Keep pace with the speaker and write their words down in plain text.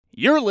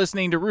You're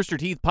listening to Rooster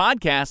Teeth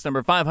Podcast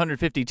number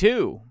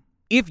 552.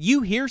 If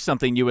you hear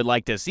something you would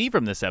like to see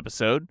from this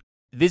episode,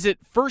 visit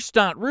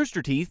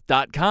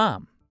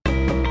first.roosterteeth.com.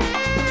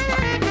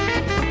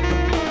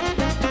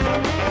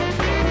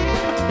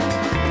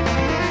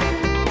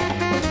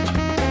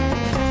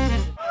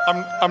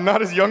 I'm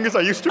not as young as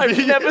I used to be.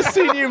 I've never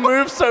seen you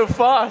move so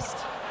fast.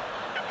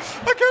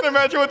 I can't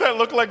imagine what that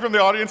looked like from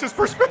the audience's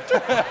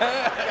perspective.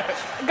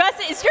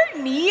 Gus, is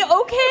your knee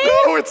okay?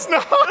 No, it's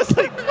not.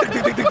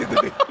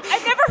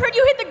 I've never heard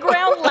you hit the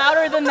ground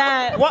louder than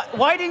that.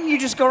 Why didn't you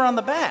just go around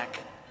the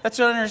back? That's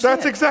what I don't understand.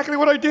 That's exactly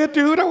what I did,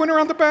 dude. I went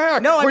around the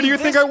back. No, Where do you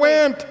think I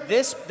went?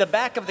 The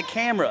back of the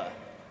camera.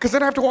 Because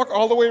then I have to walk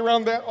all the way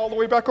around that, all the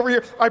way back over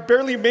here. I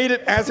barely made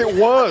it as it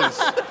was.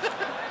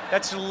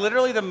 That's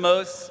literally the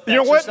most. You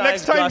know what?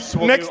 Next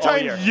Next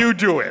time you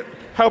do it.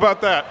 How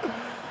about that?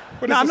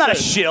 What No, does I'm it not a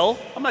say? shill.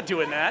 I'm not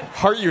doing that.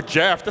 Heart you,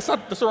 Jeff. That's the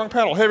wrong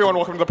panel. Hey, everyone,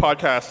 welcome to the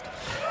podcast.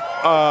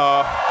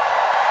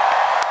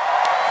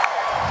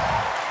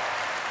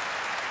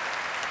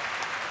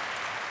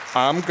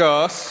 I'm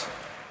Gus.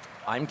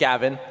 I'm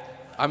Gavin.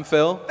 I'm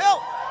Phil. Phil.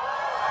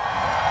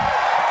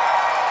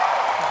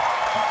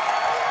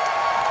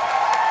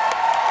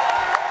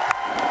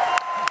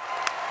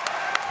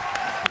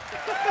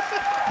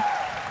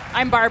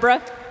 I'm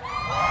Barbara.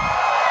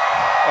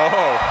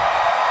 Oh.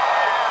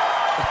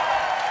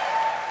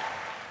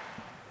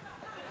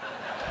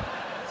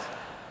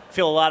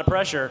 Feel a lot of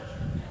pressure.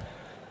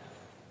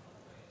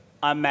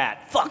 I'm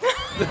Matt. Fuck.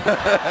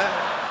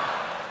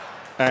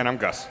 And I'm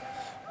Gus.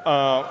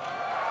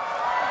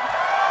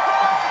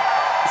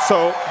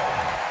 So,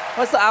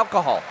 What's the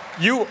alcohol?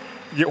 you,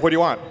 what do you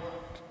want?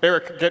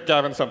 Eric, get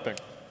Gavin something.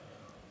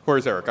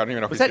 Where's Eric? I don't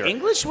even know if Was he's that here.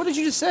 English? What did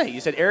you just say? You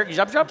said Eric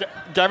Jub Jub?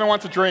 Gavin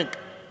wants a drink.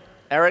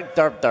 Eric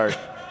Darp.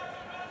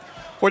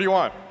 What do you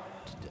want?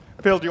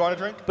 Phil, do you want a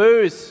drink?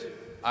 Booze.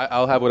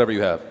 I'll have whatever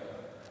you have.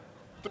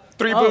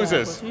 Three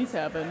boozes. He's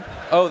happened.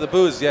 Oh, the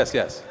booze.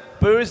 Yes.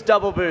 Booze,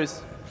 double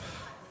booze.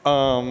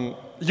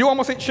 You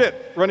almost ate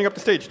shit running up the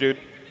stage, dude.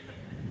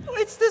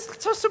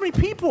 There's so many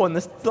people in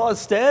this lot of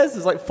stairs.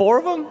 There's like 4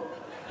 of them.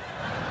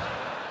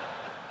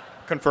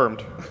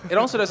 Confirmed. It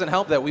also doesn't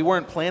help that we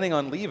weren't planning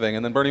on leaving,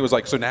 and then Bernie was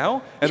like, "So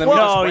now?" And then Well,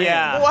 we just no, ran.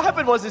 yeah. Well, what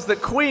happened was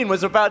that Queen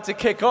was about to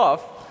kick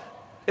off.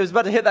 It was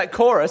about to hit that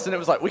chorus, and it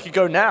was like, we could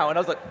go now. And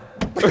I was like,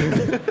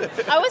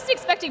 I wasn't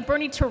expecting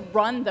Bernie to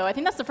run, though. I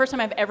think that's the first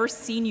time I've ever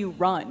seen you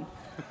run.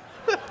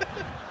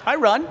 I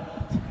run.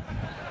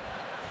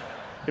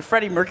 If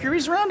Freddie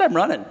Mercury's around, I'm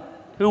running.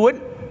 Who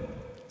wouldn't?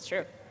 It's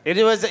true.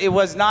 It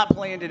was not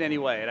planned in any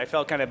way, and I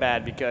felt kind of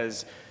bad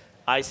because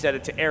I said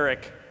it to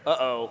Eric.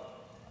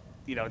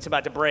 It's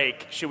about to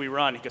break. Should we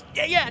run? He goes,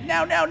 yeah,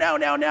 now.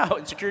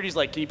 And security's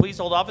like, can you please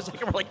hold off a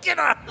second? We're like, get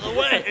out of the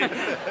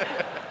way.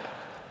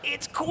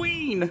 It's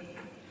Queen.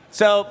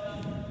 So,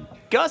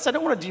 Gus, I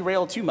don't want to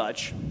derail too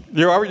much.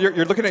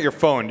 You're looking at your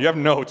phone. You have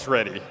notes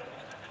ready.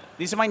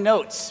 These are my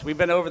notes. We've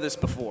been over this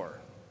before.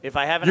 If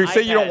I have an You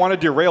say you don't iPad- want to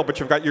derail, but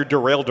you've got your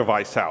derail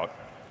device out.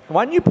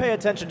 why don't you pay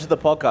attention to the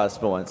podcast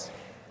for once?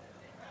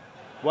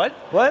 What?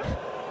 What?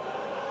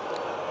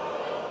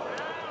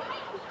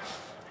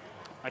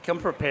 I come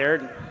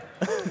prepared.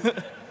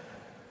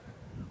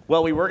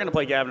 Well, we were going to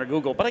play Gavin or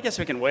Google, but I guess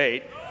we can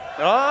wait.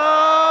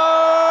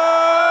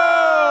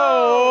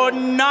 Oh,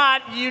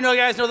 not. You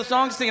guys know the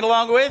song. Sing it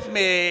along with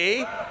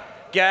me.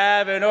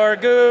 Gavin or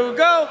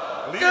Google.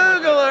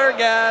 Google or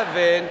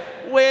Gavin.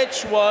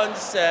 Which one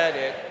said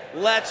it?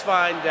 Let's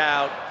find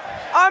out.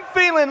 I'm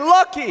feeling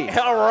lucky.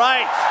 All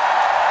right.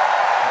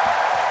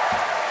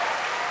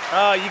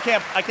 Oh,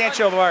 I can't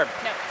show Barb.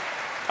 No.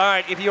 All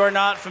right, if you are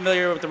not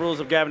familiar with the rules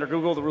of Gavin or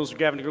Google, the rules of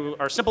Gavin or Google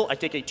are simple. I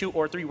take a 2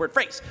 or 3 word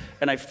phrase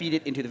and I feed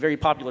it into the very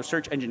popular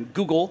search engine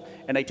Google,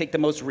 and I take the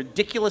most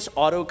ridiculous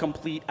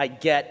autocomplete I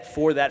get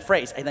for that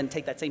phrase. I then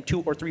take that same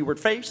 2 or 3 word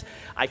phrase,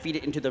 I feed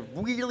it into the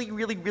really,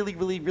 really, really,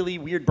 really, really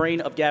weird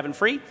brain of Gavin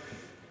Free.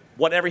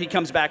 Whatever he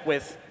comes back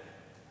with,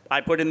 I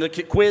put in the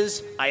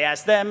quiz, I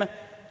ask them,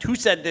 who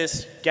said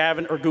this,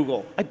 Gavin or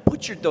Google? I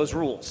butchered those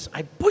rules.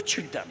 I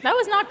butchered them. That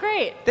was not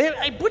great.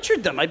 I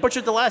butchered them. I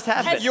butchered the last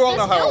half of it. You all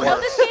know how it Phil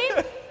works. this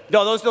game?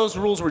 No, those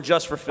rules were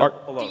just for Phil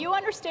alone. Do you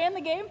understand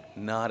the game?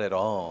 Not at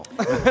all.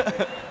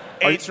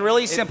 It's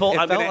really simple. it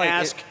I'm going felt to like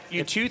ask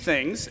you 2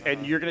 things,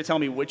 and you're going to tell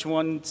me which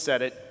one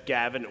said it,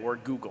 Gavin or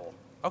Google.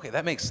 Okay,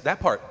 that makes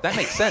sense.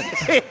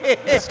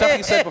 The stuff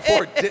you said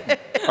before didn't.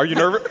 Are you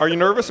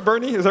nervous,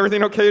 Bernie? Is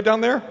everything okay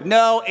down there?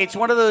 No, it's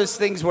one of those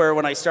things where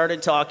when I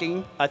started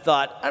talking, I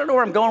thought, I don't know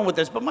where I'm going with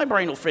this, but my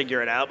brain will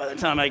figure it out by the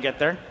time I get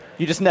there.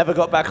 You just never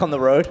got back on the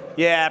road?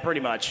 Yeah, pretty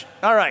much.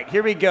 All right,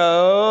 here we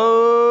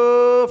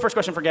go. First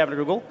question for Gavin or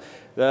Google.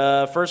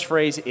 The first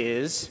phrase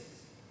is...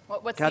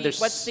 What's God,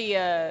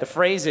 the The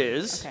phrase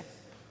is... Okay.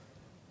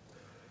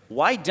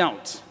 Why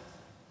don't?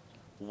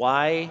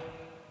 Why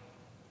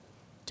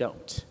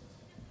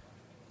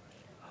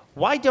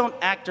don't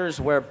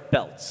actors wear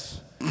belts?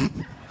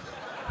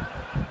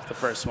 The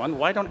first one.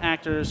 Why don't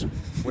actors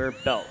wear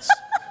belts?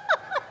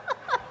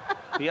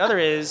 The other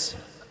is,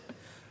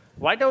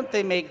 why don't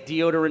they make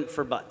deodorant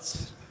for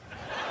butts?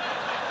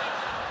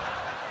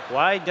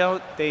 Why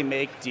don't they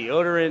make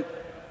deodorant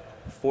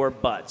for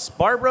butts?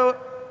 Barbara,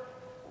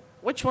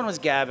 which one was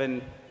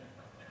Gavin?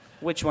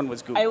 Which one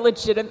was Google? I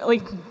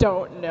legitimately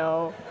don't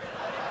know.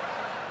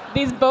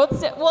 These both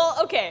say, well,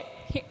 okay,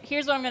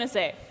 here's what I'm going to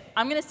say.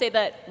 I'm going to say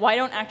that why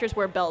don't actors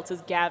wear belts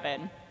is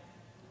Gavin,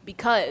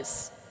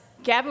 because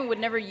Gavin would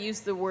never use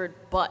the word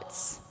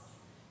butts.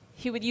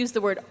 He would use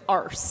the word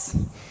arse.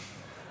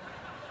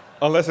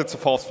 Unless it's a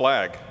false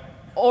flag.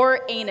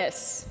 Or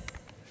anus.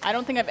 I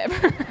don't think I've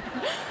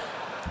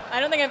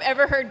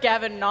ever heard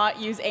Gavin not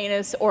use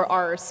anus or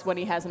arse when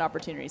he has an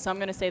opportunity. So I'm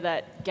going to say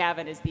that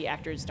Gavin is the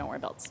actors don't wear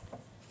belts.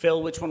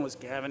 Phil, which one was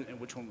Gavin and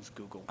which one was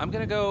Google? I'm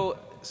gonna go.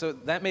 So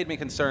that made me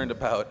concerned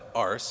about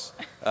arse.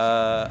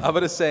 I'm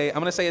gonna say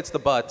it's the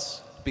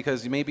butts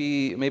because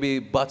maybe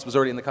butts was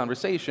already in the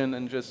conversation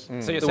and just.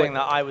 So you're saying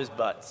that I was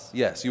butts?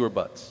 Yes, you were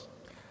butts.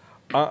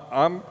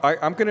 I'm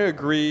going to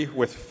agree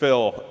with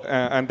Phil,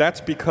 and that's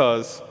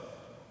because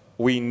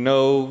we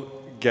know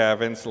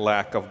Gavin's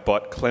lack of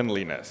butt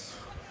cleanliness.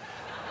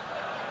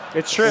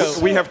 It's true.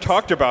 We have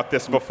talked about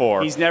this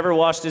before. He's never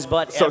washed his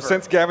butt So ever.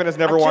 since Gavin has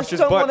never washed his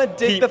butt, I just don't want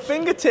to dig the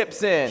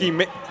fingertips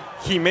in.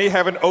 he may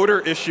have an odor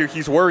issue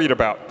he's worried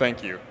about.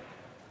 Thank you.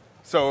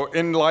 So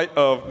in light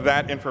of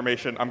that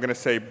information, I'm going to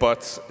say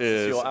butts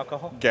is your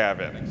alcohol?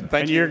 Gavin. Thank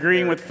and you. you're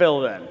agreeing with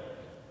Phil then?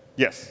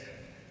 Yes.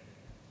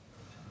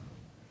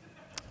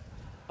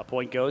 A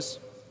point goes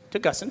to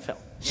Gus and Phil.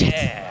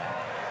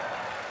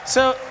 Yeah.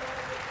 So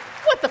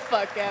What the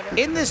fuck, Gavin?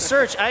 in this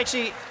search, I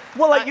actually...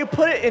 Well, like you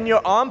put it in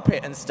your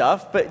armpit and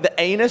stuff, but the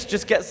anus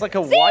just gets like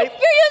a See, wipe. you're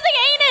using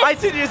anus! I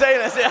did use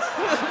anus, yeah.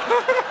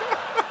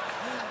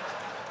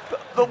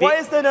 but why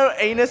is there no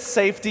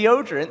anus-safe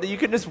deodorant that you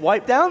can just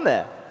wipe down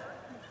there?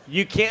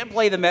 You can't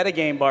play the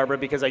metagame, Barbara,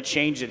 because I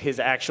changed it. His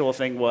actual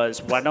thing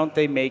was, why don't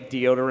they make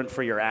deodorant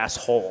for your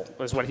asshole,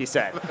 was what he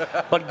said.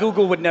 But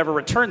Google would never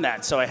return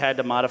that, so I had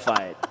to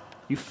modify it.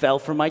 You fell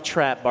for my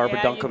trap, Barbara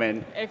Yeah,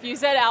 Dunkelman. If you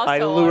said asshole, I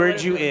lured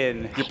would've you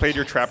been- in, You played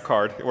your trap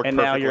card. It worked and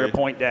perfectly. now you're a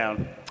point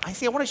down. I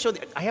want to show,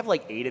 I have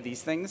like 8 of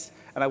these things,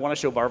 and I want to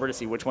show Barbara to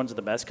see which ones are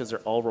the best, because they're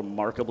all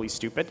remarkably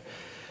stupid.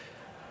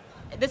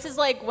 This is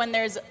like when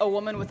there's a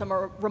woman with a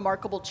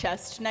remarkable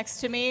chest next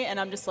to me, and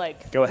I'm just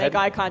like, Go ahead. make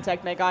eye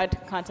contact, make eye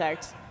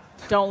contact.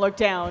 Don't look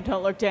down,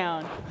 don't look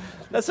down.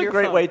 That's a Your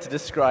great phone. way to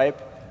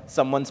describe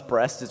someone's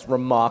breast is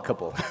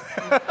remarkable.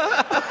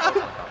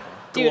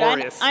 Dude,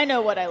 Glorious. I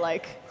know what I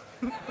like.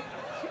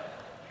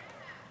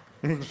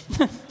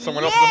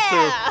 Someone else does too.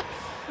 Yeah!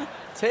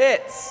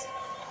 Tits.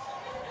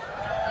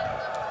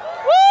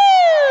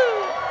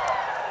 Woo!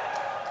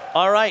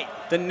 All right,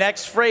 the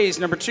next phrase,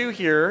 number 2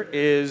 here,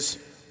 is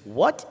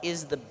what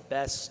is the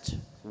best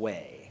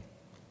way?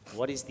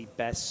 What is the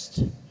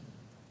best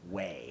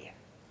way?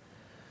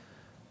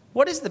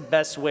 What is the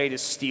best way to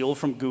steal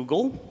from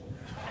Google?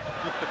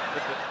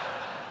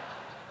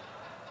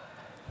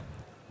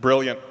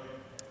 Brilliant.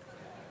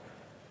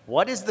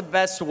 What is the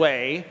best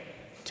way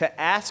to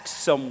ask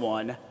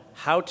someone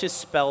how to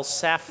spell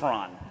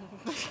saffron?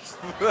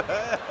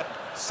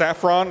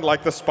 Saffron,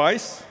 like the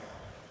spice?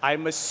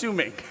 I'm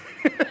assuming.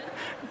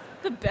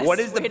 The best What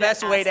is the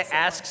best way to someone.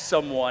 ask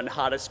someone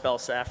how to spell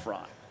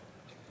saffron?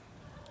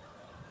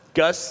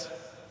 Gus,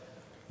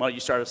 why don't you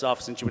start us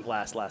off since you went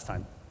last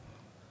time?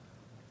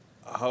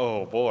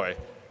 Oh, boy.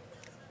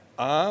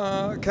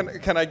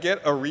 Can I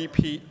get a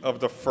repeat of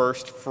the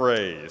first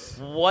phrase?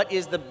 What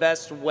is the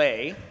best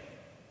way?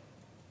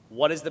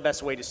 What is the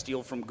best way to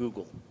steal from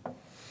Google?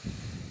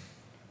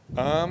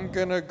 I'm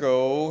going to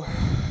go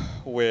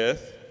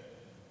with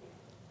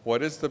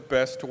what is the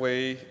best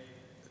way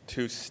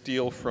to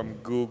steal from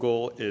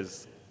Google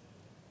is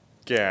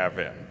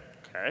Gavin.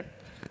 Okay.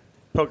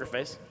 Poker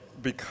face.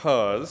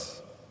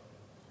 Because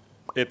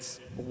it's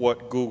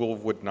what Google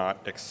would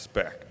not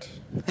expect.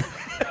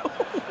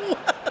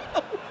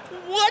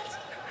 What?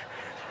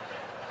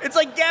 It's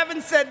like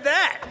Gavin said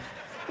that.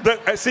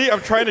 See,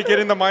 I'm trying to get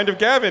in the mind of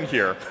Gavin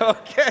here.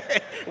 Okay.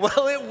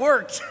 Well, it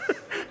worked.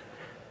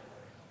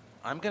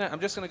 I'm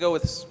just gonna go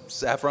with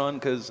saffron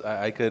because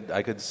I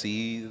could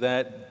see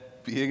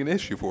that being an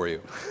issue for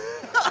you.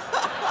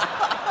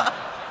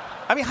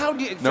 I mean, how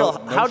do you, No-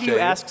 Phil, no how do you shade.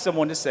 ask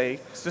someone to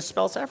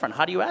spell saffron?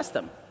 How do you ask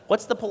them?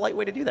 What's the polite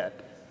way to do that?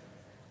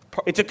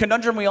 It's a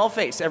conundrum we all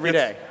face every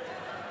day.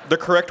 The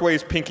correct way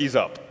is pinkies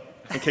up,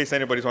 in case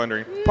anybody's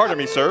wondering. Pardon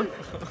me, sir.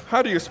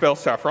 How do you spell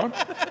saffron?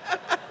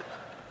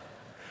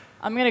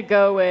 I'm going to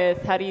go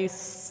with how do you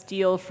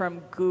steal from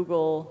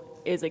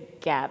Google is a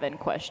Gavin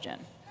question.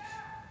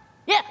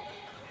 Yeah.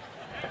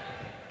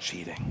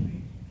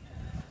 Cheating.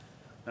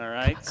 All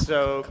right.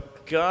 So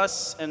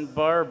Gus and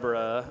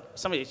Barbara,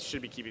 somebody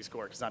should be keeping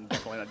score because I'm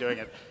definitely not doing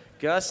it.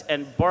 Gus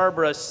and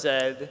Barbara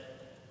said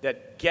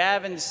that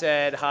Gavin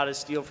said how to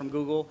steal from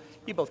Google.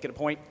 You both get a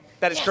point.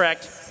 That is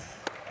correct.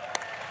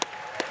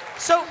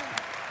 So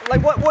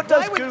Like, what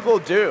does Why would- Google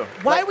do?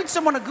 why would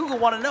someone at Google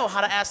want to know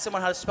how to ask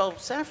someone how to spell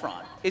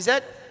saffron? Is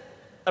that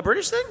a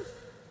British thing?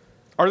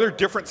 Are there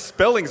different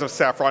spellings of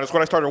saffron is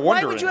what I started Why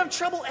wondering. would you have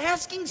trouble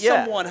asking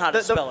Yeah. someone how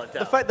to spell it, though?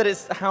 The fact that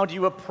it's how do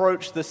you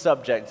approach the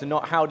subject and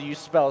not how do you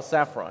spell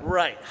saffron.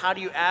 Right. How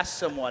do you ask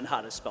someone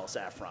how to spell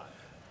saffron?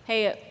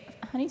 Hey,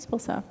 how do you spell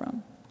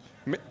saffron?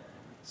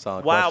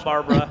 Solid Wow, question.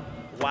 Barbara.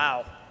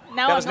 Wow.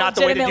 Now That was I'm not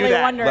the way to do legitimately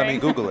that. wondering. Let me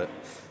Google it.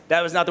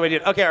 That was not the way to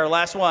do it. Okay, our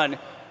last one.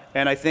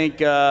 And I think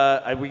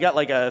we got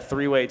like a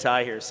three-way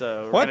tie here,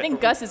 so... What? I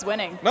think Gus is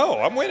winning. No,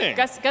 I'm winning.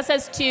 Gus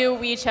has 2.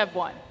 We each have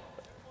 1.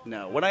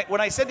 No. When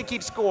I said to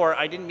keep score,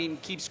 I didn't mean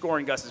keep score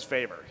in Gus's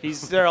favor.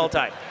 They're all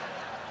tied.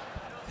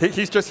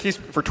 He's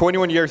for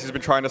 21 years he's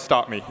been trying to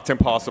stop me. It's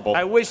impossible.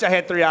 I wish I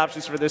had 3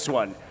 options for this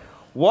one.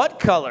 What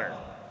color, ...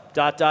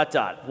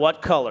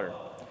 what color?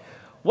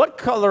 What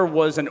color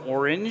was an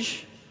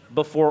orange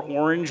before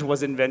orange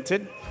was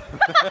invented?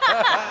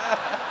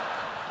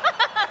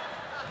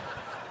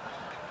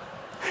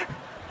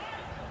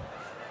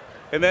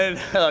 And then,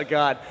 oh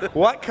God,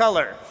 what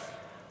color?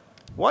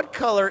 What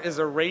color is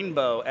a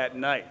rainbow at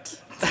night?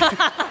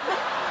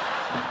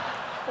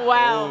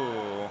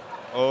 Wow.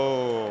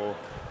 Oh.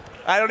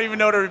 I don't even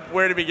know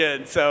where to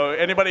begin, so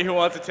anybody who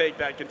wants to take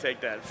that can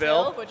take that.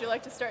 Phil? Would you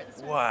like to start this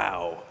one?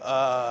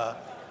 Wow.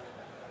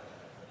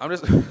 I'm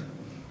just.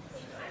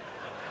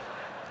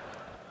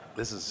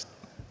 This is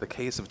the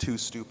case of two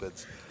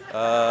stupids.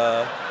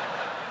 I'm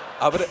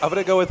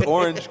gonna go with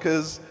orange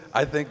because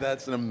I think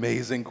that's an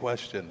amazing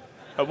question.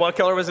 What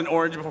color was an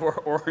orange before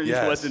orange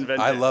Yes, was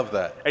invented? I love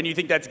that. And you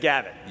think that's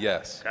Gavin?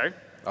 Yes. Okay.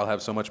 I'll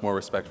have so much more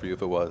respect for you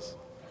if it was.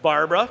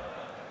 Barbara?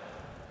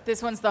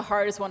 This one's the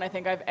hardest one I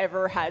think I've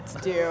ever had to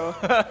do.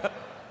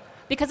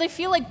 Because I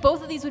feel like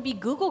both of these would be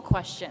Google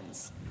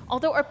questions.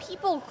 Although, are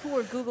people who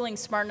are Googling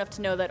smart enough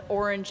to know that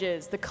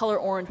the color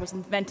orange was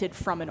invented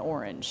from an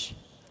orange?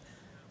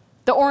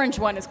 The orange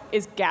one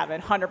is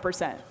Gavin,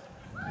 100%.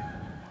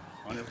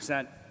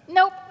 100%.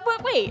 Nope,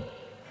 but wait.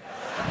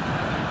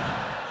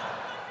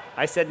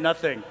 I said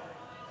nothing.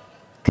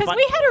 Because Fun-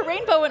 we had a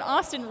rainbow in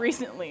Austin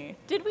recently.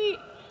 Did we?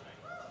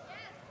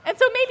 And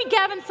so maybe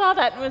Gavin saw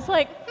that and was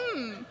like,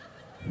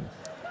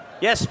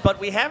 Yes, but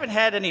we haven't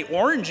had any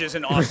oranges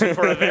in Austin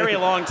for a very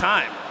long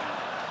time.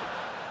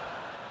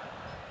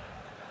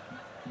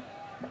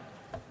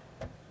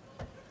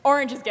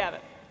 orange is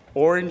Gavin.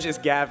 Orange is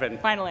Gavin.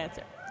 Final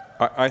answer.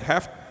 I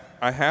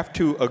have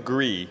to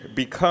agree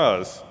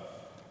because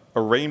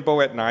a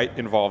rainbow at night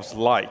involves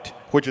light,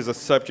 which is a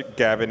subject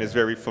Gavin is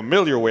very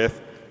familiar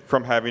with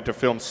from having to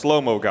film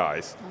slow-mo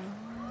guys.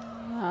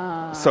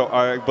 So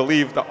I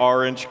believe the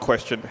orange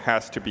question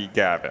has to be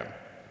Gavin.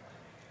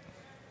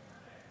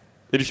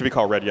 It should be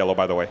called red yellow,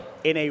 by the way.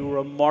 In a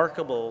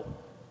remarkable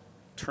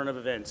turn of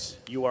events,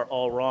 you are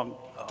all wrong.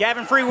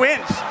 Gavin Free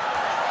wins.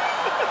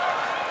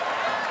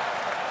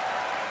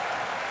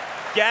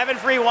 Gavin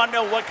Free want to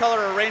know what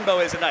color a rainbow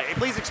is at night. Hey,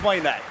 please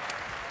explain that.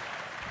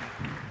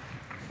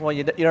 Well,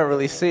 you don't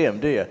really see them,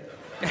 do you?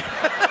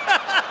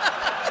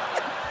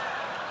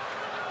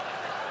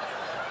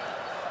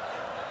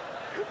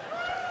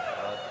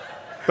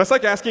 That's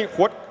like asking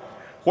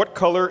what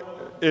color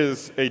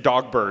is a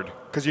dog bird?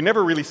 Because you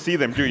never really see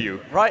them, do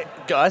you? Right,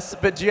 Gus,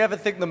 but do you ever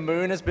think the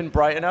moon has been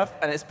bright enough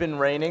and it's been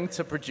raining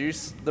to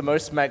produce the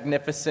most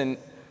magnificent,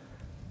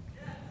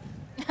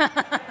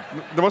 The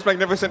most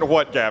magnificent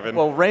what, Gavin?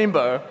 well,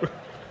 rainbow?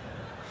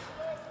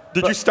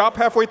 Did you stop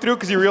halfway through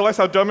because you realized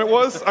how dumb it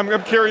was?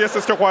 I'm curious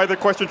as to why the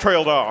question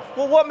trailed off.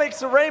 Well, what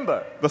makes a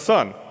rainbow? The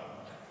sun.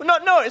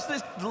 No, it's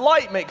this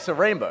light makes a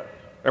rainbow.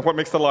 And what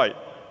makes the light?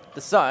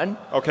 The sun.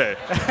 Okay.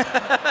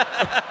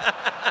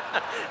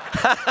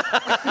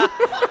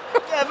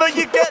 Yeah, but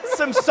you get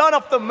some sun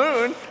off the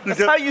moon. That's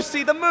get- how you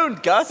see the moon,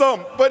 Gus.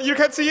 But you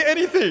can't see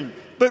anything.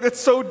 It's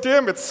so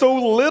dim. It's so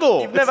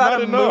little. You've It's never had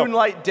not a enough.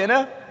 moonlight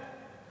dinner?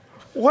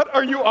 What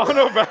are you on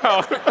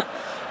about?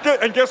 Good.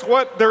 And guess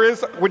what? There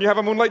is, when you have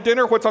a moonlight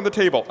dinner, what's on the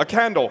table? A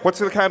candle. What's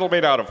the candle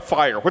made out of?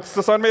 Fire. What's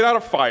the sun made out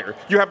of? Fire.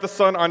 You have the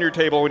sun on your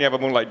table when you have a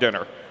moonlight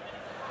dinner.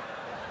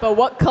 But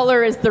what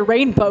color is the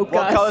rainbow, Gus?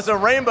 What color's a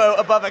rainbow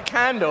above a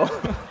candle?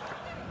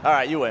 All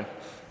right, you win.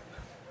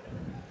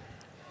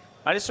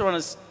 I just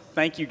want to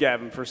thank you,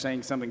 Gavin, for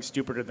saying something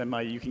stupider than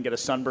you can get a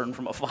sunburn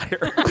from a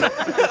fire.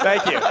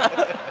 Thank you.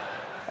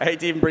 I hate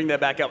to even bring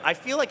that back up. I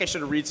feel like I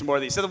should read some more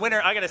of these. So the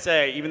winner, I got to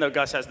say, even though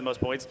Gus has the most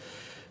points,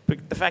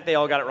 but the fact they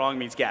all got it wrong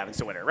means Gavin's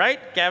the winner, right?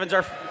 Gavin's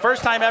our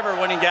first time ever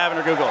winning Gavin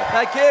or Google.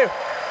 Thank you.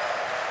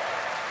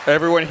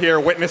 Everyone here,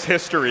 witness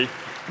history.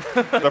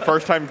 The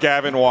first time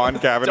Gavin won,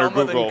 Gavin or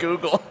Dumber Google. than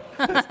Google.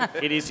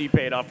 Idiocy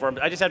paid off for him.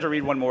 I just have to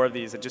read one more of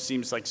these. It just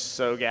seems like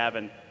so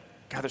Gavin.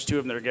 God, there's 2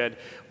 of them that are good.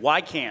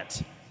 Why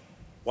can't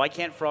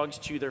frogs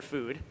chew their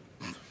food?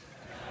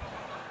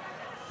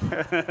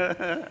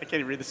 I can't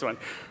even read this one.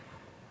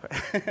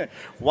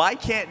 Why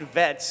can't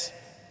vets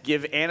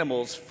give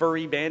animals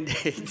furry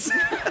Band-Aids?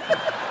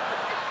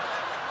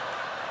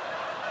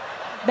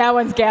 That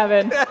one's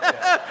Gavin.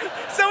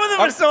 Some of them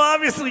are so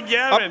obviously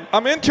Gavin.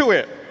 I'm into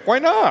it. Why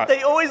not?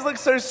 They always look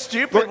so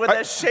stupid Look, with I-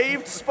 their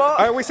shaved spot.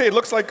 I always say it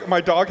looks like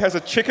my dog has a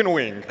chicken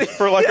wing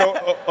for like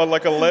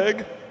like a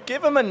leg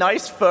Give them a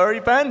nice furry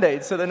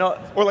Band-Aid so they're not...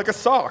 or like a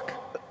sock.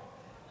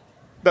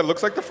 That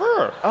looks like the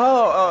fur.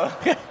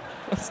 Okay.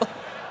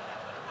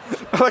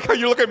 I like how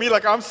you look at me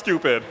like I'm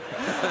stupid.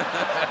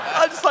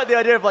 I just like the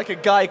idea of like a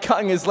guy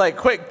cutting his leg.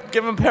 Quick,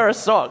 give him a pair of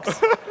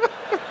socks.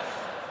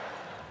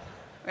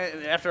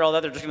 After all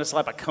that, they're just going to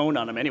slap a cone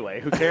on him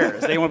anyway. Who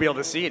cares? They won't be able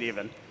to see it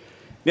even.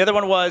 The other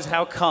one was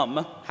how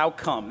come? How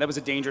come? That was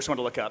a dangerous one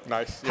to look up.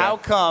 Nice, yeah. How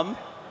come?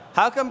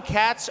 How come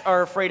cats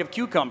are afraid of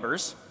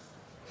cucumbers?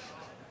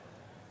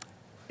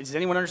 Does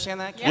anyone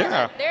understand that?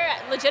 Yeah. They're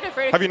legit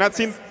afraid of Have you not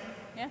seen?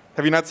 Yeah.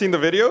 Have you not seen the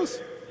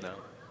videos?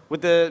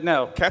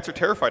 No. Cats are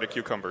terrified of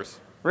cucumbers.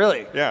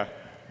 Really? Yeah.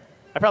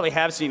 I probably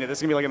have seen it. This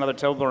is going to be like another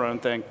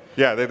Toblerone thing.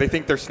 Yeah, they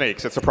think they're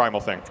snakes. It's a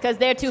primal thing. Because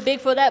they're too big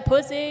for that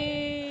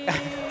pussy.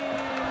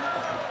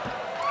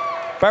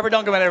 Barbara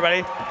Dunkelman,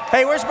 everybody.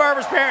 Hey, where's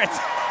Barbara's parents?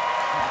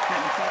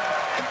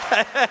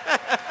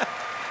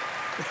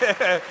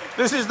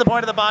 This is the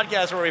point of the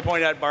podcast where we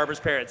point out Barbara's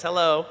parents.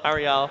 Hello, how are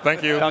y'all?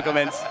 Thank you.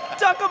 Dunkelmans.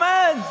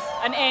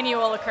 Dunkelmans! An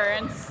annual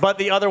occurrence. But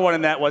the other one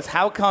in that was,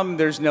 how come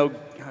there's no,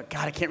 oh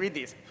God, I can't read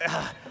these.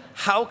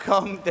 How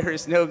come there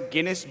is no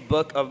Guinness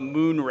Book of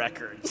Moon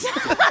Records?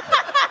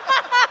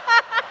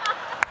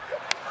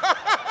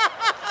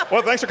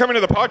 Well, thanks for coming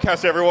to the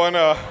podcast, everyone.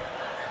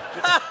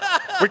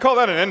 We call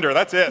that an ender.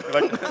 That's it.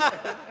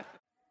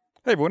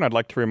 Hey, everyone, I'd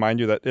like to remind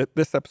you that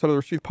this episode of the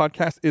Rooster Teeth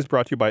Podcast is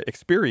brought to you by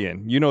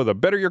Experian. You know, the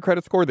better your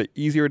credit score, the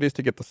easier it is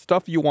to get the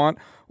stuff you want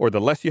or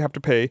the less you have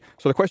to pay.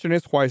 So the question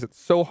is, why is it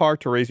so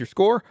hard to raise your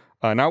score?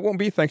 Now it won't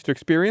be thanks to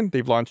Experian.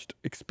 They've launched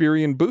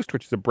Experian Boost,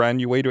 which is a brand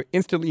new way to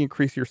instantly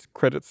increase your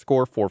credit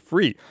score for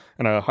free.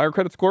 And a higher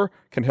credit score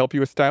can help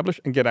you establish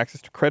and get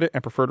access to credit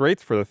and preferred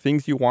rates for the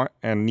things you want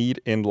and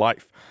need in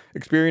life.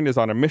 Experian is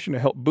on a mission to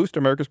help boost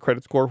America's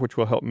credit score, which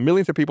will help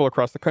millions of people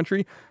across the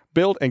country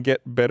build and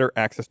get better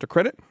access to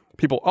credit.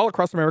 People all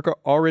across America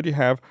already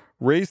have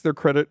raised their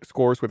credit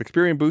scores with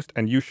Experian Boost,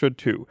 and you should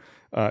too.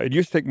 It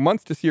used to take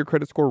months to see your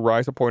credit score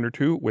rise a point or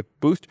two. With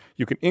Boost,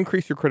 you can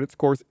increase your credit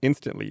scores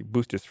instantly.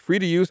 Boost is free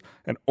to use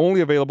and only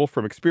available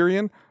from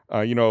Experian.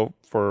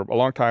 For a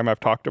long time,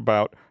 I've talked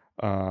about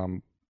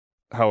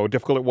how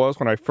difficult it was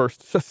when I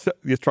first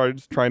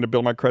started trying to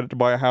build my credit to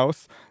buy a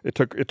house. It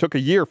took a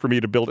year for me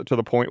to build it to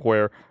the point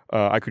where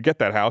I could get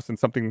that house. And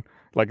something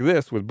like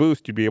this with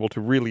Boost, you'd be able to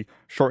really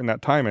shorten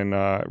that time and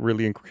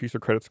really increase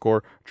your credit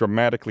score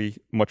dramatically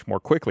much more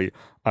quickly.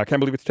 I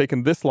can't believe it's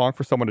taken this long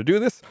for someone to do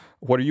this.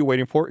 What are you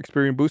waiting for?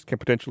 Experian Boost can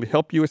potentially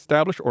help you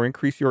establish or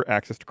increase your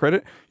access to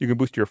credit. You can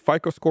boost your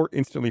FICO score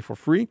instantly for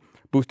free.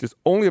 Boost is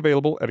only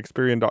available at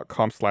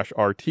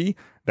Experian.com/RT.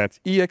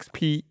 That's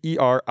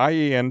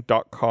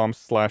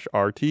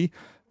EXPERIAN.com/RT.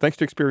 Thanks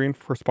to Experian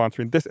for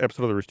sponsoring this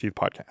episode of the Rooster Teeth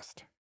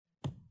Podcast.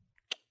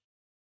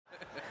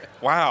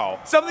 Wow.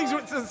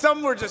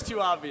 Some were just too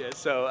obvious,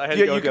 so I had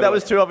to go get That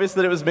was too obvious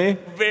that it was me?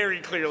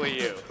 very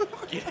clearly you.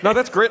 No,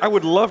 that's great. I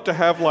would love to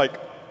have,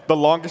 the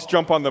longest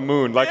jump on the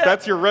moon.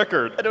 That's your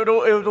record. And it would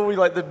all be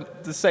like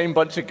the same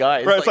bunch of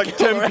guys. Right, it's like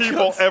 10 records.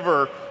 people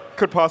ever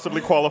could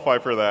possibly qualify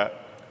for that.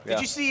 Did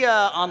you see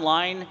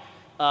online,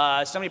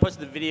 somebody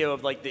posted the video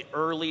of the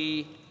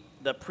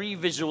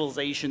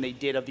pre-visualization they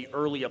did of the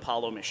early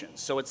Apollo missions.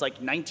 So it's like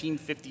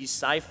 1950s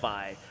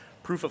sci-fi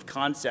proof of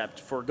concept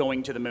for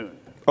going to the moon.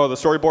 Oh, the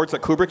storyboards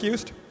that Kubrick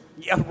used?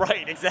 Yeah,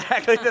 right,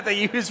 exactly, that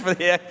they use for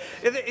the...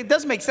 It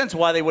does make sense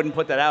why they wouldn't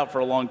put that out for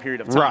a long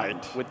period of time.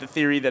 Right. With the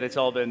theory that it's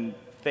all been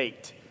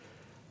faked.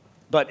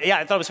 But yeah,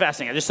 I thought it was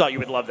fascinating. I just thought you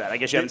would love that. I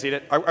guess you haven't seen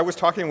it? I was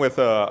talking with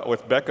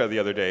Becca the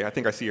other day. I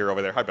think I see her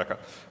over there. Hi, Becca.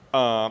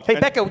 Hey,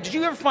 Becca, did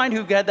you ever find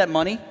who had that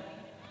money?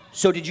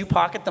 So did you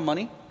pocket the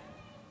money?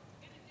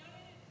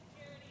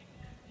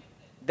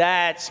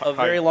 That's a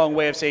very long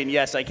way of saying,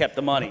 yes, I kept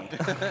the money.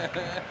 You're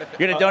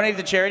going to donate it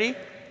to charity?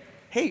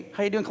 Hey,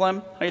 how you doing,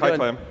 Clem? How you doing? Hi,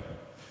 Clem.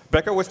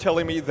 Becca was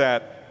telling me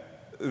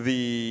that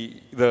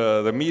the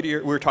meteor,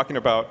 we were talking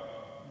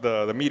about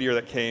the meteor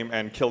that came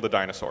and killed the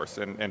dinosaurs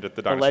and ended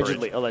the dinosaurs.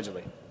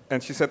 Allegedly.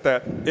 And she said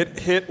that it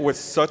hit with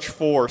such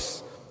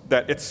force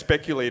that it's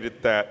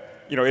speculated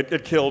that,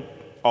 it killed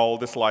all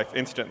this life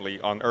instantly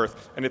on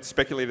Earth. And it's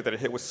speculated that it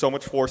hit with so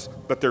much force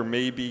that there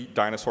may be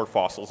dinosaur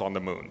fossils on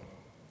the moon.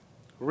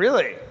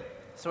 Really?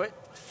 So it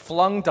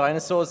flung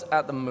dinosaurs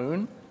at the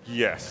moon?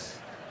 Yes.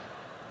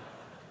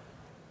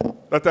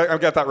 I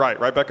got that right,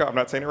 Becca? I'm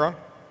not saying it wrong?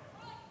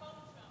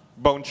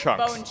 Bone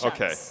chunks. Bone chunks.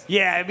 Okay.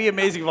 Yeah, it'd be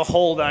amazing if a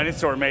whole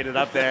dinosaur made it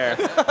up there.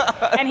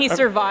 And he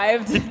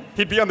survived.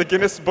 He'd be on the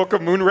Guinness Book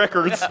of Moon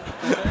Records.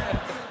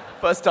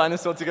 First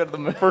dinosaur to go to the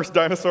moon. First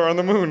dinosaur on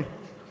the moon.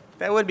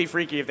 That would be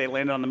freaky if they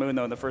landed on the moon,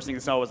 though, and the first thing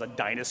they saw was a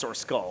dinosaur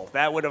skull.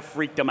 That would have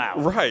freaked them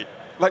out. Right.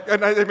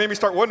 And it made me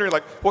start wondering,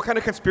 what kind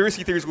of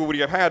conspiracy theories would we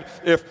have had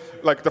if,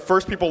 the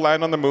first people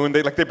land on the moon,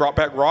 they brought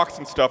back rocks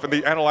and stuff, and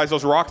they analyzed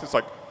those rocks. It's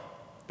like,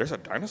 there's a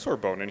dinosaur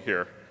bone in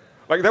here.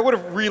 That would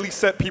have really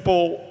set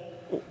people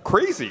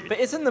crazy. But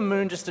isn't the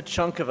moon just a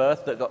chunk of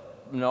Earth that got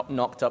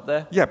knocked up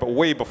there? Yeah, but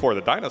way before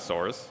the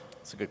dinosaurs.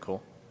 That's a good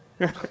call.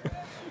 I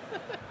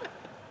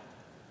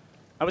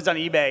was on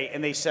eBay,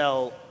 and they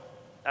sell,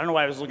 I don't know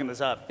why I was looking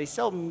this up, they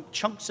sell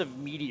chunks of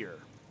meteor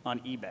on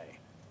eBay.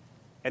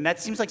 And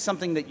that seems like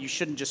something that you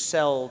shouldn't just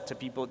sell to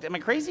people. Am I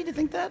crazy to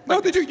think that? No,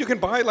 Like, they do. You can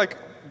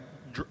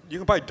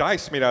buy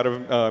dice made out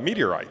of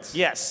meteorites.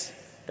 Yes.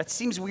 That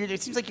seems weird.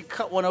 It seems like you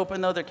cut one open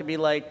though. There could be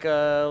like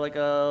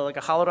a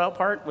hollowed out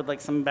part with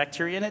like some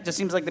bacteria in it. Just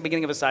seems like the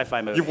beginning of a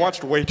sci-fi movie. You've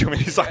watched way too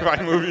many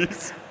sci-fi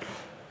movies.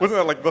 Wasn't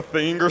that like The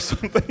Thing or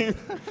something?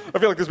 I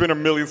feel like there's been a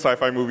million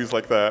sci-fi movies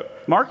like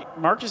that.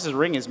 Marcus's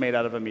ring is made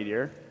out of a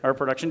meteor. Our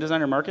production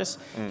designer, Marcus,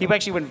 he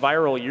actually went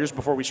viral years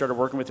before we started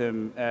working with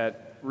him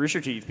at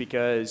Rooster Teeth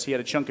because he had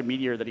a chunk of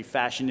meteor that he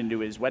fashioned into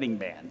his wedding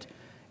band.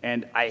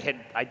 And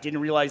I didn't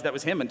realize that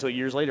was him until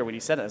years later when he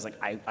said it. I was like,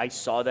 I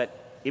saw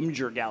that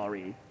Imgur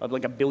gallery of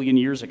like 1 billion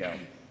years ago.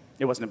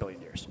 It wasn't 1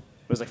 billion years.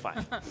 It was like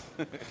 5.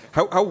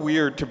 How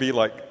weird to be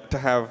like, to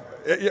have,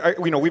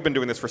 we've been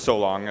doing this for so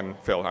long, and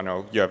Phil, I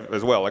know you have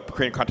as well, like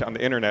creating content on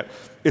the internet.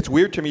 It's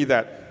weird to me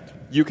that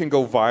you can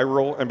go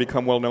viral and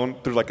become well known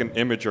through like an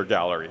Imgur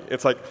gallery.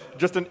 It's like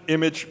just an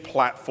image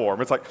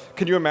platform. It's like,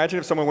 can you imagine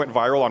if someone went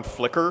viral on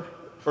Flickr?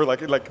 Or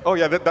like oh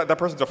yeah, that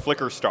person's a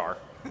Flickr star.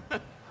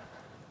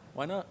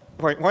 Why not?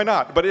 Why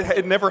not? But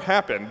it never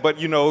happened. But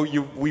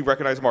we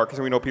recognize Marcus,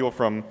 and we know people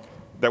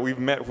that we've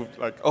met who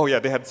like, oh yeah,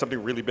 they had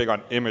something really big on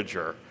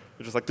Imgur.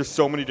 It's just like there's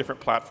so many different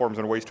platforms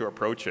and ways to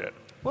approach it.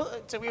 Well,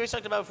 so we always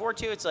talked about before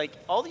too. It's like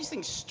all these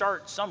things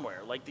start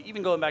somewhere. Like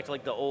even going back to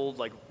like the old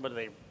like what are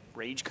they,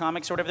 Rage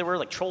comics or whatever they were,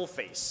 like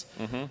Trollface.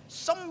 Mm-hmm.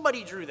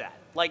 Somebody drew that.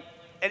 Like,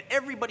 and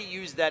everybody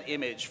used that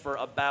image for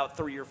about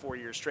 3 or 4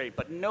 years straight.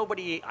 But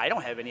nobody, I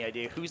don't have any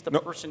idea who's the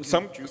person who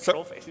drew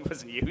Trollface. It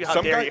wasn't you.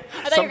 How dare you?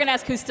 I thought you were going to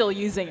ask who's still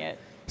using it.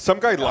 Some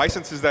guy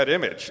licenses that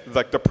image,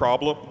 like the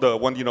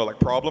one like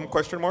problem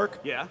question mark.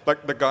 Yeah.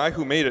 Like the guy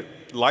who made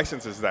it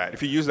licenses that.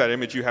 If you use that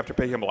image, you have to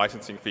pay him a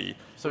licensing fee.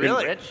 So he's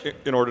rich?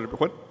 In order to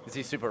what? Is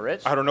he super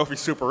rich? I don't know if he's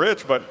super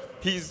rich, but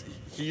he's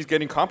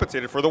getting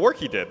compensated for the work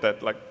he did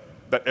that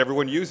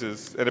everyone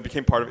uses, and it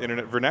became part of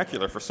internet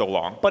vernacular for so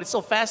long. But it's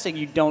still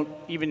fascinating. You don't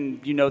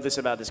even you know this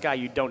about this guy.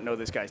 You don't know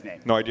this guy's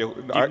name. No idea.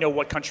 Do you know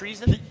what country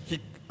he's in?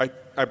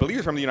 I believe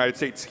he's from the United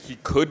States. He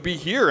could be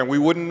here, and we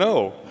wouldn't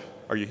know.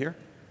 Are you here?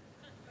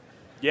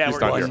 Yeah, He's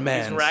not here.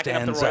 he's racking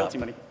up the royalty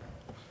money.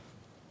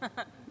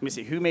 Let me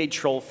see. Who made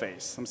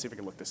Trollface? Let me see if we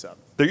can look this up.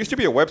 There used to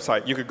be a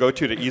website you could go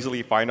to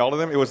easily find all of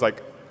them. It was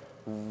like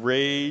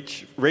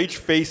Rage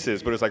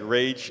Faces, but it was like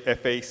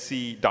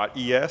ragefac.es.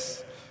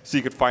 So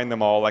you could find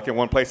them all like in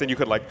one place, and you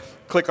could like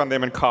click on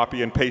them and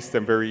copy and paste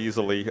them very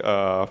easily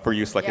for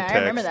use like in text. I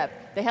remember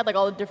that. They had like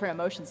all the different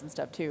emotions and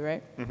stuff too,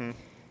 right? Mm-hmm.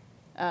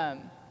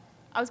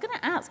 I was going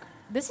to ask,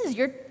 this is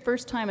your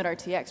first time at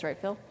RTX, right,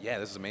 Phil? Yeah,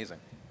 this is amazing.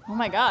 Oh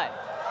my God.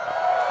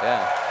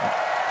 Yeah.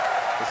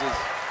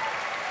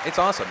 It's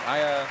awesome.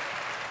 I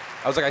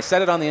was like, I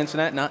said it on the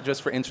internet, not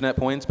just for internet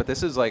points, but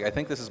this is like, I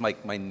think this is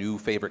my new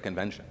favorite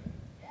convention.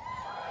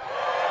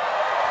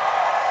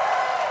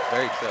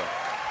 Very chill.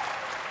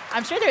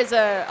 I'm sure there's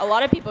a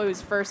lot of people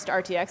whose first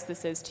RTX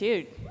this is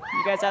too.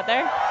 You guys out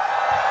there?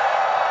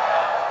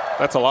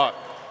 That's a lot.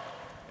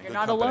 You're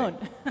not alone.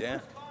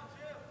 Yeah.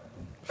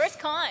 First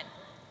con. Did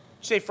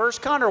you say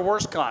first con or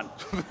worst con?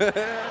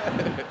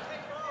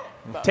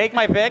 Take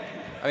my pick.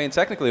 I mean,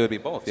 technically it would be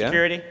both, yeah?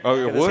 Security. Oh, it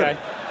Look at this would. guy.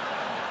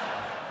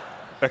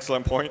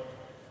 Excellent point.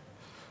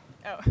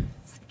 Oh.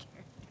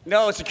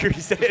 No,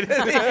 security said it.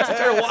 They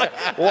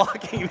started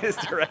walking in this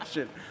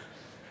direction.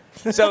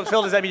 So,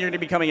 Phil, does that mean you're going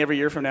to be coming every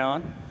year from now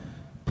on?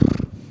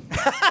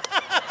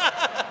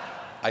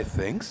 I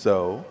think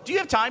so. Do you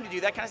have time to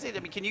do that kind of thing? I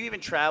mean, can you even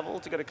travel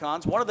to go to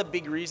cons? One of the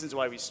big reasons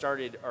why we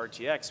started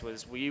RTX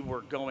was we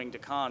were going to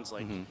cons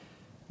and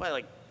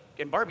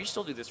Barb, you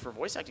still do this for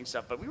voice acting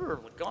stuff, but we were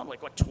gone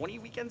 20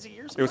 weekends a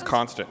year sometimes? It was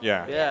constant,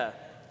 yeah. Yeah.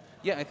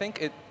 Yeah, I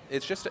think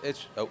it's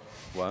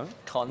what?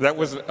 Constant. That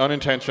was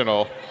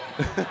unintentional.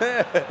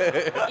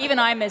 Even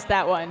I missed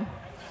that one.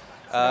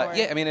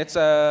 Yeah, I mean it's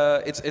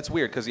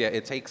weird because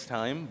it takes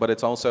time, but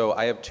it's also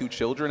I have 2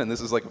 children and this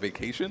is like a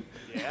vacation.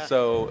 Yeah.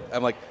 So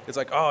I'm like it's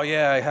like oh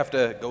yeah I have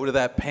to go to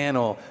that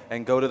panel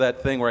and go to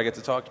that thing where I get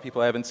to talk to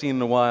people I haven't seen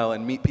in a while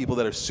and meet people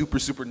that are super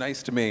super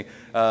nice to me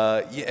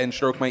and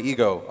stroke my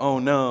ego. Oh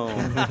no.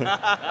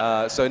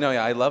 So no,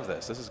 yeah, I love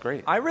this. This is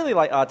great. I really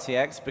like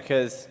RTX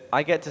because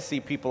I get to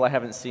see people I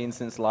haven't seen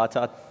since last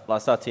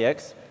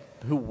RTX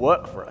who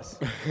work for us.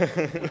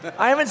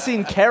 I haven't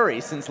seen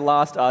Kerry since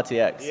last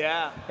RTX.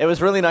 Yeah. It was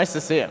really nice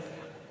to see him.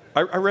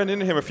 I ran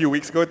into him a few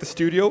weeks ago at the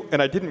studio,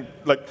 and I didn't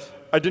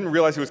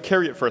realize he was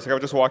Kerry at first. Like I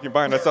was just walking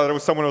by, and I saw that it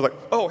was someone who was like,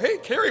 "Oh, hey,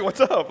 Kerry,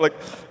 what's up?" Like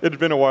it had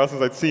been a while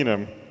since I'd seen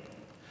him.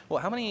 Well,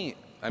 how many?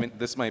 I mean,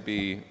 this might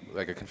be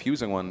like a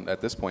confusing one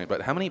at this point,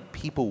 but how many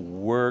people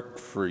work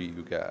for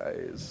you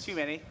guys? Too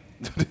many.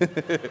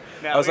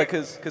 I was like,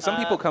 because some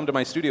people come to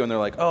my studio and they're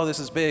like, oh, this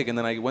is big. And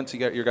then I went to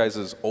get your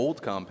guys'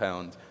 old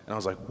compound. And I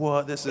was like,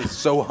 what? This is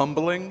so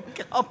humbling.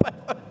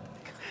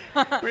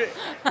 I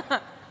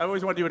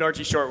always want to do an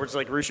Archie short where it's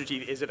like, Rooster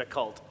Teeth, is it a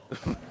cult?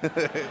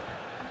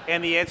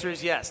 And the answer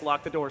is yes.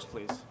 Lock the doors,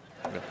 please.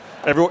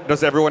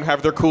 Does everyone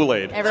have their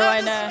Kool-Aid?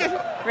 Everyone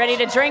ready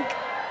to drink?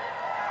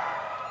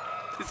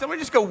 Did someone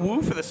just go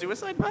woo for the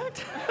suicide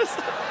pact? Is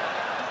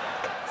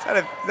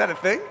that a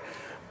thing?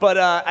 But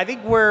I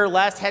think where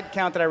last head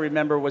count that I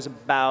remember was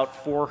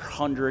about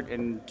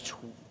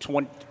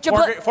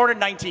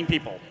 419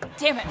 people.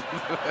 Damn it.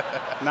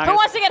 Who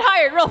wants to get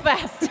hired real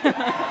fast?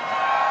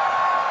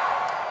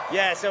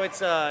 Yeah, so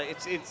it's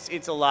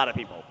a lot of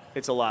people.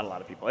 It's a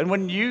lot of people. And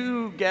when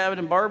you, Gavin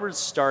and Barbara,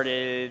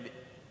 started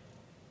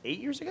 8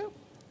 years ago?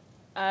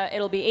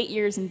 It'll be 8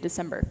 years in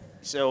December.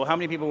 So how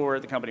many people were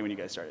at the company when you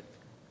guys started?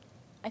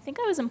 I think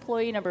I was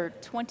employee number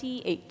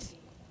 28.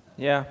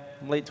 Yeah,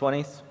 late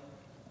 20s.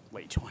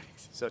 Late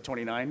 20s. So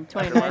 29?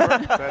 29.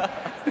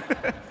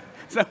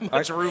 There's not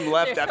much room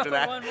left after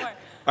that. One more.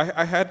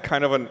 I had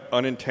kind of an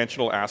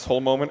unintentional asshole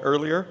moment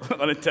earlier.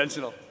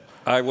 Unintentional.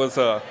 I went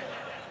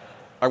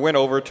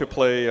over to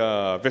play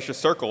Vicious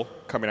Circle,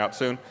 coming out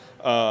soon,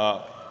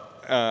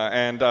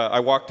 and I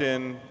walked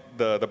in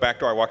the back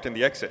door. I walked in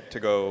the exit to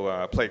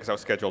go play because I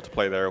was scheduled to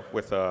play there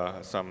with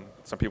some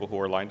people who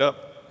were lined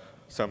up,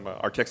 some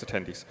RTX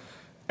attendees.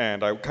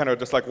 And I kind of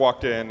just like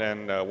walked in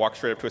and walked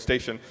straight up to a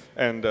station,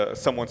 and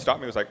someone stopped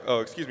me and was like,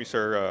 "Oh, excuse me,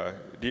 sir,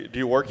 do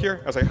you work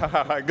here?" I was like, "Ha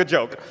ha ha, good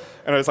joke."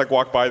 And I just like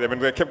walked by them,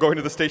 and they kept going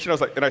to the station. I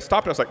was like, and I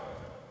stopped, and I was like,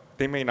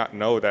 they may not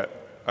know that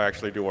I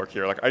actually do work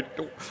here.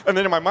 And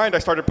then in my mind, I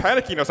started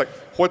panicking. I was like,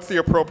 what's the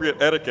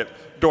appropriate etiquette?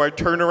 Do I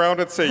turn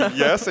around and say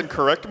yes and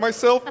correct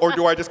myself, or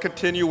do I just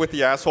continue with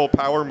the asshole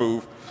power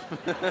move?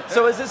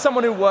 So is it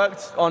someone who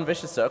worked on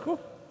Vicious Circle?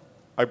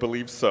 I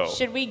believe so.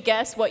 Should we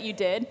guess what you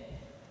did?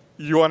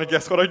 You want to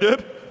guess what I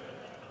did?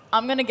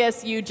 I'm going to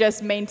guess you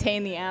just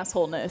maintain the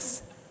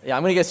assholeness. Yeah,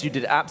 I'm going to guess you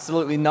did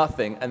absolutely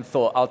nothing and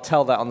thought, I'll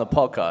tell that on the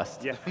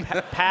podcast. Yeah.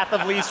 Path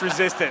of least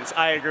resistance.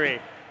 I agree.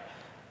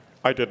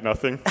 I did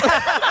nothing.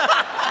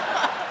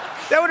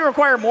 That would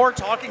require more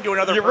talking to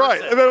another You're person.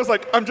 right. And then I was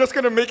like, I'm just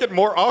going to make it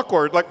more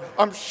awkward. Like,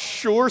 I'm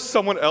sure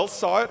someone else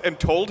saw it and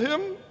told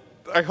him.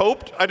 I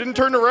hoped. I didn't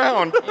turn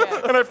around.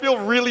 Yeah. And I feel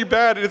really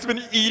bad. And it's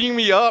been eating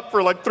me up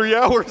for like 3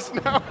 hours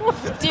now.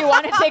 Do you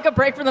want to take a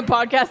break from the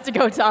podcast to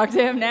go talk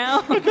to him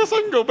now? I guess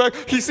I can go back.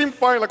 He seemed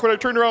fine. Like when I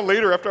turned around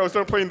later after I was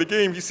done playing the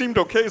game, he seemed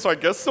okay. So I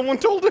guess someone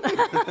told him.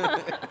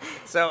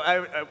 So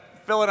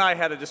Phil and I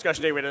had a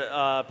discussion today with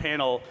a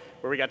panel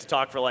where we got to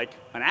talk for like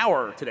an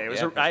hour today. It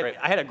was I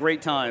had a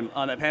great time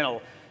on that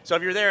panel. So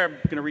if you're there, I'm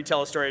going to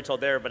retell a story I told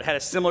there, but I had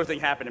a similar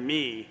thing happen to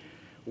me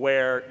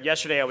where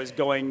yesterday I was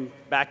going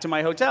back to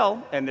my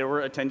hotel, and there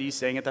were attendees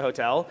staying at the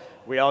hotel.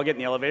 We all get in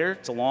the elevator.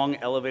 It's a long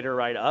elevator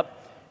ride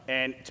up,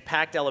 and it's a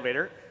packed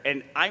elevator.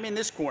 And I'm in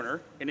this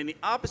corner, and in the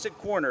opposite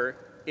corner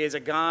is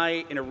a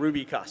guy in a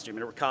Ruby costume,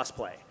 in a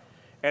cosplay.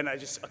 And I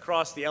just,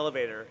 across the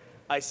elevator,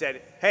 I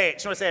said, "Hey, I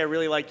just want to say I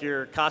really like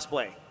your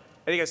cosplay."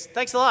 And he goes,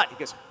 "Thanks a lot." He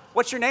goes,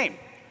 "What's your name?"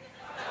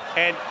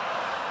 And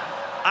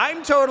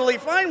I'm totally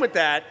fine with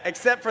that,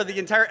 except for the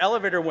entire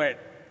elevator went,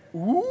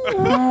 "Ooh."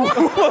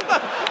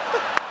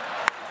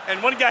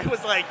 And one guy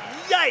was like,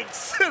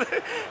 "Yikes."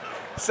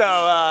 So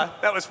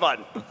that was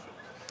fun.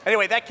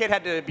 Anyway, that kid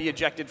had to be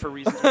ejected for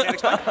reasons we can't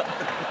explain.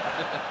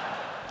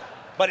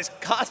 But his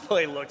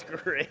cosplay looked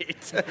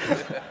great.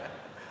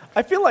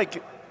 I feel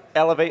like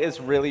elevators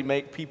really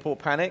make people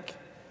panic.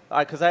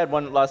 Because I had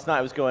one last night,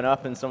 I was going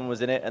up and someone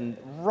was in it, and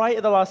right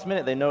at the last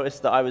minute, they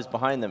noticed that I was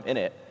behind them in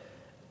it.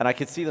 And I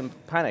could see them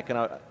panic, and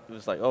I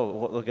was like,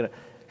 oh, look at it.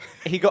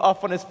 He got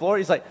off on his floor,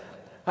 he's like,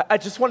 I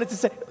just wanted to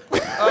say, close,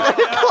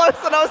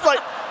 and I was like,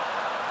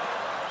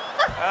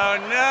 Oh,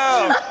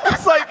 no.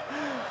 it's like,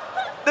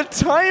 the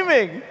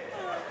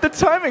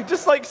timing,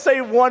 just like say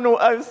one,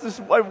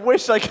 I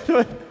wish I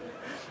could,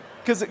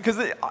 because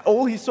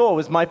all he saw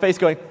was my face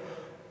going,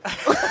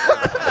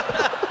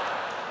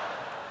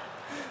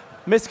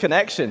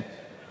 misconnection.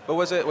 But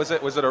was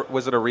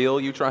it a real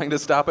you trying to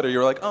stop it, or you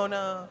were like, oh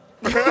no?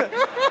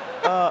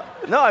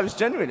 No, I was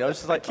genuine. I was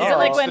just like, Is it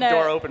like when the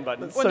door open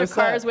button. when so the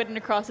car sad. is waiting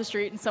to cross the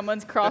street and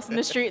someone's crossing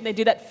the street and they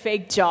do that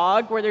fake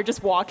jog where they're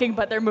just walking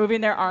but they're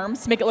moving their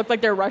arms to make it look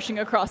like they're rushing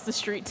across the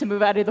street to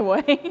move out of the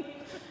way?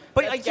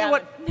 But That's you know Gavin.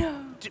 what?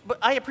 No. But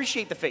I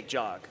appreciate the fake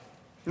jog.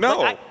 No.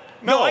 Like,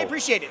 I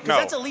appreciate it, because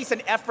that's at least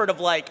an effort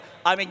of like,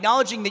 I'm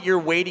acknowledging that you're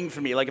waiting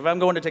for me. Like if I'm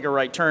going to take a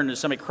right turn, there's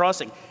somebody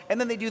crossing, and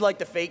then they do like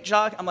the fake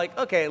jog, I'm like,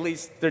 okay, at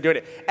least they're doing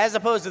it. As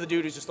opposed to the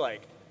dude who's just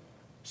like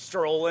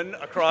strolling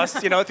across,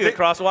 through the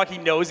crosswalk. He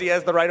knows he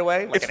has the right of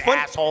way, like an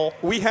asshole.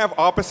 We have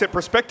opposite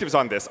perspectives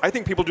on this. I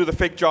think people do the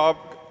fake jog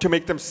to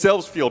make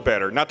themselves feel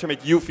better, not to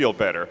make you feel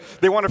better.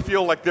 They want to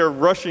feel like they're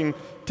rushing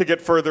to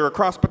get further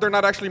across, but they're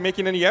not actually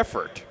making any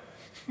effort.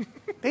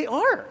 They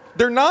are.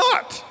 They're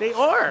not. They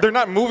are. They're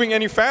not moving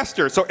any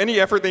faster, so any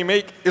effort they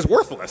make is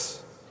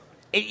worthless.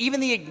 And even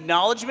the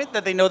acknowledgement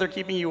that they know they're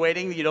keeping you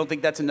waiting, you don't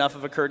think that's enough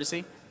of a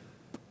courtesy?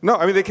 No,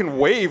 I mean, they can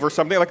wave or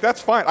something. Like,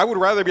 that's fine. I would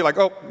rather be like,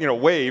 oh,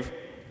 wave.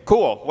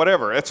 Cool,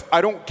 whatever.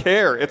 I don't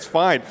care. It's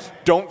fine.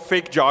 Don't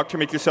fake jog to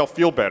make yourself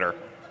feel better.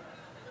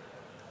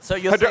 So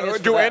you're saying it's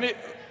for them.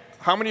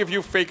 How many of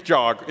you fake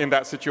jog in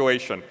that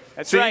situation?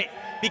 That's See? right.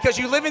 Because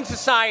you live in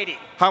society.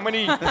 How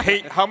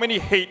many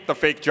hate the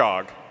fake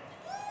jog?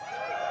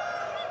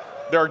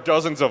 There are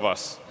dozens of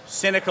us.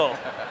 Cynical.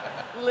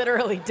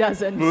 Literally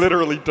dozens.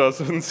 Literally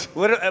dozens.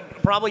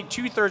 Probably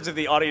 2/3 of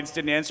the audience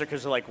didn't answer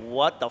because they're like,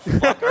 what the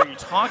fuck are you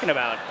talking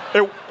about?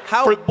 It-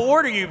 How for-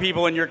 bored are you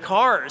people in your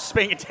cars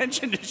paying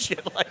attention to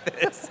shit like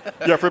this?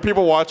 Yeah, for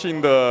people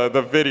watching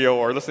the video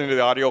or listening to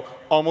the audio,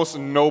 almost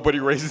nobody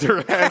raised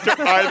their hand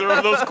to either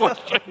of those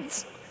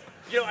questions.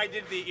 You know,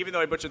 even though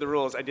I butchered the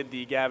rules, I did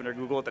the Gavin or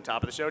Google at the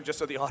top of the show just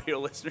so the audio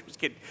listeners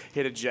could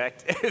hit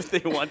eject if they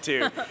want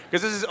to.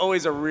 Because this is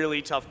always a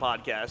really tough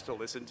podcast to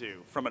listen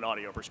to from an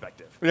audio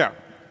perspective. Yeah,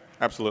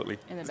 absolutely.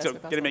 In the best So way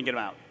get him in,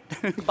 possible.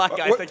 get him out. Bye,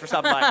 guys. Thanks for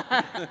stopping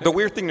by. The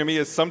weird thing to me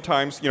is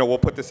sometimes, we'll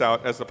put this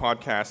out as the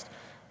podcast,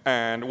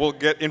 and we'll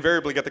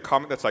invariably get the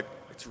comment that's like,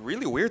 it's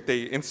really weird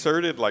they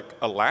inserted like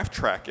a laugh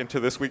track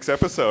into this week's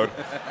episode.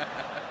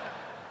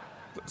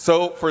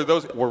 So for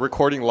those, we're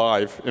recording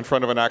live in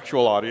front of an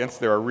actual audience.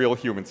 There are real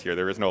humans here.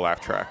 There is no laugh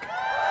track.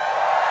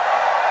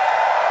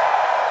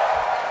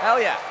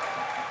 Hell yeah.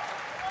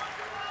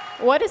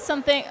 What is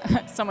something,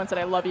 someone said,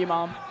 I love you,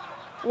 Mom.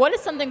 What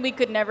is something we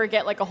could never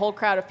get like a whole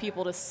crowd of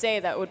people to say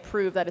that would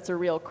prove that it's a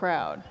real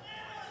crowd?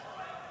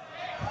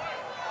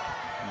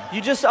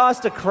 You just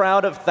asked a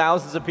crowd of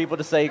thousands of people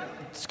to say,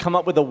 just come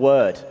up with a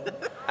word.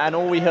 And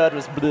all we heard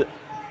was bleh.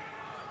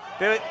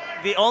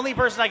 The only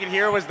person I could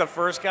hear was the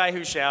first guy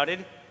who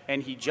shouted,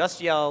 and he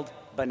just yelled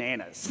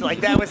bananas.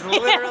 Like, that was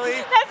literally...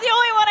 That's the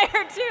only one I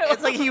heard too.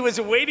 It's like he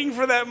was waiting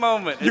for that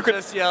moment. He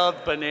just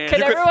yelled bananas.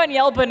 Could everyone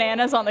yell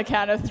bananas on the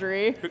count of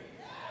 3?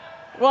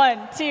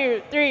 1,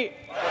 2, 3.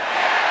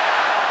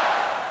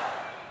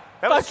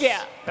 Fuck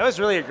yeah. That was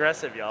really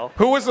aggressive, y'all.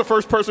 Who was the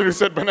first person who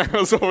said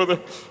bananas over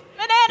there?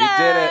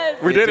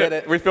 Bananas! We did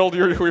it. We filled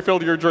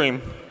your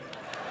dream.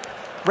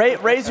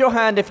 Raise your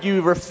hand if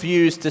you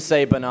refused to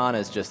say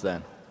bananas just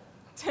then.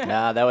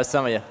 Nah, that was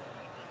some of you.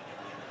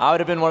 I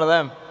would have been one of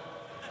them.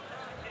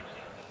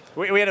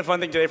 We had a fun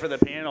thing today for the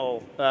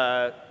panel.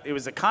 It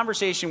was a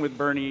conversation with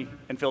Bernie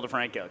and Phil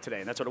DeFranco today,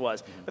 and that's what it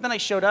was. But then I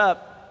showed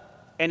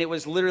up, and it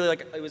was literally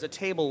it was a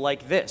table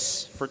like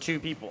this for 2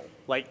 people,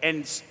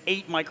 and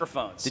 8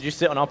 microphones. Did you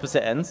sit on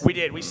opposite ends? We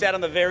did. We sat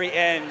on the very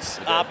ends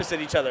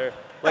opposite each other,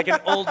 like an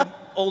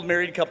old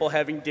married couple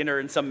having dinner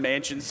in some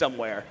mansion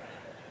somewhere.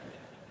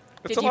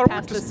 Did you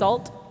pass the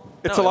salt?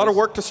 It's a lot of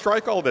work to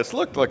strike all this.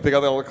 Look, like they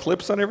got all the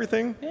clips on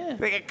everything. Yeah.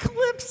 They got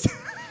clips.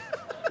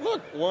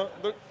 Look,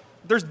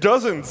 there's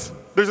dozens.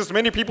 There's as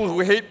many people who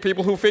hate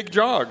people who fake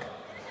jog.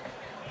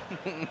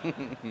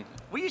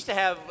 We used to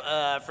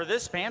have, for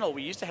this panel,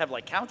 we used to have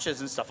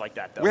couches and stuff like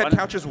that, though. We had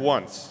couches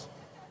once.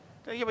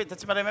 Yeah, but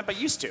that's what I meant by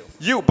used to.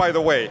 You, by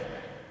the way,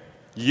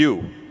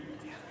 you.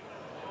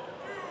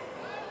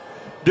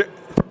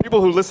 For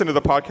people who listen to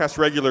the podcast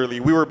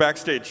regularly, we were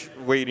backstage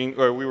waiting,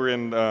 or we were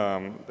in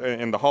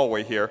the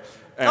hallway here.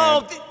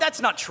 And That's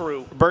not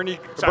true. Bernie,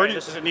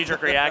 This is a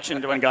knee-jerk reaction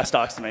to when Gus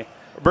talks to me.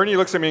 Bernie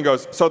looks at me and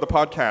goes, so the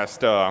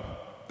podcast,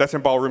 that's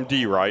in Ballroom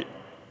D, right?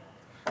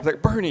 I was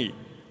like, Bernie,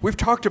 we've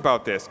talked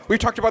about this. We've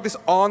talked about this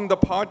on the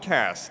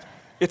podcast.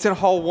 It's in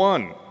Hall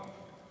 1.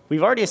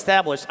 We've already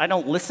established I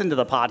don't listen to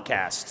the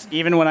podcast,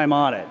 even when I'm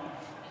on it.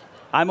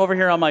 I'm over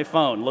here on my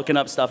phone looking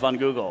up stuff on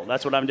Google.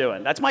 That's what I'm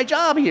doing. That's my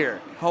job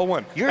here. Hall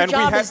 1. Your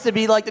job is to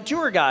be like the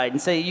tour guide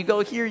and say, you go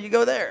here, you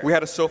go there. We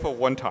had a sofa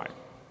one time.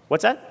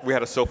 What's that? We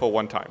had a sofa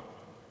one time.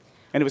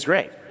 And it was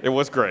great. It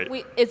was great.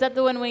 Is that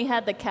the one we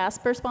had the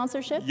Casper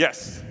sponsorship?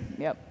 Yes.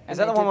 Yep. Is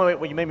that the one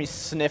where you made me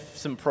sniff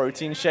some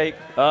protein shake?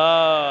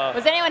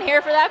 Was anyone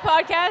here for that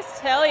podcast?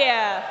 Hell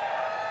yeah.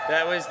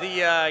 That was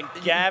the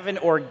Gavin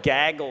or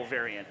Gaggle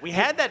variant. We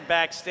had that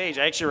backstage.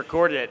 I actually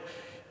recorded it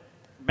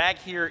back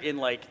here in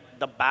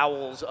the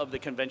bowels of the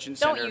convention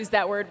center. Don't use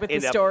that word with the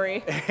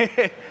story.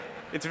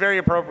 It's very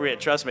appropriate,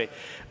 trust me.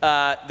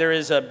 There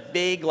is a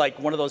big,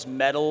 one of those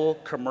metal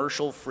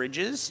commercial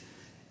fridges,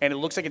 and it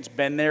looks like it's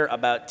been there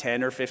about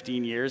 10 or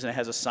 15 years, and it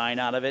has a sign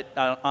on it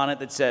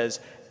that says,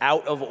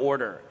 out of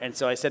order. And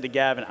so I said to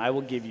Gavin, I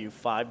will give you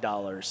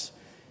 $5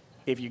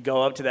 if you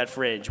go up to that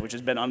fridge, which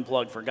has been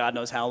unplugged for God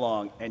knows how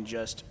long, and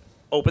just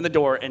open the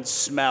door and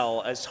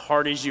smell as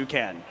hard as you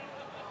can.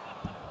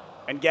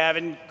 And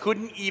Gavin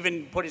couldn't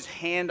even put his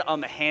hand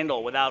on the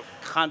handle without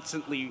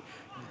constantly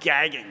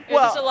gagging. It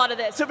was just a lot of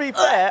this. To be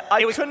fair,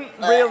 I couldn't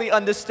really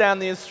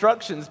understand the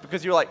instructions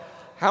because you were like,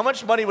 how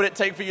much money would it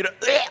take for you to,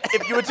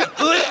 if you were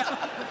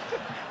to,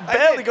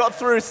 barely got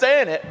through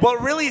saying it.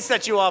 What really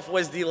set you off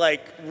was the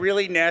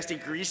really nasty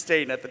grease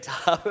stain at the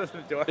top of the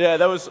door. Yeah,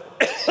 that was.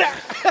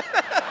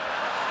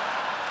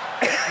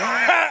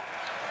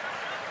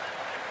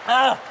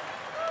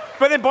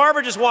 But then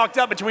Barbara just walked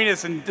up between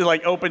us and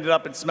opened it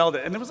up and smelled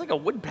it, and there was a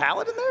wood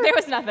pallet in there. There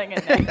was nothing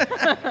in there.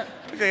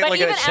 But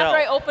even after shell.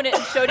 I opened it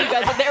and showed you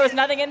guys that there was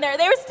nothing in there,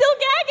 they were still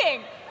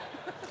gagging.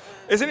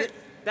 Isn't it?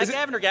 That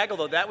Gavin or Gaggle,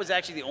 though, that was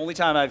actually the only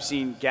time I've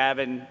seen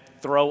Gavin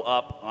throw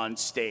up on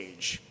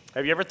stage.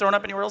 Have you ever thrown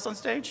up anywhere else on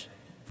stage?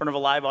 In front of a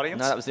live audience?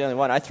 No, that was the only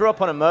one. I threw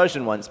up on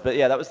immersion once, but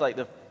yeah, that was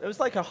it was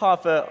like a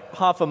half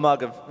a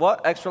mug of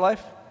what? Extra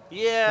Life?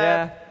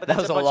 Yeah, but that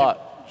that's was a a bunch lot.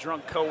 of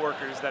drunk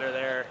coworkers that are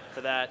there for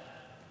that.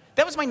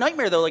 That was my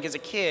nightmare, though, as a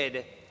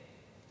kid.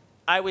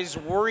 I was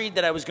worried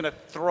that I was going to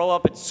throw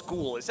up at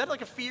school. Is that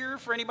like a fear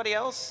for anybody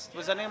else?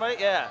 Was that anybody?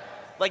 Yeah.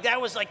 Like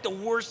that was like the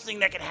worst thing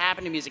that could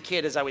happen to me as a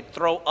kid is I would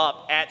throw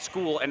up at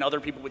school and other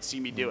people would see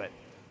me do it.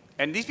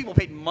 And these people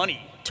paid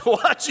money to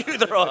watch you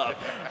throw up.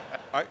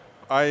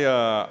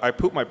 I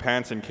pooped my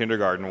pants in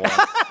kindergarten once.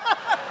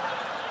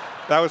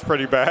 That was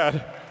pretty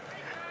bad.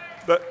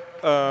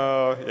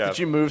 Yeah. Did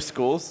you move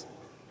schools?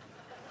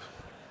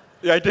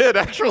 Yeah, I did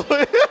actually.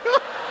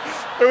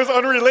 It was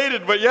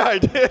unrelated, but yeah, I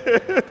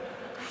did.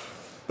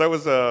 That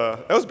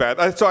was bad.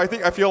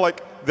 I feel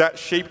like that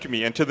shaped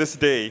me, and to this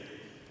day,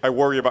 I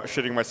worry about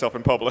shitting myself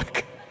in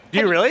public. Do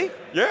you really?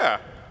 Yeah.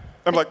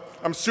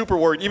 I'm super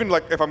worried. Even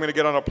like if I'm gonna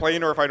get on a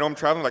plane or if I know I'm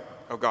traveling, like,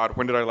 oh God,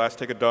 when did I last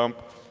take a dump?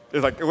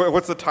 It's like,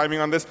 what's the timing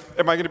on this?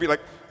 Am I gonna be like,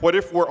 what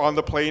if we're on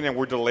the plane and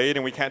we're delayed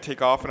and we can't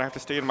take off and I have to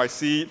stay in my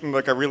seat and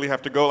like I really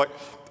have to go?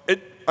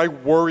 I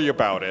worry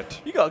about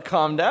it. You gotta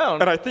calm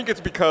down. And I think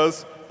it's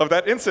because of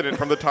that incident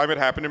from the time it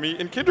happened to me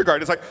in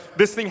kindergarten. It's like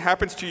this thing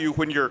happens to you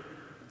when you're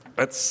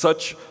at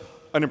such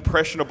an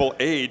impressionable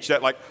age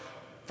that like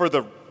for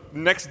the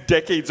next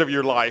decades of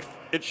your life,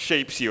 it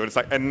shapes you. And it's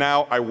like, and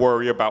now I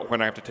worry about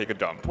when I have to take a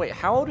dump. Wait,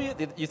 how old were you?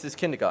 This is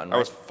kindergarten, right? I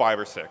was 5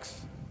 or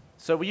 6.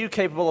 So were you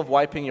capable of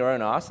wiping your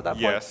own ass at that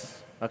point?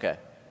 Yes. Okay.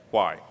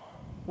 Why?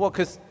 Well,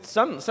 because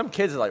some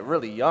kids are like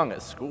really young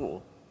at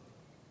school.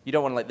 You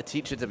don't want like the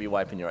teacher to be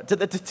wiping your ass. Do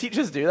the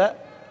teachers do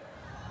that?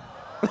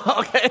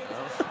 Okay.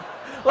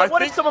 Like,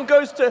 what if someone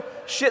goes to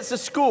shits at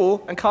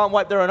school and can't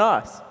wipe their own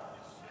ass?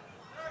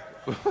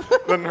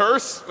 The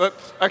nurse?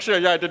 Actually,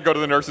 yeah, I did go to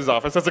the nurse's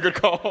office. That's a good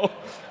call.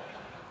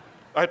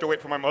 I had to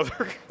wait for my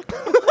mother.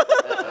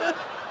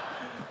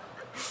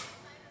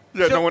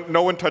 Yeah, So-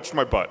 no one touched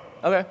my butt.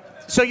 Okay.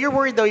 So you're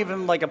worried though,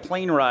 even like a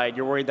plane ride,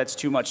 you're worried that's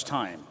too much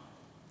time.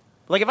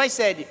 Like if I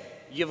said,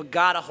 you've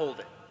got to hold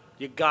it.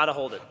 You got to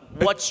hold it.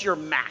 What's your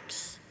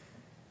max?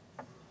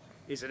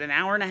 Is it an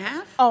hour and a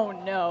half? Oh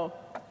no.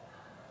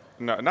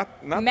 No,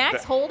 not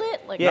Max that, hold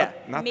it? Like Yeah.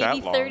 not maybe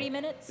that long. 30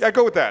 minutes? Yeah,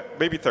 go with that.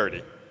 Maybe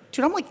 30.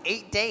 Dude, I'm like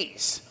 8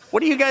 days.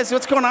 What are you guys,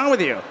 what's going on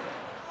with you?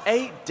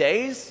 8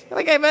 days?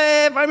 Like if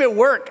I'm at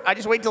work, I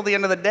just wait till the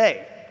end of the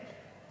day.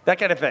 That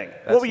kind of thing.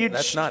 What were you?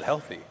 That's not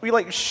healthy. Were you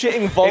like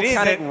shitting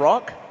volcanic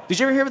rock? Did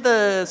you ever hear of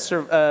the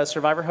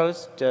Survivor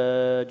host,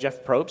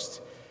 Jeff Probst?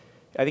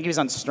 I think he was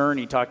on Stern.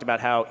 He talked about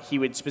how he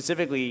would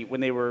specifically,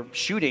 when they were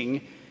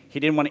shooting, he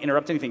didn't want to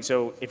interrupt anything.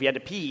 So if he had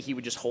to pee, he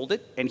would just hold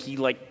it, and he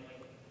like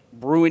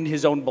ruined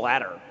his own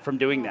bladder from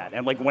doing that,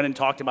 and like went and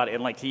talked about it,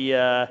 and like he.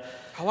 How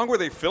long were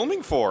they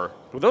filming for?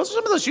 Well,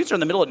 some of those shoots are in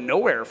the middle of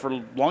nowhere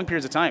for long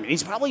periods of time. And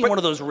he's probably in one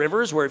of those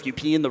rivers where if you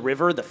pee in the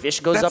river, the fish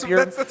goes up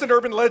here. That's an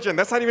urban legend.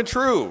 That's not even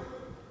true.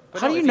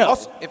 How do you know?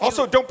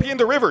 Also, don't pee in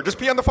the river. Just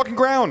pee on the fucking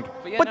ground.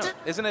 But yeah, But no,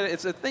 the- isn't it?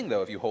 It's a thing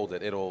though. If you hold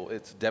it,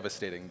 it's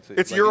devastating.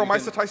 It's like, you can-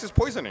 uromycetitis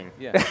poisoning.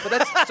 Yeah, but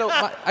that's so.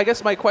 I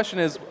guess my question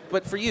is,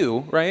 but for you,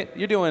 right?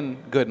 You're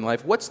doing good in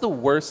life. What's the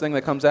worst thing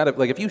that comes out of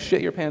like if you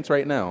shit your pants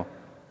right now?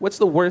 What's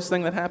the worst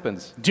thing that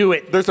happens? Do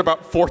it. There's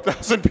about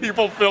 4,000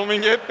 people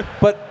filming it.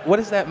 But what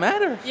does that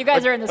matter? You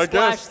guys are in the I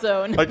splash guess.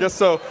 zone. I guess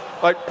so.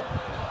 Like,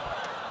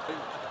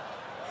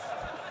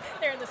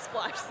 They're in the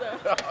splash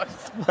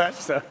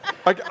zone.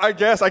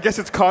 I guess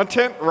it's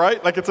content,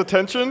 right? Like it's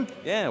attention.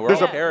 Yeah, we're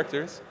There's all a-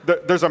 characters.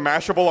 There's a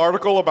Mashable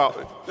article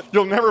about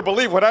you'll never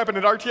believe what happened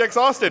at RTX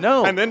Austin.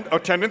 No. And then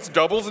attendance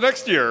doubles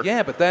next year.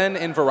 Yeah, but then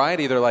in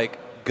Variety, they're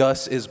like,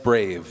 Gus is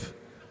brave.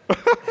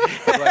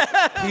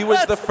 Like, he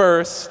was the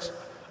first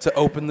to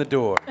open the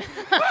door.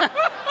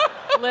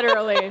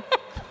 Literally.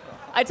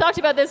 I talked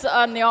about this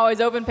on the Always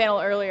Open panel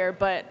earlier,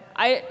 but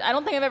I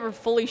don't think I've ever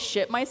fully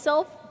shit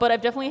myself, but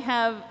I've definitely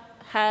have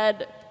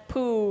had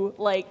poo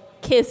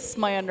like kiss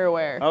my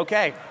underwear.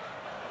 Okay.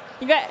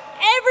 You got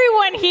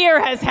everyone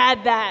here has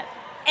had that.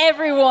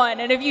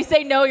 Everyone. And if you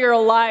say no, you're a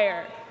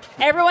liar.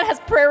 Everyone has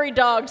prairie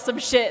dogged some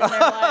shit in their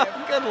life.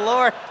 Good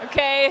Lord.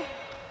 Okay?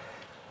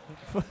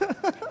 Can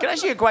I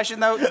ask you a question,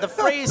 though? The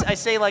phrase I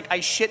say, like, I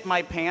shit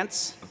my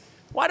pants,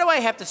 why do I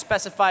have to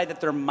specify that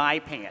they're my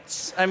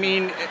pants? I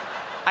mean,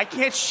 I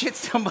can't shit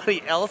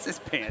somebody else's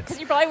pants. Because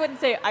you probably wouldn't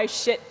say, I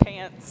shit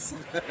pants.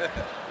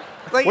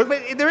 Like,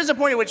 but there is a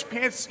point at which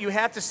pants, you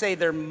have to say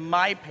they're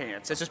my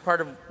pants. That's just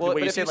part of Well, the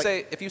way but you if say you it. Like,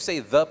 say if you say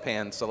the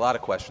pants, a lot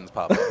of questions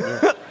pop up.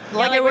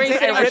 like I where would you say,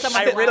 sit I on ripped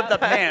someone's the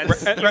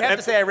pants. You have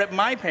to say I ripped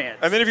my pants.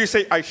 And then if you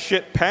say I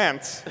shit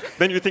pants,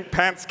 then you think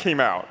pants came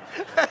out.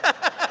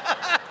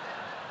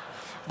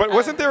 But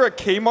wasn't there a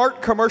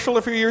Kmart commercial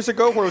a few years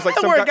ago where it was like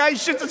some where a guy, guy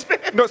shits his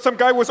pants. no, some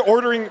guy was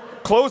ordering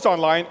clothes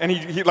online and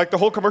he like the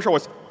whole commercial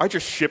was I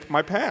just shipped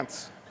my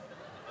pants.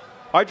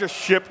 I just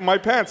shipped my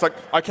pants. Like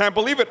I can't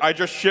believe it. I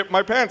just shipped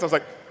my pants. I was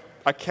like,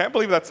 I can't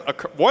believe that's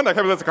one. I can't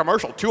believe that's a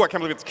commercial. 2, I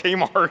can't believe it's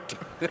Kmart.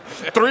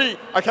 3,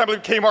 I can't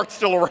believe Kmart's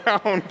still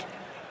around.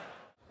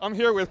 I'm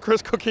here with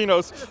Chris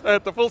Coquinos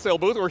at the Full Sail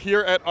booth. We're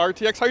here at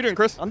RTX. How you doing,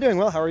 Chris? I'm doing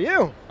well. How are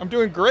you? I'm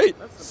doing great.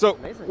 So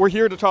amazing. we're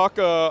here to talk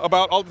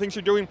about all the things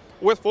you're doing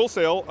with Full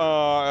Sail.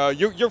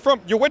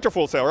 You went to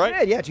Full Sail,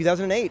 right? Yeah,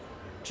 2008.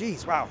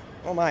 Jeez, wow.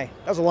 Oh my,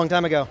 that was a long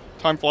time ago.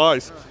 Time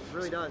flies. It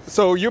really does.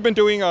 So you've been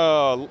doing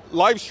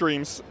live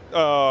streams,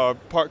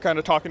 kind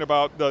of talking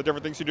about the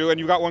different things you do, and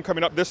you got one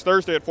coming up this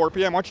Thursday at 4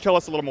 p.m. Why don't you tell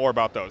us a little more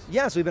about those?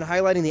 Yeah, so we've been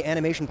highlighting the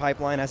animation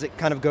pipeline as it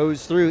kind of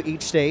goes through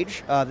each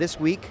stage. This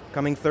week,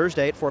 coming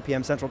Thursday at 4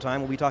 p.m. Central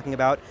Time, we'll be talking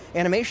about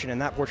animation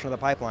and that portion of the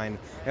pipeline.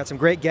 We got some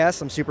great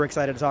guests. I'm super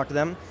excited to talk to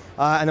them.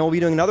 And then we'll be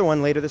doing another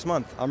one later this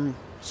month. I'm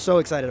so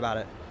excited about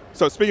it.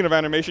 So speaking of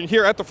animation,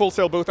 here at the Full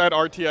Sail booth at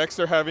RTX,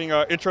 they're having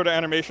intro to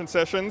animation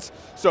sessions.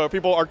 So if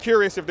people are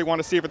curious if they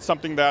want to see if it's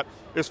something that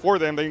is for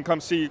them, they can come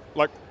see,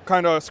 like,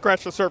 kind of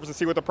scratch the surface and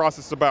see what the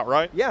process is about,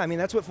 right? Yeah, I mean,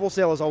 that's what Full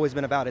Sail has always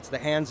been about. It's the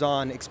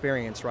hands-on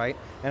experience, right?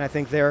 And I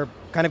think they're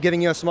kind of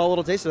giving you a small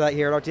little taste of that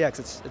here at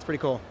RTX. It's pretty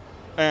cool.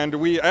 And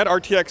we, at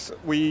RTX,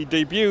 we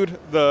debuted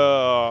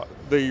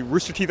the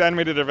Rooster Teeth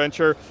animated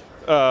adventure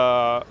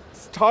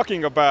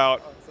talking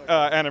about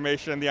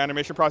animation, the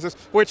animation process,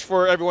 which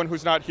for everyone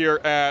who's not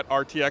here at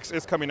RTX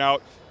is coming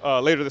out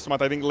later this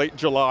month. I think late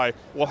July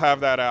we'll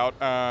have that out.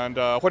 And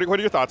what are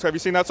your thoughts? Have you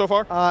seen that so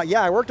far?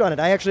 Yeah, I worked on it.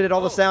 I actually did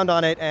all the sound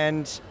on it,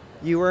 and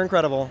you were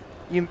incredible.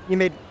 You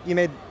made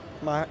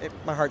my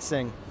heart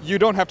sing. You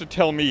don't have to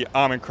tell me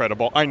I'm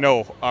incredible. I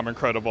know I'm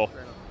incredible.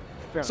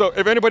 So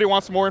if anybody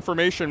wants more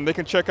information, they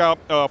can check out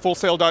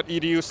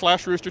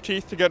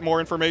fullsail.edu/roosterteeth to get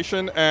more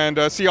information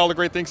and see all the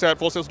great things that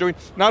Full Sail's doing,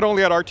 not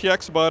only at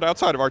RTX, but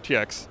outside of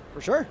RTX. For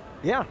sure,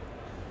 yeah.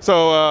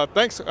 So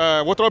thanks.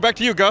 We'll throw it back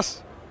to you,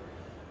 Gus.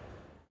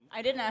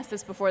 I didn't ask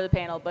this before the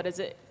panel, but is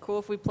it cool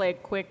if we play a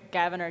quick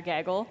Gavin or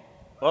Gaggle?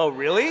 Oh,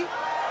 really?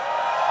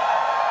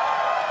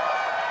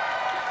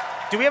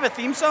 Do we have a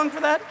theme song for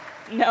that?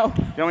 No.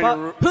 You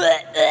want me to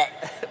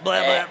blah,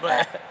 blah,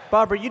 blah.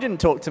 Barbara, you didn't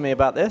talk to me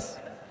about this.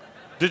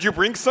 Did you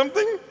bring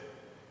something?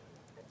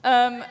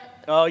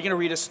 Oh, you're going to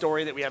read a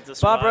story that we have to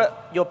survive? Barbara,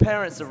 your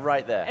parents are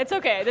right there. It's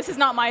okay. This is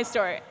not my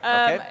story.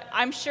 Okay.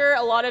 I'm sure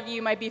a lot of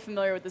you might be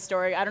familiar with the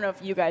story. I don't know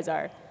if you guys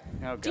are.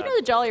 Oh, Do you God. know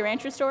the Jolly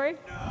Rancher story?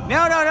 No.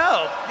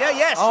 Yeah,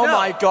 yes, Oh no.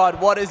 my God,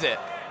 what is it?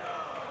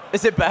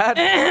 Is it bad?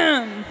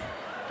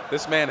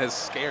 This man has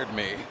scared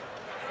me.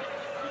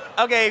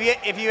 Okay,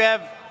 if you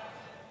have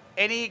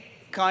any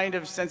kind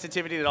of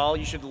sensitivity at all,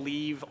 you should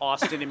leave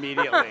Austin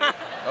immediately.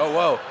 Oh,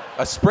 whoa.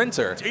 A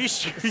sprinter. Are you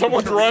sure?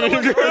 Someone's running.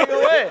 Running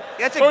away.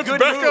 That's a Oh, it's good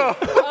Becca.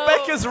 move.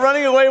 Becca's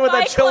running away with her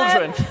Bye,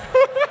 children.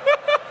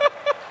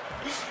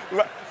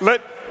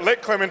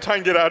 Let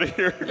Clementine get out of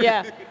here.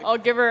 Yeah, I'll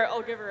give her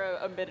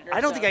a minute or I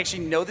don't so. think I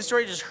actually know the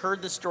story. I just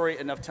heard the story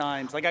enough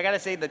times. Like, I gotta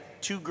say, the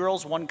 2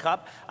 girls, 1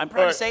 cup. I'm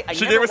proud to say I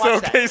she never gave us an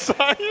watched okay that.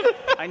 sign.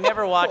 I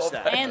never watched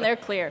that. And they're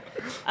clear.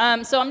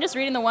 So I'm just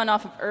reading the one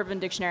off of Urban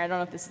Dictionary. I don't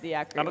know if this is the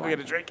accurate I'm gonna one. go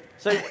get a drink.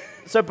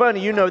 So Bernie,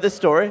 you know this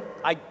story.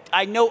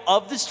 I know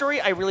of the story.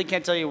 I really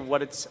can't tell you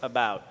what it's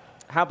about.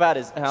 How bad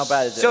is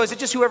it? So is it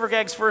just whoever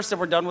gags first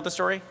and we're done with the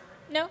story?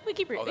 No, we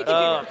keep reading.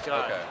 Oh,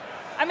 God.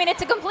 I mean,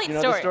 it's a complete You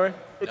know the story?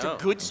 It's a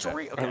good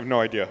story? I Okay. have no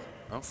idea.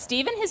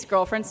 Steve and his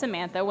girlfriend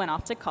Samantha went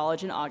off to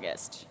college in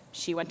August.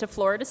 She went to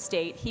Florida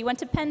State. He went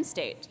to Penn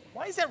State.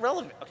 Why is that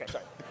relevant? Okay,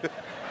 sorry.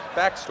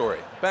 Backstory.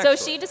 So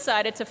she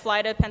decided to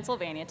fly to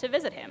Pennsylvania to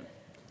visit him.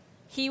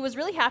 He was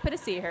really happy to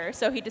see her,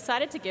 so he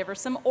decided to give her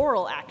some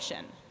oral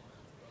action.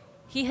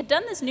 He had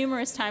done this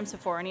numerous times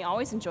before, and he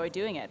always enjoyed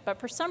doing it. But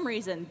for some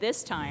reason,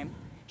 this time,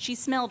 she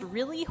smelled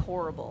really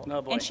horrible,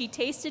 Oh, boy. and she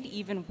tasted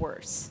even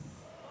worse.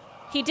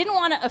 He didn't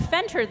want to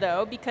offend her,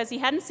 though, because he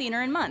hadn't seen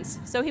her in months.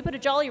 So he put a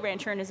Jolly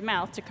Rancher in his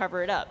mouth to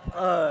cover it up.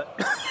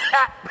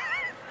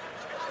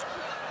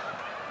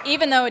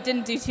 Even though it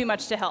didn't do too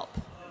much to help.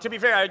 To be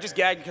fair, I just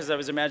gagged because I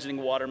was imagining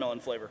watermelon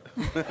flavor.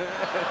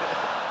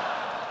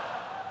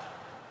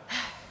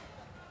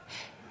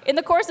 In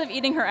the course of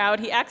eating her out,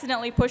 he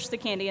accidentally pushed the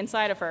candy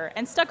inside of her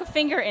and stuck a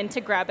finger in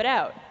to grab it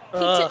out.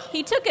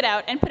 He took it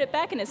out and put it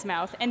back in his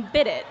mouth and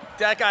bit it.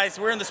 That guy's,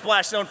 we're in the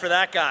splash zone for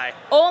that guy.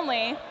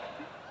 Only,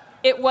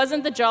 it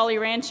wasn't the Jolly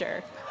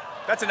Rancher.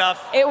 That's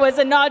enough. It was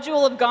a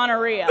nodule of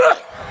gonorrhea.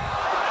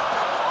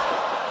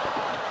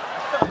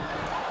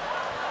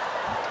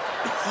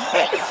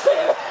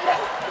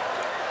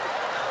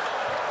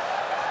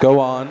 Go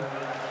on.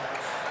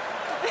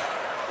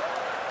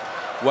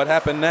 What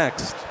happened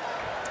next?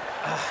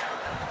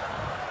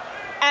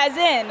 As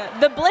in,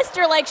 the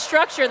blister-like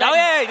structure that... Oh,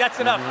 yeah, that's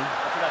enough.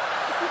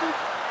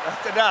 Mm-hmm.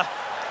 That's enough.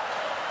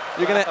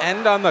 You're going to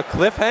end on the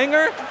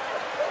cliffhanger?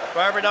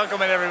 Barbara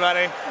Dunkelman,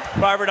 everybody.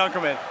 Barbara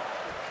Dunkelman.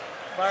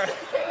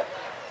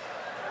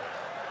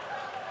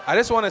 I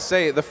just want to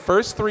say the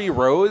first 3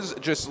 rows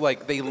just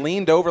like they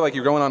leaned over like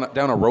you're going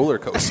down a roller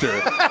coaster.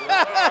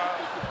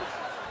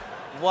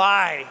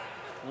 Why?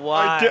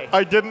 Why?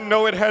 I didn't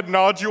know it had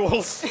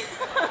nodules.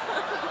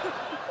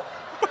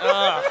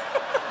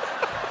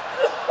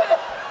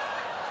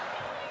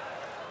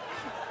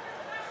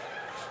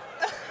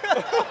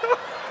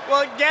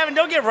 Well, Gavin,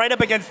 don't get right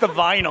up against the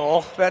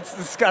vinyl. That's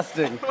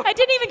disgusting. I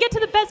didn't even get to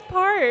the best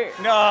part.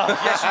 No,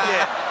 yes, you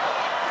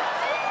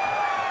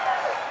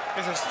did.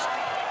 This is...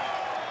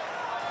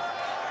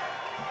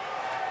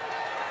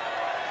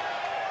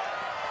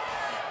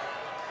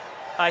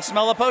 I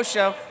smell a post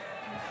show.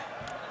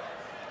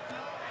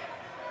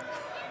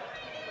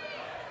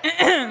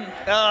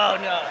 Oh,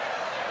 no.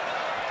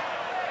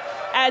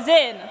 As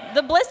in,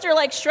 the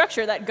blister-like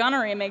structure that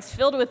gonorrhea makes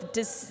filled with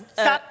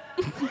Stop.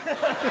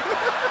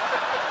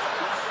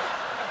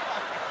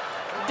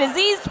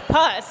 diseased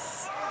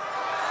pus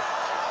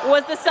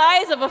was the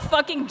size of a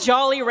fucking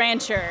Jolly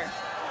Rancher,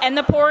 and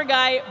the poor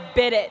guy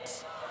bit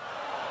it.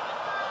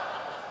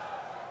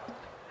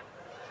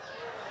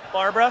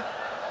 Barbara,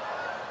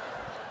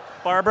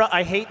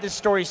 I hate this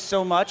story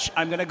so much,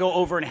 I'm going to go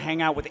over and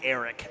hang out with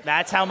Eric.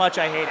 That's how much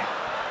I hate it.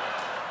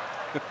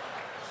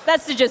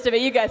 That's the gist of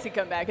it. You guys can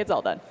come back. It's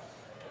all done.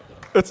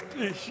 It's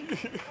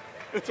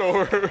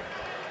over.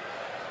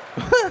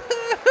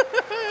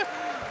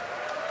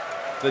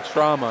 The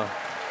trauma.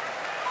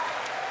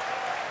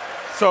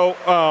 So,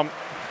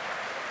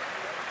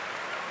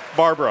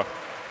 Barbara,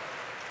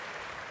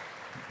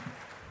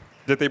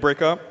 did they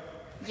break up?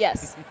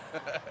 Yes.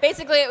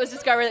 Basically, it was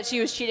discovered that she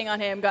was cheating on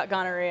him, got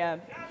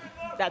gonorrhea.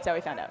 That's how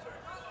we found out.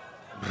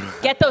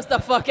 Get those the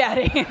fuck out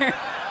of here.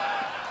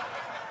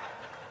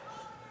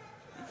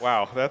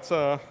 Wow, that's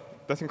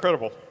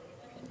incredible.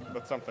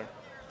 That's something.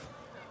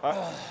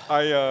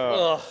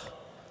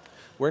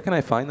 Where can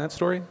I find that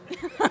story?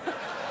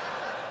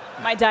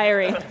 My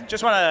diary.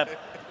 Just want to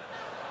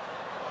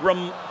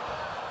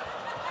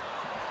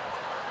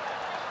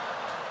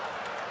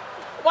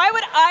Why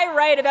would I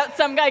write about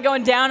some guy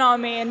going down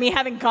on me and me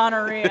having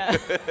gonorrhea?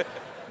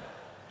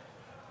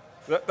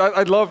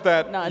 I love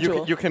that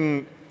Nodule. you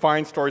can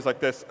find stories like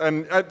this,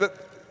 and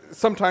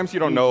sometimes you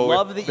don't know.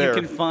 love that you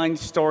can find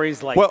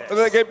stories like well,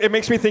 this. it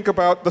makes me think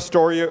about the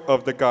story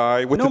of the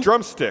guy with the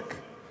drumstick,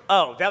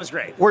 Oh, that was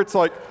great. where it's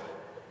like,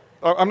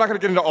 I'm not going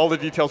to get into all the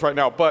details right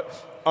now, but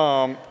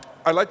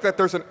I like that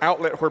there's an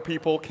outlet where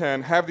people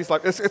can have these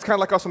life. It's kind of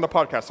like us on the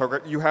podcast. So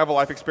you have a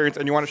life experience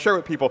and you want to share it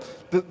with people.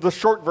 The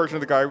short version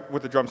of the guy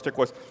with the drumstick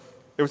was,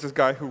 it was this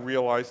guy who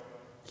realized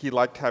he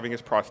liked having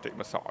his prostate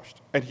massaged,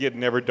 and he had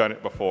never done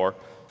it before,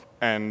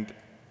 and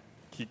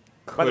he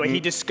couldn't. By the way, he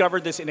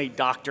discovered this in a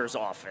doctor's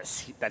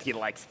office, that he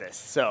likes this.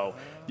 So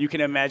you can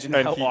imagine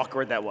how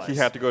awkward that was. He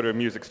had to go to a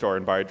music store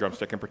and buy a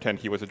drumstick and pretend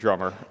he was a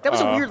drummer. That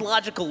was a weird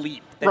logical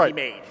leap that he right.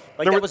 made.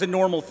 Like, that was a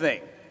normal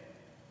thing.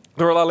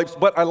 There were a lot of leaps,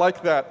 but I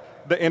like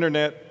that the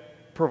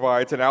internet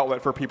provides an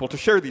outlet for people to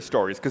share these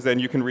stories, because then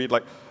you can read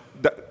like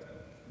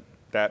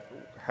that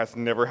has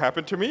never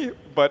happened to me,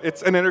 but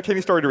it's an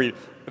entertaining story to read.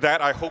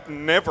 That I hope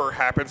never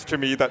happens to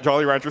me, that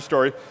Jolly Rancher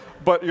story.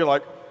 But you're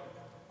like,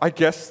 I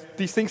guess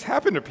these things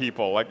happen to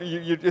people. Like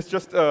it's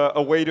just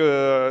a way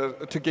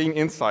to gain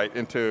insight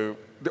into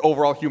the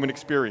overall human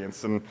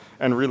experience and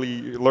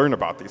really learn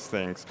about these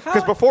things.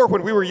 Because before,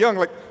 when we were young,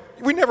 like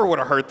we never would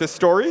have heard this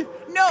story.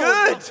 No.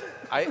 Good.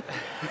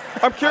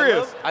 I'm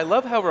curious. I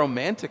love how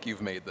romantic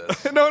you've made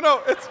this.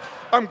 No,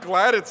 I'm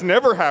glad it's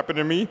never happened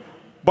to me,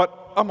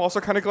 but I'm also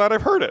kind of glad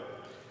I've heard it.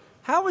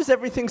 How is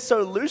everything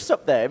so loose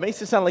up there? It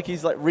makes it sound like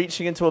he's like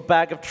reaching into a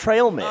bag of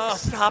trail mix. Oh,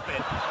 stop it.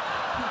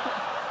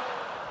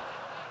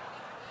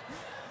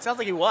 It sounds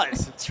like he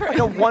was. It's true. Like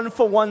a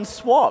one-for-one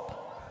swap.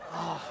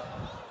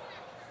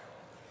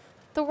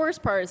 The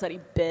worst part is that he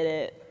bit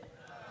it.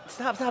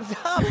 Stop. Just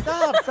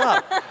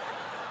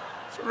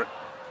want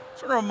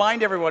to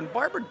remind everyone,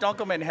 Barbara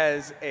Dunkelman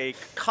has a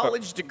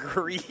college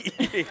degree.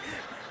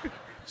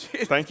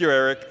 Thank you,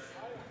 Eric.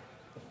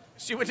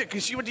 She went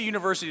to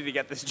university to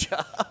get this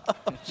job.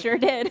 Sure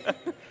did.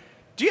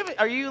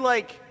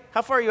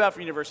 How far are you out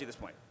from university at this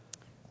point?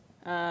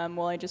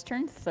 Well, I just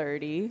turned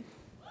 30.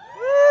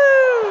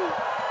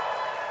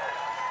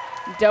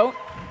 Don't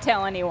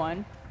tell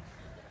anyone.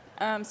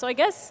 So I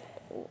guess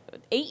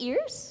 8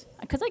 years?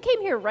 Because I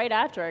came here right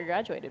after I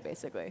graduated,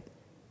 basically.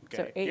 Okay.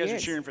 So 8 you guys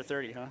years. are cheering for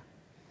 30, huh?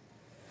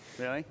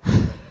 Really?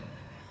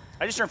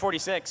 I just turned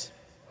 46.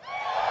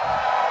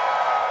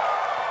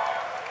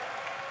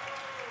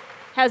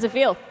 How's it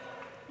feel?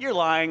 You're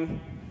lying.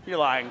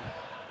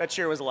 That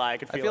cheer was a lie. I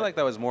could I feel feel it. like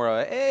that was more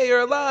a, hey,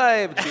 you're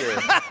alive cheer.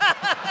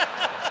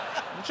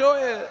 Enjoy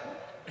it.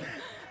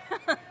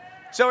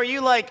 So are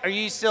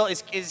you still,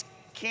 is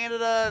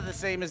Canada the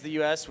same as the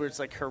U.S. where it's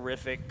like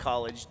horrific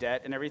college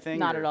debt and everything?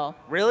 Not or- at all.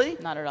 Really?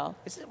 Not at all.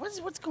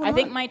 What's going on? I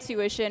think my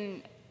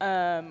tuition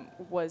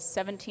was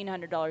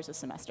 $1,700 a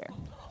semester.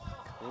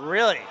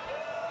 Really?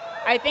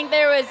 I think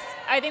there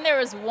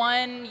was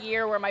 1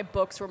 year where my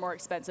books were more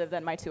expensive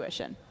than my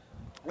tuition.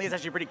 I think it's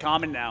actually pretty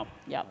common now.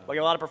 Yep. Like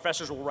a lot of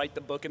professors will write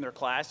the book in their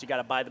class. You got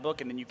to buy the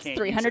book and then you can't.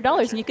 use it $300 for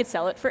and you could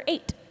sell it for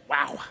 $8.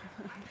 Wow.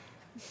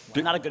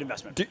 Not a good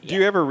investment. Do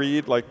you ever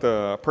read like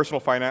the personal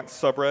finance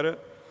subreddit?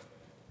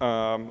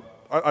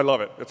 I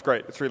love it. It's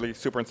great. It's really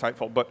super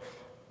insightful. But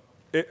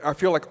I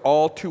feel like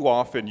all too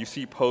often you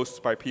see posts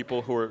by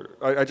people who are.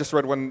 I just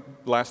read one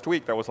last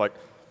week that was like,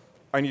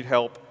 I need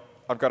help.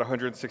 I've got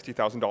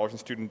 $160,000 in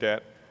student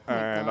debt,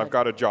 and I've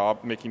got a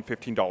job making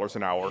 $15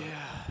 an hour,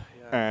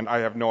 and I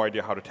have no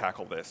idea how to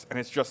tackle this. And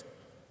it's just,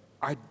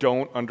 I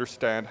don't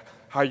understand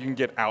how you can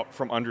get out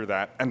from under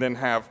that and then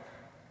have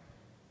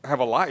a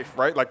life,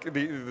 right? Like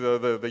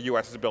the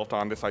U.S. is built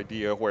on this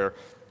idea where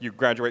you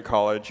graduate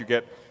college, you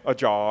get a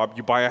job,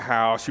 you buy a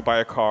house, you buy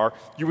a car,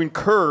 you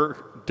incur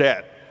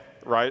debt,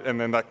 right? And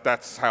then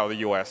that's how the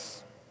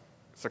U.S.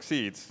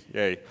 succeeds.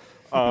 Yay.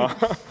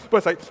 But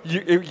it's like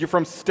you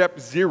from step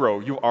 0,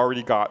 you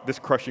already got this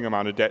crushing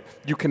amount of debt.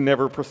 You can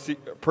never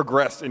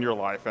progress in your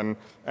life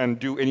and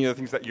do any of the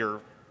things that you're,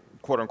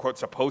 quote unquote,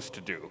 supposed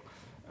to do.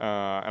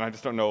 And I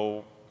just don't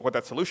know what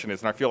that solution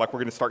is. And I feel like we're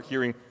going to start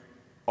hearing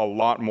a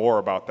lot more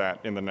about that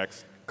in the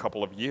next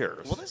couple of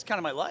years. Well, this is kind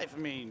of my life. I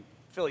mean,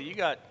 Philly, you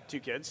got 2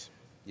 kids.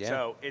 Yeah.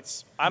 So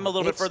I'm a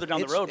little bit further down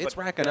the road. It's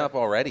racking up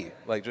already,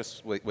 like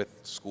just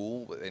with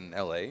school in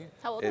LA.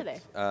 How old are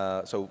they?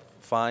 So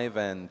 5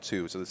 and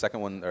 2. So the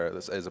second one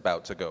is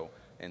about to go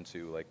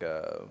into like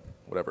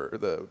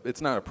whatever.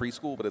 It's not a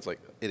preschool, but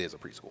it is a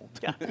preschool.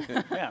 Yeah.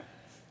 Yeah.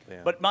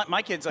 Yeah. But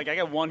my kids, like I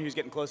got one who's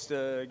getting close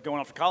to going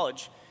off to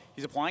college.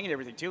 He's applying and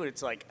everything too, and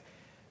it's like,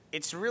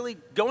 it's really,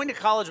 going to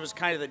college was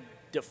kind of the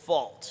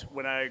default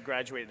when I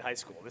graduated high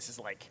school. This is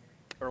like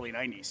early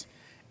 90s.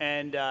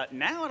 And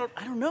now,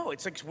 I don't know.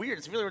 It's like it's weird.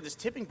 It's really this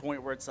tipping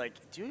point where it's like,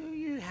 do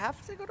you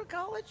have to go to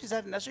college? Is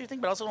that a necessary thing?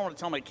 But I also don't want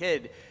to tell my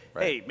kid,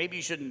 hey, maybe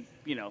you shouldn't,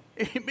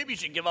 maybe you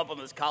should give up on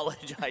this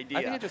college idea.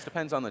 I think it just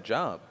depends on the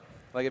job.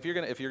 Like if you're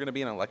gonna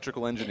be an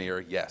electrical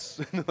engineer,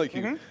 yes. Like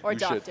you, Or you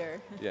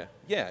doctor. Should.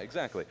 Yeah,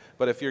 exactly.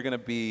 But if you're gonna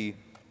be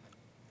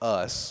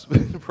us,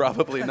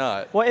 probably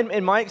not. Well,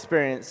 in my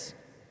experience,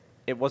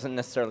 it wasn't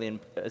necessarily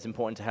as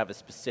important to have a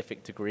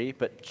specific degree,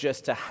 but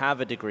just to have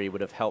a degree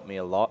would have helped me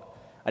a lot.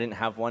 I didn't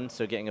have one,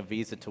 so getting a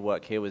visa to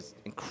work here was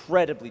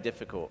incredibly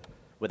difficult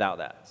without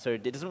that. So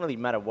it doesn't really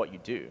matter what you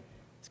do.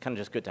 It's kind of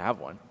just good to have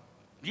one.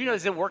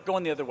 Does it work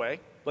going the other way?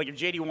 Like if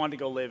JD wanted to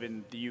go live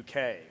in the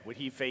UK, would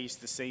he face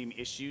the same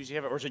issues you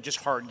have, or is it just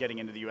hard getting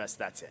into the US,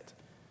 that's it?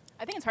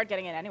 I think it's hard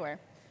getting in anywhere.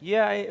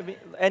 Yeah, I mean,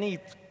 any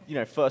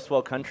first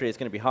world country is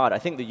going to be hard. I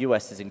think the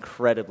US is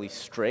incredibly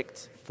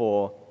strict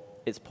for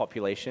its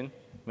population.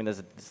 I mean,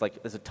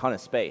 there's a ton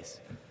of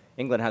space.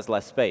 England has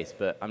less space,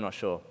 but I'm not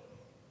sure.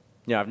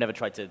 I've never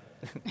tried to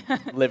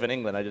live in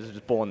England. I was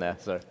just born there,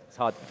 so it's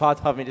hard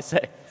for me to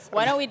say.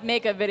 Why don't we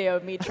make a video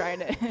of me trying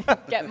to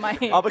get my...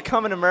 I'll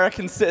become an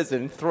American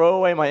citizen, throw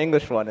away my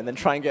English one, and then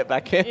try and get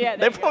back in. Yeah,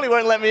 they probably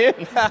won't let me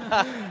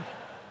in.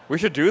 We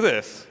should do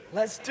this.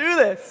 Let's do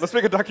this. Let's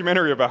make a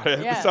documentary about it.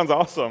 Yeah. This sounds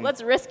awesome.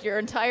 Let's risk your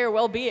entire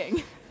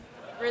well-being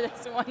for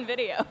this one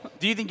video.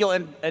 Do you think you'll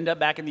end up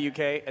back in the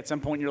UK at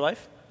some point in your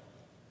life?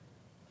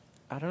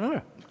 I don't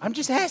know. I'm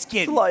just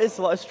asking. It's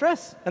a lot of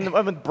stress. And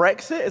with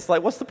Brexit, it's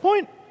like, what's the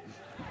point?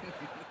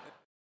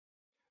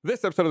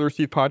 This episode of the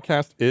Rooster Teeth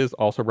Podcast is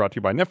also brought to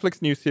you by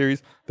Netflix new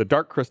series, The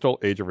Dark Crystal: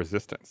 Age of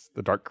Resistance.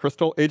 The Dark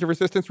Crystal: Age of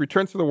Resistance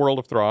returns to the world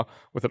of Thra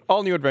with an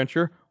all-new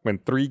adventure. When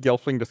 3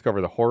 Gelfling discover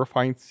the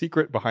horrifying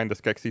secret behind the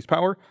Skeksis'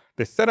 power,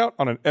 they set out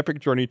on an epic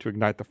journey to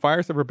ignite the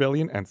fires of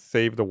rebellion and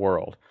save the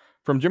world.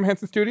 From Jim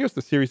Henson Studios,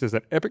 the series is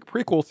an epic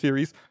prequel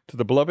series to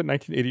the beloved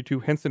 1982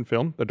 Henson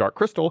film, The Dark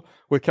Crystal,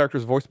 with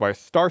characters voiced by a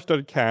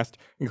star-studded cast,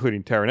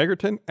 including Taron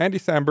Egerton, Andy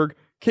Samberg,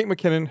 Kate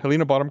McKinnon,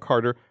 Helena Bonham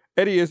Carter,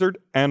 Eddie Izzard,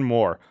 and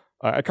more.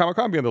 At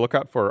Comic-Con, be on the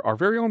lookout for our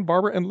very own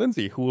Barbara and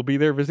Lindsay, who will be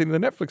there visiting the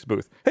Netflix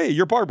booth. Hey,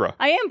 you're Barbara.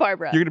 I am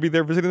Barbara. You're going to be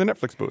there visiting the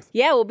Netflix booth.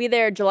 Yeah, we'll be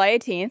there July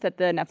 18th at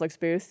the Netflix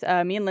booth.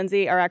 Me and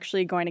Lindsay are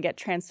actually going to get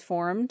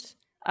transformed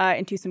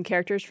into some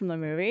characters from the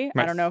movie.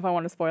 Nice. I don't know if I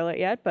want to spoil it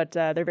yet, but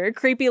they're very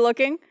creepy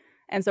looking,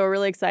 and so we're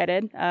really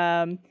excited.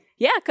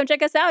 Yeah, come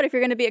check us out. If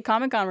you're going to be at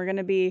Comic-Con, we're going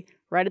to be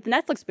right at the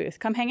Netflix booth.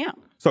 Come hang out.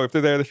 So if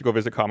they're there, they should go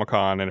visit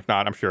Comic-Con, and if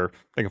not, I'm sure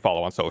they can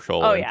follow on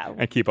social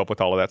and keep up with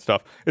all of that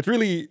stuff. It's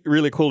really,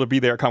 really cool to be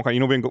there at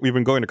Comic-Con. We've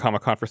been going to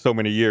Comic-Con for so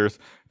many years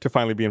to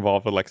finally be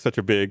involved with like such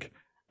a big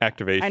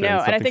activation. I know,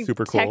 and I think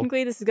super cool.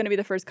 technically this is going to be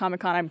the first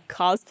Comic-Con I'm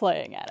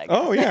cosplaying at, I guess.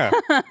 Oh,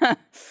 yeah.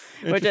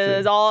 Which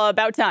is all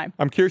about time.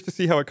 I'm curious to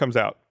see how it comes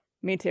out.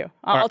 Me too.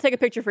 I'll take a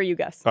picture for you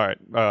guys. All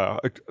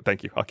right.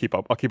 Thank you. I'll keep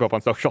up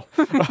on social.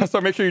 So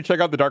make sure you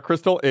check out The Dark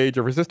Crystal: Age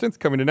of Resistance,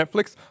 coming to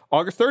Netflix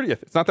August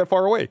 30th. It's not that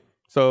far away.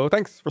 So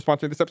thanks for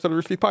sponsoring this episode of the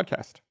Rooster Teeth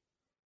Podcast.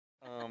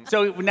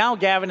 So now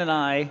Gavin and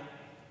I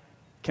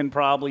can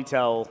probably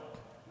tell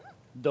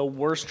the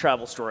worst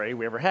travel story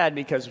we ever had,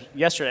 because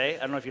yesterday, I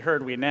don't know if you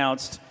heard, we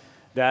announced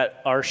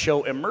that our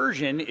show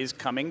Immersion is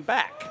coming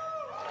back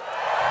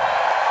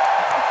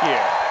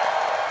here.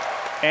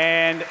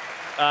 And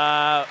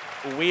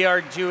we are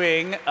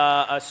doing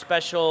a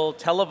special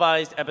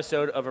televised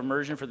episode of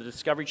Immersion for the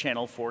Discovery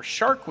Channel for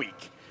Shark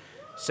Week.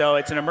 So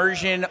it's an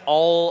immersion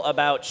all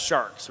about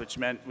sharks, which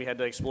meant we had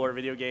to explore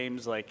video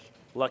games. Like,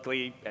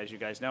 luckily, as you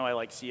guys know, I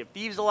like Sea of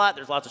Thieves a lot.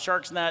 There's lots of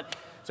sharks in that.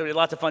 So we did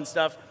lots of fun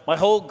stuff. My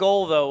whole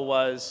goal, though,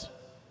 was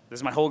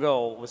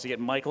to get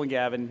Michael and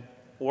Gavin,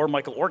 or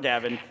Michael or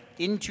Gavin,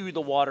 into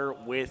the water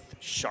with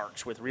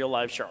sharks, with real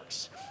live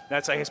sharks.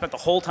 That's I spent the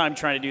whole time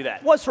trying to do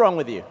that. What's wrong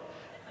with you?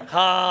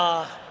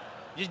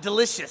 You're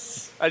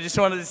delicious. I just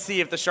wanted to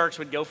see if the sharks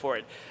would go for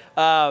it.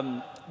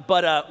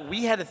 But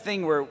we had a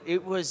thing where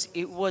it was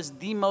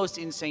the most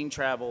insane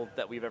travel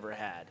that we've ever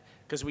had,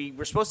 because we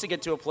were supposed to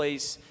get to a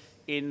place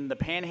in the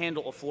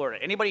panhandle of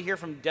Florida. Anybody here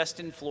from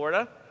Destin,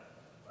 Florida?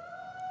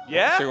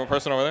 Yeah? See one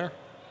person over there?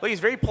 Look, he's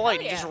very polite.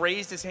 Oh, yeah. He just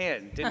raised his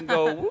hand. Didn't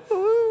go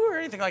woo-hoo or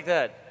anything like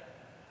that.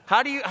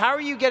 How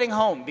are you getting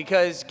home?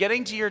 Because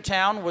getting to your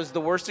town was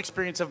the worst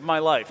experience of my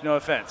life. No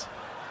offense.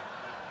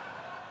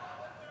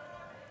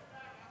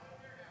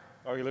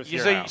 Oh, he lives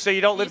here now. So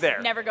you don't live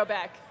there? Never go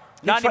back.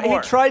 Not He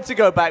anymore. tried to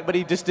go back, but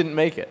he just didn't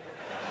make it.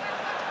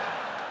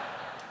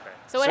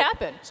 So what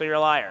happened? So you're a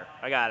liar.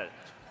 I got it.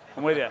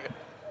 I'm with you.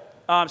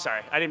 Oh, I'm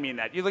sorry. I didn't mean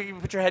that. You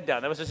put your head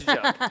down. That was just a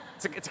joke.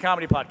 It's a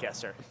comedy podcast,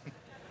 sir.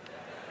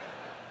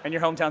 And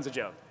your hometown's a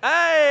joke.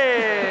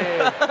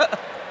 Hey!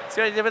 See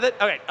what I did with it?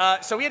 Okay,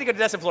 so we had to go to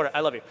Destin, Florida. I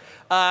love you.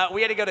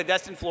 We had to go to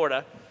Destin,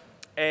 Florida.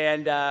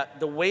 And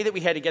the way that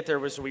we had to get there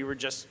was we were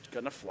just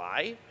going to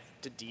fly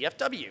to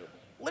DFW.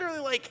 Literally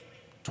like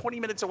 20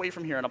 minutes away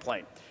from here on a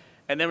plane.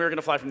 And then we were going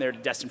to fly from there to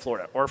Destin,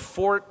 Florida. Or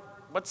Fort,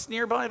 what's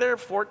nearby there?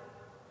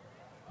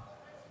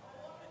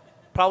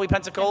 Probably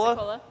Pensacola?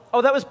 Pensacola.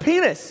 Oh, that was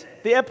penis.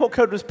 The airport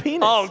code was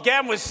penis. Oh,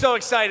 Gavin was so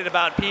excited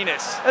about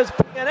penis. That was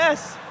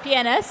PNS.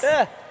 PNS?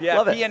 Yeah. Yeah,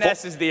 Love it.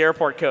 PNS is the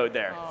airport code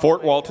there.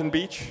 Fort Walton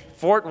Beach.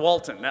 Fort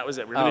Walton, that was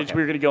it. We were okay.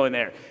 going to go in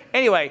there.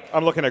 Anyway,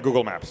 I'm looking at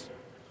Google Maps.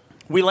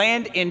 we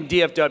land in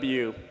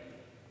DFW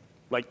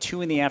like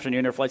 2 in the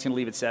afternoon. Our flight's going to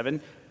leave at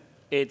 7.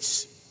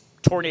 It's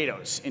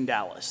tornadoes in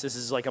Dallas. This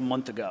is like a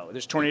month ago.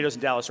 There's tornadoes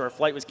in Dallas, so our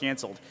flight was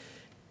canceled.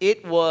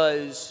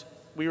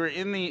 We were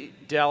in the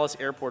Dallas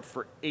airport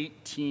for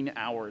 18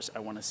 hours, I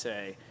want to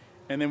say.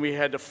 And then we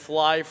had to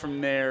fly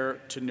from there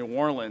to New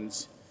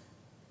Orleans,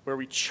 where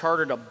we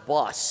chartered a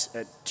bus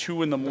at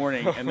 2 in the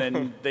morning, and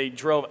then they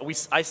drove.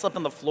 I slept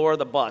on the floor of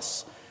the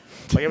bus.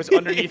 Like I was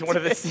underneath one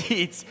of the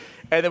seats.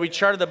 And then we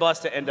chartered the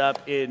bus to end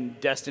up in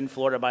Destin,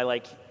 Florida by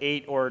like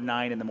 8 or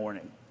 9 in the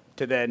morning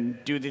to then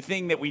do the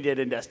thing that we did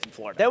in Destin,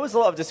 Florida. There was a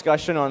lot of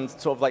discussion on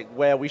sort of like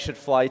where we should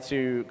fly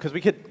to, because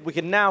we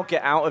could now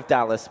get out of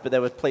Dallas, but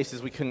there were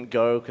places we couldn't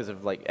go because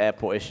of like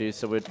airport issues,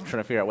 so we're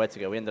trying to figure out where to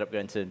go. We ended up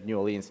going to New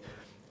Orleans.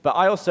 But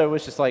I also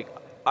was just like,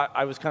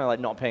 I was kind of like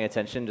not paying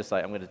attention, just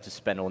like I'm going to just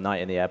spend all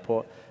night in the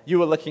airport. You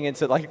were looking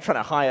into like trying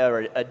to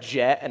hire a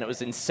jet, and it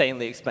was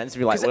insanely expensive.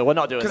 You're like, well, we're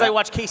not doing that. Because I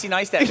watched Casey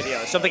Neistat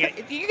videos. Something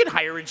you can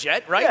hire a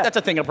jet, right? Yeah. That's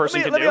a thing a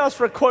person can Let do. me ask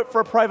for a quote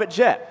for a private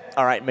jet.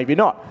 All right, maybe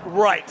not.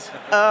 Right.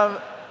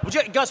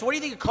 Gus, what do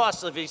you think it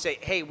costs if you say,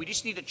 hey, we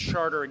just need to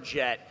charter a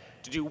jet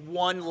to do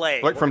one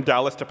leg? Like from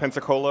Dallas to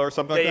Pensacola or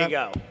something There like you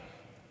that?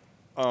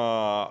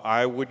 go.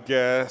 I would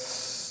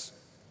guess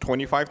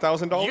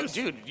 $25,000.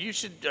 Dude, you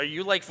should. Are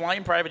you like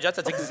flying private jets?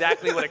 That's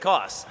exactly what it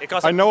costs. It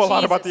costs. I know a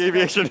lot about the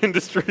Jesus aviation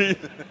industry.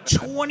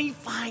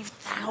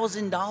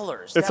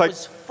 $25,000. That like-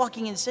 was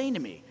fucking insane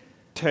to me.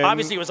 10,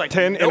 Obviously, it was like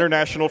 10 nope.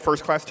 international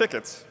first-class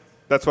tickets.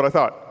 That's what I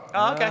thought.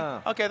 Oh, okay.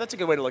 Okay, that's a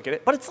good way to look at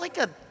it. But it's like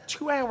a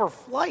 2-hour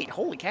flight.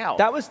 Holy cow.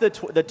 That was the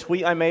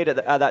tweet I made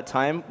at that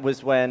time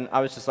was when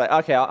I was just like,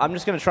 okay, I'm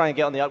just going to try and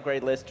get on the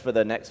upgrade list for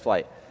the next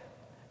flight.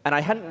 And I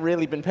hadn't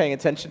really been paying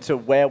attention to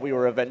where we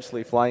were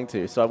eventually flying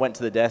to. So I went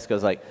to the desk. I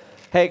was like,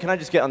 hey, can I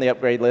just get on the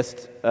upgrade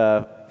list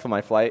for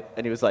my flight?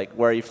 And he was like,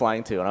 where are you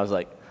flying to? And I was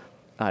like,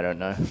 I don't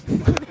know.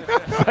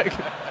 Like,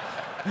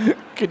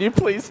 can you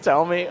please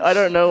tell me? I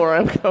don't know where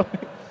I'm going.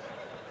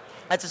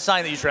 That's a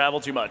sign that you travel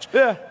too much.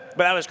 Yeah.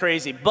 But that was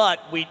crazy. But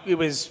it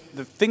was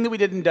the thing that we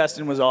did in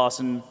Destin was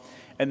awesome.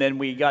 And then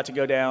we got to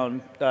go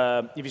down.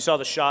 If you saw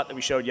the shot that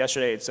we showed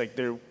yesterday, it's like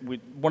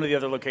one of the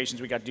other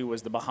locations we got to do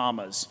was the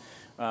Bahamas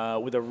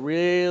with a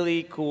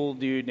really cool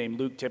dude named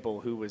Luke Tipple,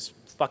 who was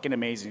fucking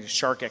amazing. He's a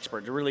shark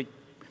expert, a really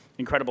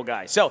incredible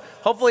guy. So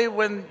hopefully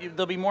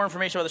there'll be more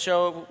information about the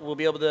show, we'll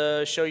be able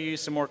to show you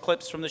some more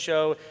clips from the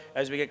show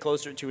as we get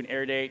closer to an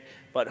air date.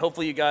 But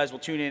hopefully you guys will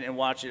tune in and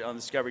watch it on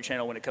the Discovery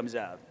Channel when it comes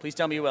out. Please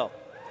tell me you will.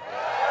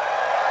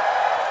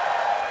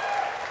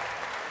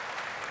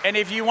 And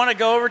if you want to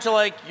go over to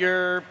like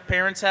your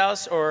parents'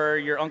 house or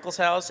your uncle's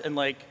house and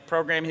like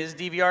program his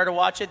DVR to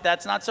watch it,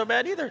 that's not so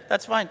bad either.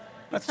 That's fine.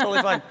 That's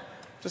totally fine.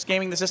 Just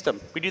gaming the system.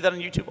 We do that on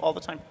YouTube all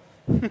the time.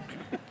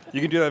 You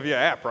can do that via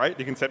app, right?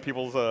 You can set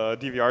people's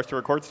DVRs to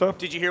record stuff.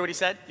 Did you hear what he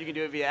said? You can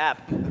do it via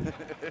app.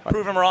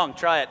 Prove him wrong.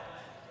 Try it.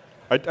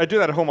 I do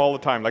that at home all the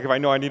time. Like if I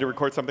know I need to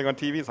record something on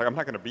TV, it's like I'm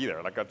not going to be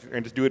there. Like I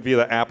can just do it via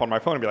the app on my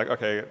phone and be like,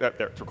 okay,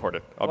 there, it's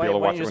recorded. I'll be able to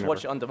Why watch don't you it just whenever.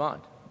 watch it on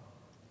demand?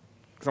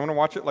 Because I want to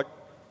watch it like,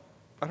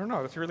 I don't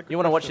know. That's a really good You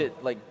want to watch question.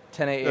 it like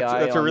 1080i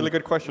That's a really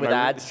good question. with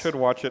I ads? should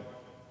watch it.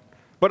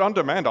 But on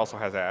demand also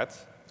has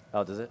ads.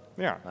 Oh, does it?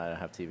 Yeah. I don't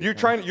have TV.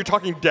 You're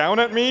talking down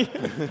at me?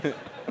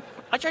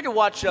 I tried to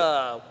watch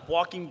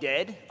Walking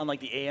Dead on like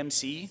the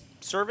AMC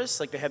service.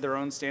 Like they had their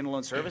own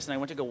standalone service, and I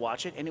went to go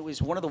watch it, and it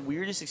was one of the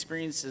weirdest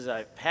experiences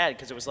I've had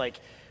because it was like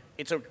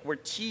where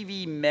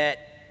TV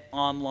met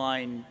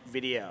online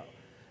video,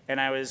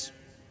 and I was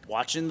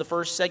watching the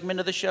first segment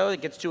of the show.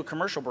 It gets to a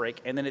commercial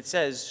break, and then it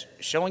says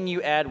showing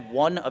you ad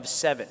 1 of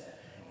 7.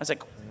 I was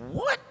like,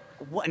 what?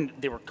 And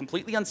they were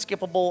completely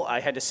unskippable. I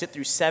had to sit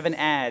through 7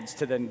 ads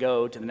to then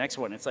go to the next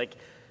one. It's like,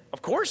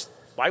 of course.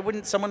 Why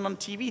wouldn't someone on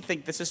TV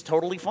think this is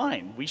totally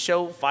fine? We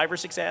show 5 or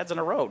 6 ads in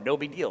a row, no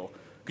big deal.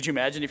 Could you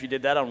imagine if you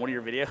did that on one of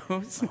your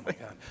videos? Oh my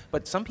God.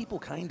 But some people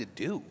kind of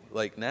do.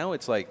 Like now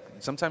it's like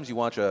sometimes you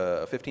watch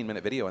a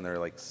 15-minute video and there are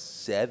like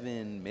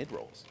 7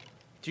 mid-rolls.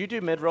 Do you do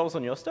mid-rolls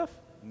on your stuff?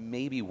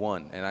 maybe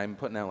one, and I'm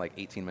putting out like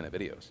 18-minute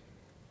videos.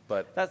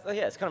 But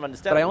It's kind of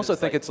understandable. But I also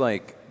think it's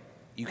like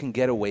you can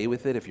get away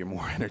with it if you're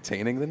more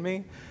entertaining than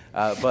me.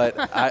 But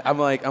I'll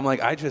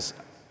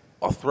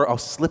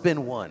slip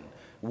in one.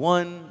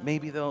 One,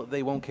 maybe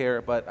they won't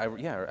care. But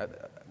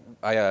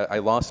I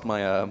lost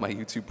my my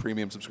YouTube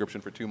Premium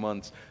subscription for 2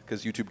 months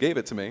because YouTube gave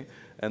it to me,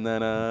 and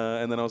then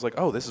I was like,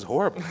 oh, this is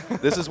horrible.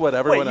 This is what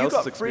everyone else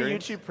is experiencing.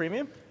 Wait, you got free YouTube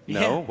Premium?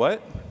 No,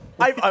 what?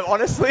 I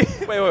honestly.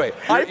 Wait.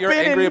 You're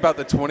angry about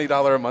the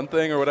 $20 a month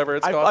thing or whatever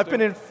it's costing? I've been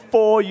in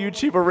 4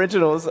 YouTube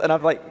originals, and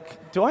I'm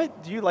like, do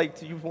you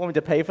want me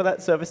to pay for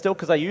that service still?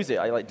 Because I use it.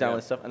 I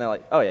download stuff, and they're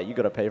like, oh yeah, you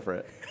got to pay for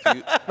it.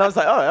 And I was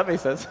like, oh, that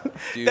makes sense.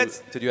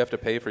 Did you have to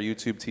pay for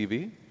YouTube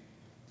TV?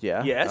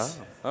 Yeah. Yes.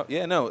 Oh,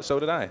 yeah, no, so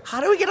did I.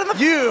 How do we get on the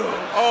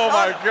Oh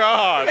my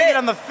God. Get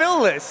on the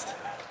fill list?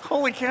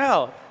 Holy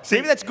cow!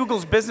 Maybe that's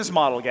Google's business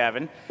model,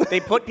 Gavin. They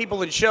put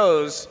people in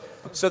shows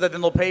so that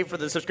then they'll pay for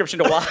the subscription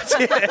to watch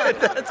it.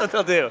 That's what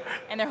they'll do.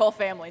 And their whole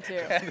family,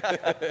 too.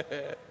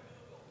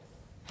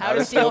 How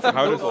to steal from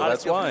Google.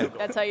 That's why.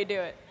 That's how you do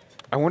it.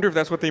 I wonder if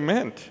that's what they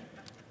meant.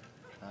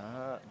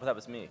 Well, that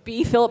was me.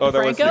 B. Philip Oh,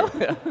 that was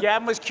DeFranco?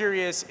 Gavin was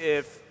curious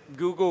if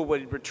Google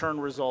would return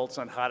results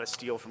on how to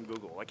steal from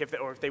Google, like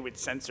if they would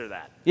censor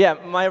that. Yeah,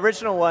 my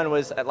original one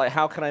was like,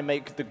 how can I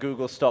make the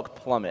Google stock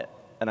plummet?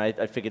 And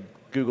I figured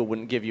Google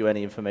wouldn't give you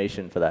any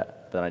information for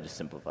that. Then I just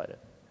simplified it.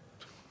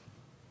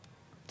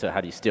 So how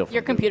do you steal from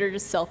Your Google? computer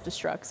just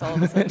self-destructs all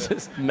of a sudden. It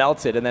just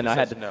melted, and then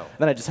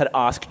I just had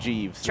Ask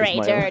Jeeves.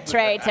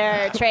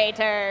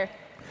 Traitor.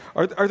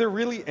 Are there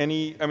really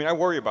any? I mean, I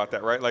worry about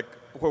that, right? Like,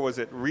 what was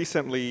it?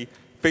 Recently,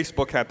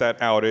 Facebook had that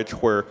outage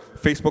where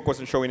Facebook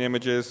wasn't showing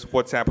images,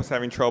 WhatsApp was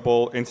having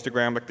trouble,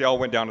 Instagram, like they all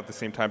went down at the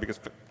same time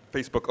because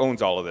Facebook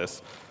owns all of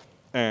this.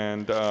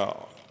 And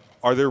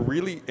are there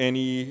really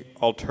any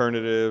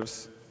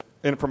alternatives,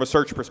 from a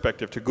search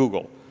perspective, to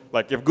Google?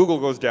 Like, if Google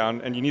goes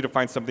down and you need to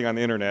find something on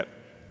the internet,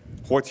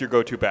 what's your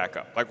go-to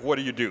backup? Like, what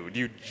do? Do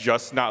you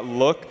just not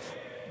look?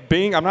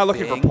 Bing, I'm not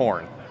looking for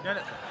porn.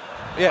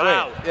 Yeah,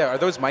 Wow. wait. Yeah, are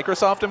those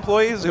Microsoft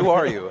employees? Who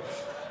are you?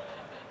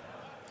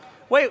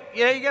 Wait,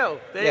 there you go.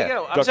 There Yeah. you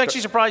go. I was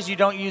actually surprised you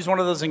don't use one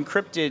of those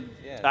encrypted.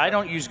 I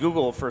don't use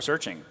Google for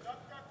searching.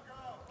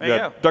 There you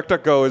go.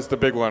 DuckDuckGo is the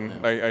big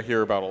one I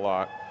hear about a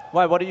lot.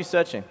 Why? What are you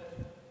searching?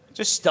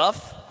 Just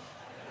stuff.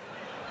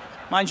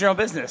 Mind your own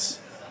business.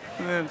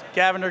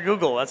 Gavin or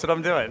Google, that's what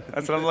I'm doing.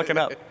 That's what I'm looking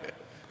up.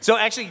 So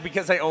actually,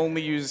 because I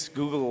only use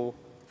Google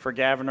for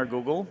Gavin or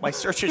Google, my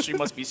search history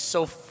must be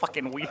so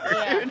fucking weird.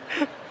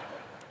 Yeah.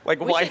 Like,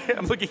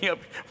 I'm looking up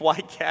why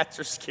cats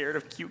are scared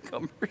of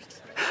cucumbers.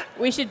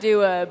 We should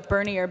do a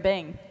Bernie or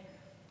Bing.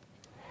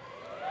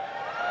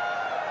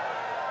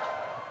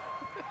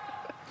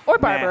 Or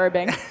Barbara or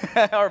Bing.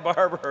 Or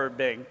Barbara or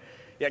Bing.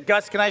 Yeah,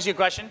 Gus, can I ask you a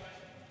question?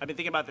 I've been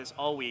thinking about this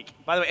all week.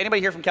 By the way,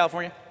 anybody here from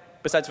California?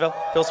 Besides Phil?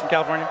 Phil's from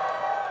California?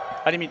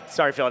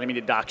 Sorry, Phil, I didn't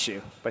mean to dox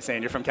you by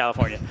saying you're from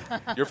California.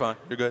 You're fine.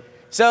 You're good.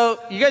 So,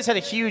 you guys had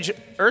a huge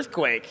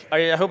earthquake.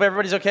 I hope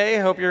everybody's okay.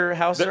 I hope your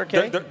houses are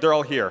okay. They're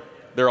all here.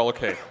 They're all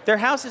okay. Their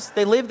houses,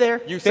 they live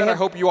there. You said, I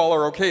hope you all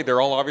are okay. They're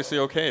all obviously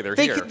okay. They're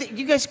here.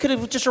 You guys could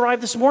have just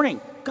arrived this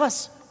morning.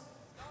 Gus,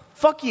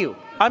 fuck you.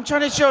 I'm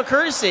trying to show a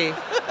courtesy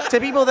to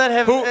people that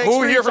have Who here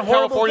experienced from a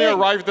horrible California thing.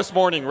 arrived this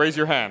morning? Raise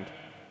your hand.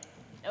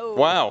 Oh.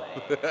 Wow.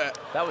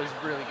 That was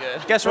really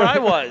good. Guess where I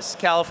was?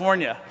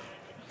 California.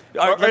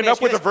 Let me enough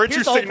ask you with the this. virtue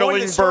Here's the whole point of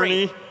signaling, the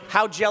story. Bernie.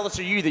 How jealous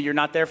are you that you're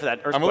not there for that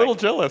earthquake? I'm a little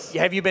jealous.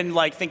 Have you been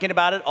thinking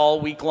about it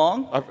all week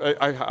long?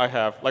 I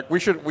have. Like, we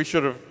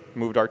should have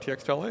moved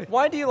RTX to LA.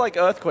 Why do you like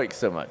earthquakes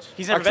so much?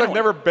 He's never Because been I've in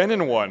never one. been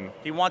in one.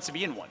 He wants to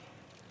be in one.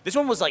 This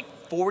one was like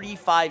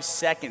 45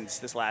 seconds,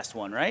 this last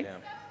one, right?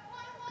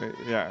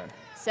 Yeah.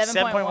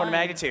 7.1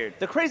 magnitude.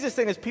 The craziest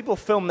thing is people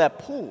film their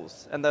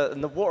pools, and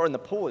the water in the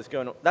pool is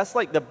going. That's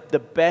like the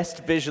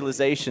best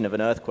visualization of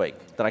an earthquake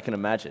that I can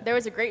imagine. There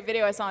was a great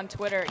video I saw on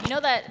Twitter. You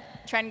know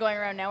that trend going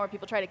around now where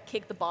people try to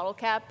kick the bottle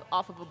cap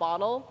off of a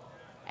bottle?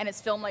 And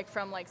it's filmed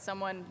from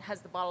someone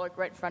has the bottle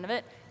right in front of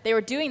it. They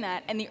were doing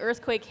that, and the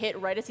earthquake hit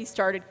right as he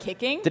started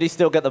kicking. Did he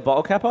still get the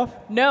bottle cap off?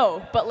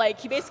 No, but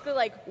he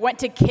basically went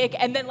to kick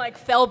and then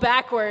fell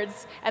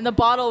backwards, and the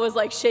bottle was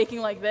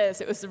shaking like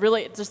this. It was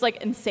really just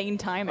insane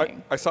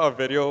timing. I saw a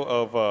video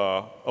of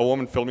a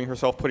woman filming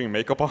herself putting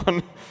makeup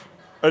on.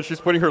 And she's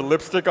putting her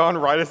lipstick on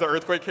right as the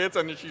earthquake hits,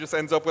 and then she just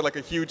ends up with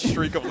a huge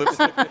streak of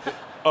lipstick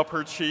up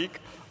her cheek.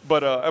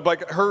 But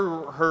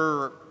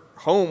her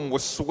home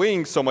was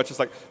swaying so much.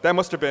 It's that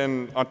must have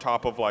been on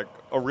top of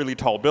a really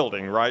tall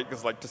building, right?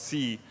 Because to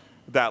see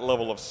that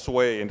level of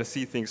sway and to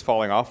see things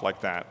falling off like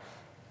that.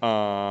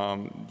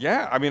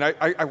 Yeah, I mean,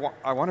 I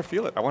want to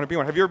feel it. I want to be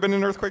one. Have you ever been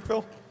in an earthquake,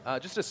 Phil?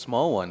 Just a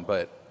small one,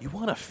 but you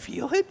want to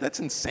feel it? That's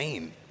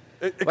insane.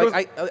 goes-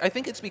 I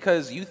think it's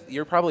because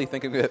you're probably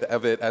thinking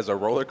of it as a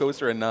roller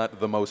coaster and not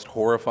the most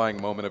horrifying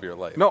moment of your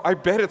life. No, I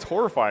bet it's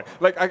horrifying.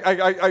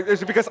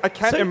 It's because I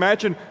can't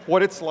imagine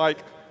what it's like.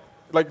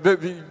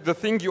 The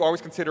thing you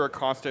always consider a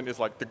constant is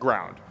the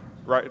ground,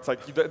 right? It's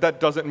like that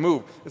doesn't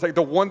move. It's like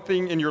the one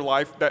thing in your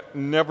life that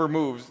never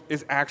moves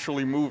is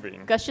actually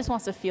moving. Gus just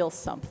wants to feel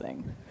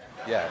something.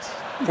 Yes.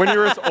 When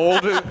you're as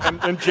old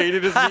and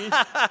jaded as me,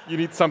 you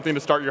need something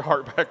to start your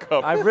heart back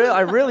up. I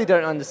really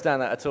don't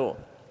understand that at all.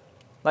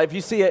 Like if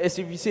you see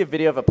a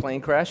video of a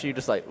plane crash, you're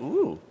just like,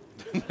 ooh.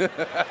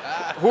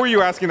 Who are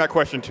you asking that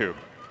question to?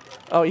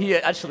 Oh, he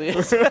actually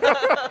is.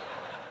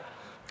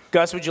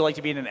 Gus, would you like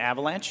to be in an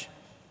avalanche?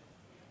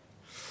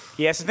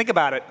 He has to think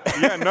about it.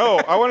 Yeah, no.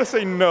 I want to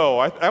say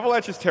no.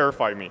 Avalanches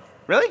terrify me.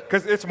 Really?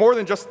 Because it's more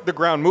than just the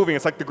ground moving.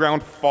 It's like the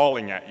ground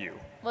falling at you.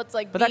 Well, it's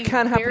like But that being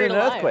can happen buried in an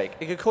alive. earthquake.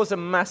 It could cause a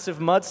massive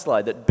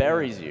mudslide that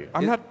buries you.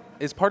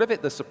 Is part of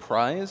it the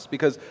surprise?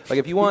 Because like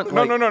if you want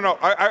No, like, no.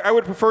 I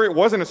would prefer it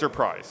wasn't a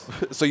surprise.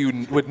 so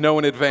you would know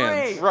in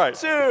advance. 3, Right.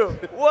 2,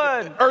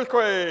 1.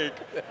 Earthquake.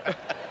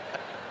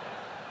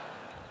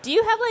 Do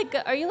you have like,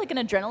 are you like an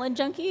adrenaline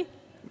junkie?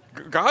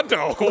 God,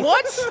 no.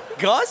 What?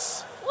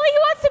 Gus? Well, he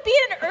wants to be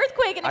in an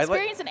earthquake and I like-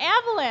 experience an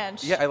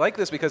avalanche. Yeah, I like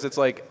this because it's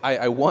like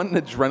I want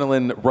an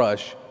adrenaline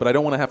rush, but I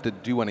don't want to have to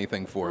do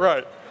anything for it.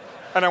 Right.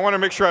 And I want to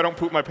make sure I don't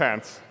poop my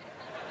pants.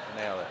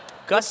 Nail it.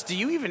 Gus, do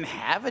you even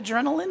have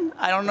adrenaline?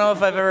 I don't know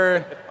if I've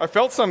ever. I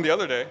felt some the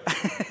other day.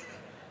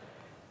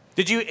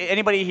 Did you?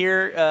 Anybody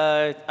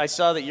here? I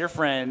saw that your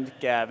friend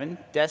Gavin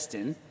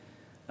Destin,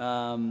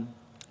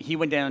 he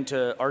went down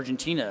to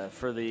Argentina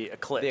for the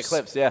eclipse. The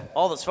eclipse, yeah.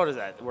 All those photos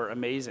of that were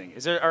amazing.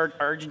 Is there our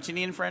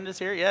Argentinian friend is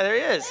here? Yeah, there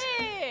he is.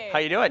 Hey. How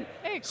you doing?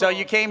 Very So cool.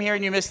 you came here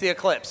and you missed the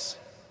eclipse.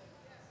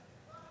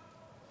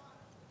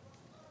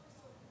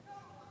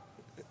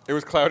 It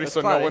was cloudy,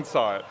 so cloudy. no one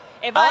saw it.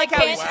 If I I, like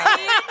how can't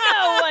see it,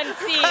 no one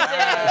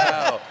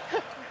sees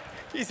it.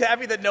 He's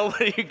happy that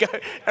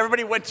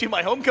everybody went to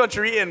my home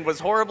country and was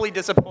horribly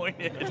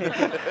disappointed.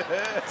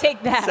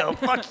 Take that. So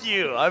fuck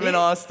you. I'm in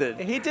Austin.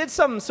 He did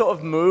some sort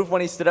of move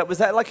when he stood up. Was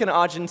that like an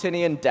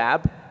Argentinian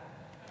dab?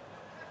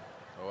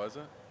 What was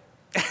it?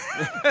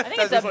 I think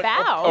it's a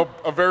bow.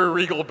 A very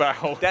regal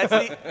bow.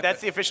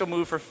 That's the official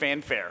move for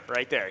fanfare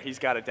right there. He's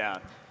got it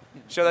down.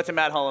 Show that to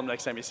Matt Hullum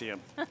next time you see him.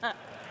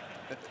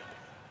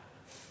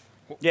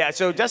 Yeah,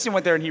 so Dustin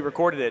went there and he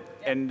recorded it,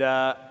 and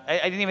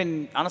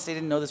I honestly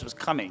didn't know this was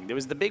coming. There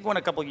was the big one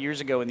a couple of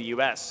years ago in the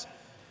U.S.,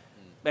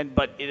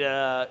 but it,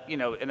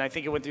 and I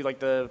think it went through like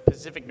the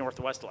Pacific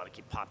Northwest a lot. I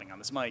keep popping on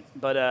this mic,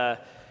 but yeah,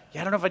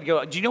 I don't know if I'd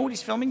go. Do you know what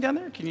he's filming down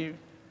there?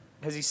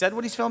 Has he said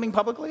what he's filming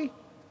publicly?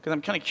 Because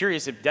I'm kind of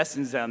curious if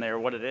Destin's down there,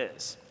 what it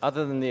is.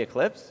 Other than the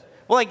eclipse?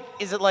 Well, like,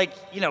 is it like,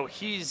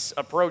 his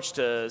approach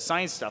to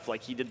science stuff,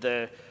 like he did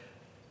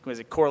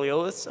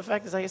Coriolis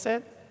effect, is that how you say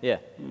it? Yeah.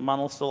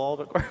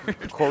 Monosyllabic.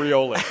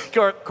 Coriolis.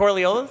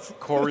 Coriolis?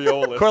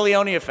 Coriolis.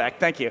 Corleone effect,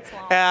 thank you.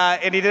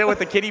 And he did it with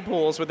the kiddie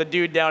pools with the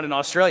dude down in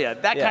Australia.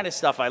 That Yeah. kind of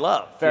stuff I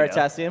love.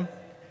 Veritasium?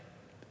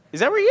 Is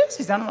that where he is?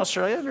 He's down in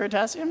Australia,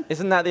 Veritasium?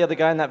 Isn't that the other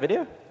guy in that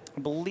video?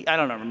 I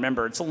don't know,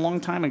 remember. It's a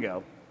long time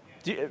ago.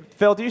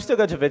 Phil, do you still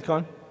go to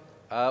VidCon?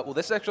 Well,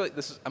 this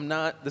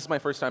is my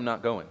first time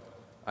not going.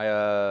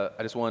 I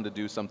just wanted to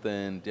do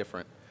something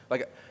different.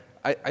 Like,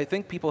 I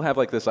think people have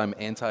like this, I'm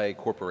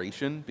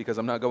anti-corporation because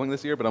I'm not going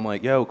this year, but I'm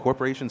like, yo,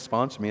 corporations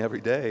sponsor me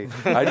every day.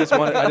 I just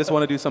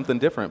want to do something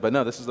different. But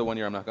no, this is the one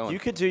year I'm not going. You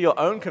could do your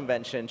own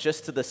convention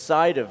just to the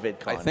side of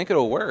VidCon. I think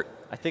it'll work.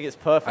 I think it's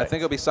perfect. I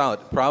think it'll be solid.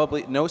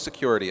 Probably no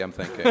security, I'm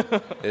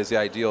thinking, is the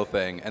ideal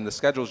thing. And the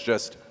schedule's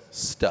just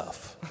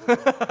stuff.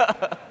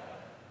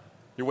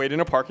 You wait in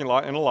a parking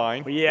lot in a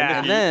line.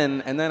 Yeah.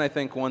 And then I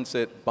think once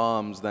it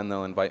bombs, then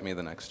they'll invite me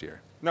the next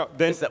year. No,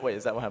 then Is that what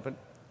happened?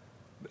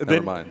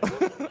 Never mind.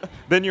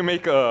 Then you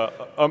make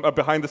a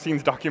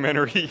behind-the-scenes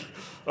documentary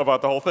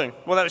about the whole thing.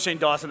 Well, that was Shane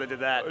Dawson that did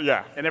that.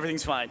 Yeah. And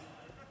everything's fine.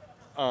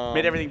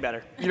 Made everything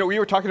better. We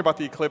were talking about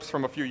the eclipse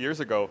from a few years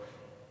ago.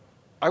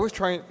 I was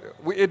trying.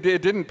 It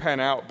didn't pan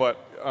out,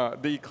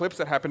 but the eclipse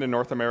that happened in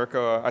North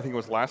America, I think it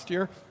was last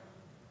year,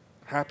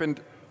 happened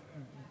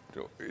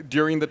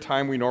during the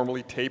time we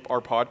normally tape our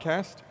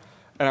podcast,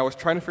 and I was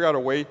trying to figure out a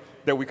way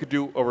that we could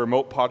do a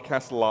remote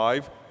podcast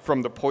live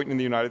from the point in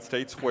the United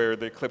States where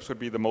the eclipse would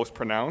be the most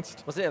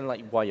pronounced. Was it in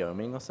like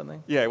Wyoming or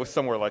something? Yeah, it was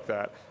somewhere like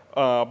that.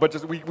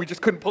 But we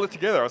just couldn't pull it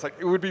together. I was like,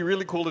 it would be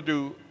really cool to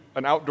do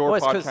an outdoor Well,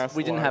 it's podcast. because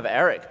we didn't live. have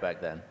Eric back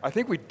then. I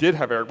think we did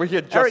have Eric, but he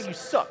had just Eric, you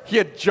suck. He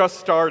had just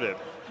started.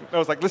 I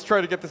was like, let's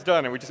try to get this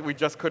done, and we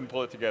just couldn't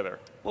pull it together.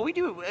 Well, we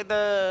do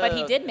But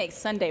he did make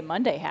Sunday,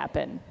 Monday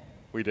happen.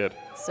 We did.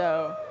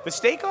 So The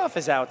Steak Off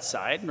is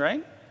outside,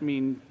 right? I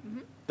mean,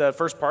 the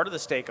first part of the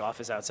Steak Off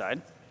is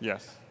outside.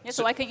 Yes. yeah,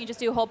 so why couldn't you just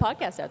do a whole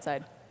podcast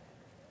outside?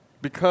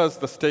 Because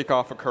the Steak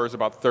Off occurs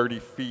about 30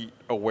 feet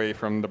away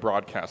from the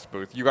broadcast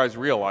booth. You guys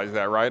realize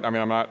that, right? I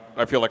mean,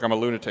 I feel like I'm a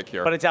lunatic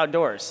here. But it's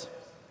outdoors.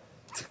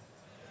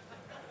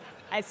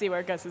 I see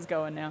where Gus is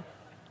going now.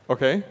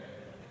 Okay.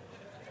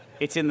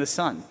 It's in the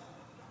sun.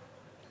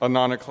 A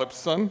non-eclipse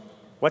sun?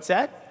 What's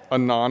that? A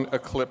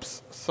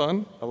non-eclipse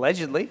sun?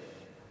 Allegedly.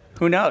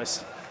 Who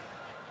knows?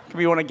 Could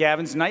be one of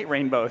Gavin's night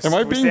rainbows. Am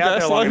I We being stay out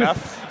there long gaslighted?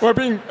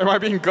 enough. Am I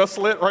being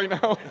gaslit right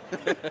now?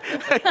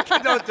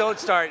 don't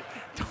start.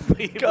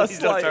 Please don't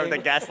start with the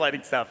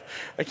gaslighting stuff.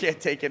 I can't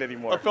take it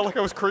anymore. I felt like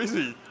I was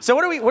crazy. So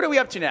what are we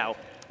up to now?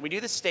 We do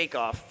the steak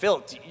off.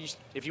 Phil,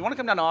 if you want to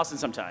come down to Austin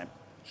sometime,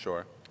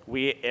 Sure.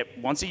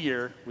 Once a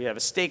year, we have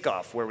a steak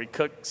off where we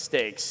cook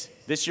steaks.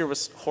 This year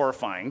was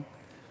horrifying.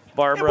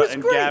 Barbara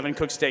and great. Gavin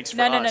cooked steaks for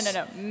No, us.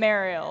 no.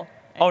 Mariel.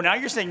 Oh, now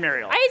you're saying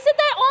Mariel. I said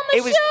that on the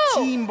It was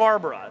show. Team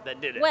Barbara that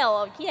did it.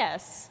 Well,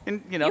 yes.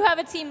 And, You have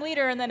a team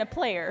leader and then a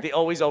player. the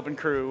Always Open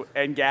crew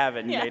and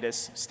Gavin Yeah. made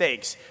us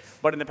steaks.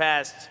 But in the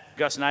past,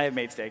 Gus and I have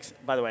made steaks.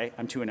 By the way,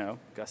 I'm 2-0.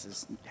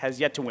 Gus has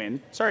yet to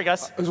win. Sorry,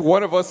 Gus.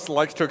 One of us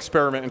likes to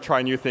experiment and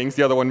try new things.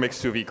 The other one makes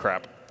sous vide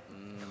crap.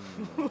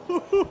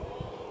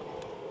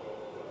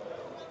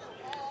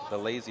 The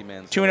lazy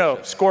man's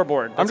 2-0.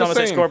 Scoreboard. That's just almost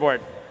a saying.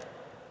 scoreboard.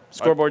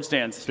 Scoreboard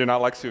stands. Do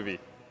not like sous vide.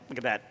 Look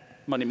at that.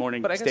 Monday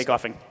morning But I guess- steak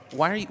offing.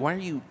 Why are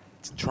you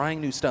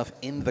trying new stuff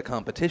in the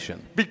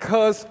competition?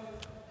 Because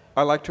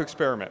I like to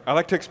experiment. I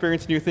like to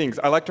experience new things.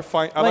 I like to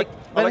find. I like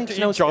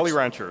to eat Jolly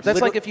Ranchers.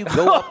 That's like if you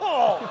go up.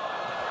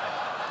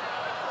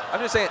 I'm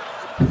just saying.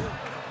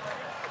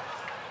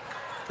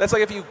 That's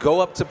like if you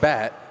go up to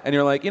bat and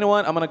you're like, you know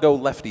what, I'm gonna go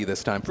lefty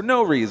this time for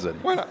no reason.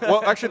 Why not?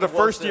 Well, actually,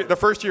 the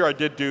first year I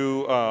did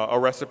do a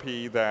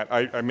recipe that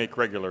I make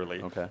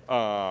regularly. Okay.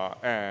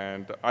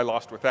 And I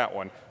lost with that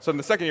one. So in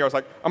the second year, I was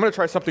like, I'm going to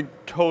try something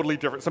totally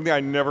different, something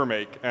I never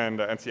make,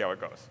 and see how it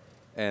goes.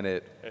 And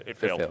it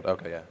failed.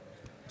 Okay, yeah.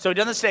 So we've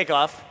done the steak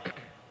off.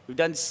 We've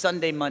done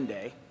Sunday,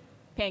 Monday.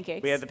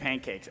 Pancakes. We have the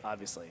pancakes,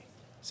 obviously.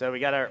 So we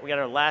got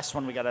our last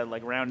one. We got to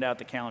round out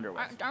the calendar with.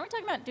 Aren't we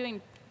talking about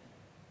doing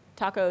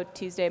Taco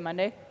Tuesday,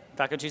 Monday?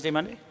 Taco Tuesday,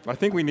 Monday. I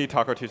think we need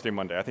Taco Tuesday,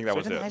 Monday. I think that So we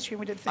was did the it. ice cream.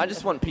 We did. I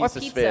just want pizza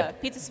sphere.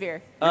 Pizza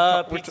Sphere.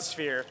 Pizza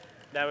sphere.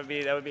 That would be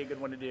a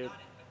good one to do.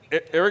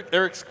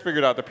 Eric's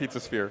figured out the pizza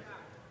sphere.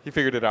 He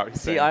figured it out.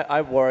 He's See, saying.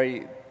 I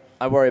worry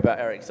about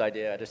Eric's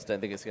idea. I just don't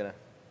think it's gonna.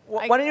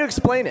 Why don't you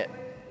explain it?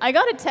 I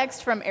got a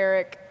text from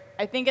Eric,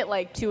 I think at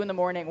like 2 a.m.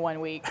 one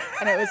week,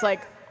 and it was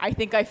like, I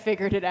think I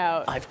figured it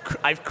out.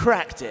 I've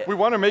cracked it. We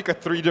want to make a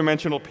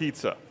three-dimensional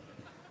pizza.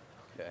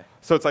 Okay.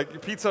 So it's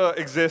like pizza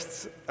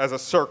exists as a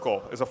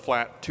circle, as a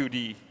flat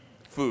 2D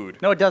food.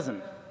 No, it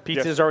doesn't. Pizza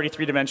Yes. is already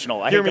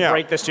three-dimensional. I Hear hate me to out.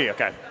 break this to you.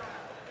 Okay.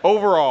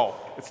 Overall,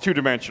 it's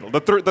two-dimensional. The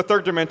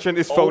third dimension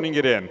is phoning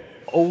it in.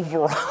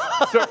 Overall.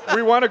 So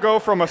we want to go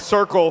from a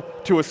circle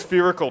to a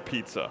spherical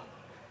pizza.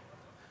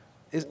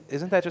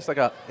 Isn't that just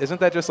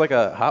like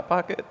a hot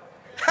pocket?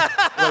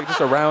 Like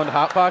just a round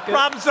hot pocket?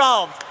 Problem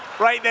solved.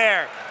 Right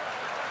there.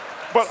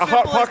 But a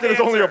hot Simplest pocket is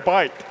only a answer.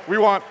 bite. We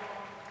want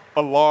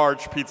a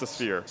large pizza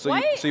sphere. So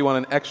Why- you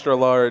want an extra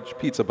large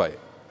pizza bite?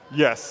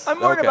 Yes. I'm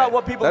worried Okay. about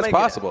what people That's make. it.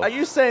 possible. Are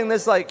you saying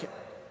there's like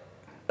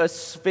a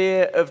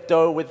sphere of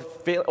dough with,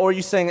 or are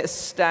you saying it's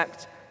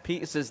stacked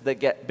pizzas that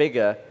get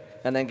bigger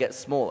and then get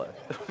smaller?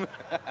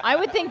 I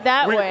would think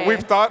that way. We've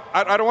thought,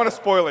 I don't want to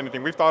spoil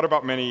anything. We've thought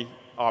about many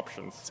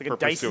options like a for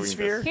Dyson pursuing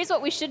sphere? this. Here's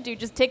what we should do.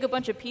 Just take a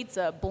bunch of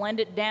pizza, blend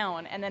it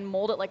down, and then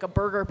mold it like a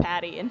burger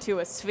patty into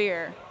a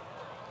sphere.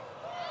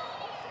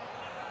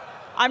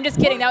 I'm just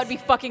kidding. That would be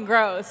fucking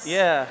gross.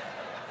 Yeah.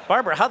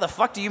 Barbara, how the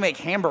fuck do you make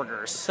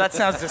hamburgers? That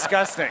sounds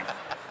disgusting.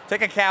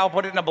 Take a cow,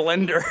 put it in a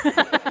blender.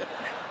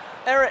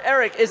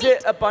 Eric, is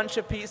it a bunch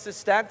of pizzas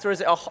stacked, or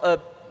is it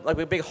like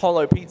a big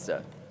hollow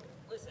pizza?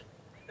 Listen,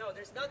 no,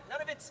 there's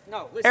none of it's,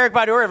 no, listen. Eric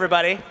Badur,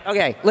 everybody.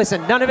 Okay,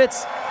 listen, none of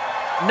it's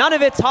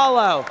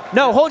hollow.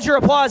 No, hold your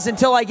applause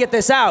until I get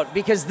this out,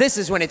 because this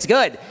is when it's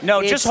good.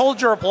 No, just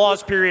hold your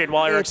applause period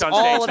while Eric's on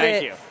stage.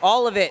 Thank you.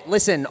 All of it.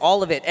 Listen,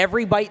 all of it.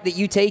 Every bite that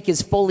you take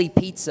is fully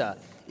pizza.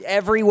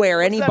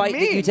 Everywhere, any that bite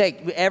that you mean?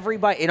 take, every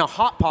bite in a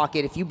hot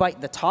pocket, if you bite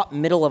the top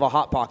middle of a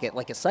hot pocket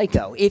like a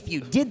psycho, if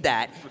you did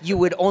that, you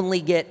would only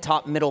get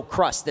top middle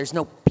crust. There's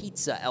no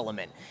pizza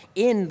element.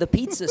 In the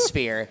pizza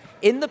sphere,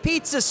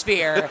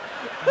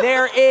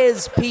 there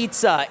is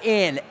pizza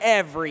in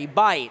every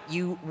bite.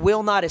 You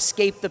will not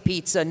escape the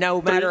pizza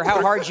no matter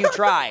how hard you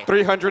try.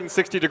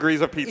 360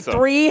 degrees of pizza.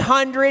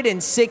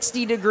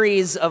 360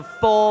 degrees of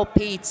full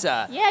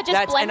pizza. Yeah,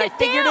 just blend and it I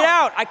figured down. it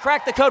out. I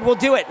cracked the code. We'll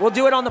do it. We'll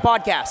do it on the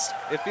podcast.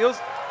 It feels.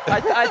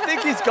 I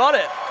think he's got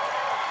it.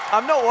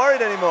 I'm not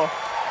worried anymore.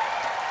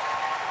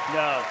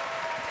 No.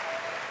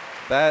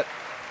 That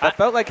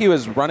felt like he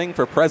was running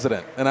for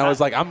president, and I was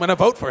like, I'm gonna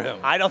vote for him.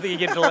 I don't think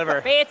he can deliver.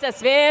 Pizza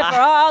Sphere for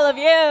all of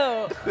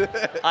you.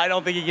 I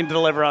don't think he can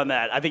deliver on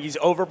that. I think he's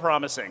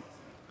over-promising.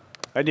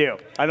 I do.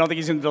 I don't think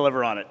he's going to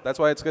deliver on it. That's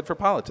why it's good for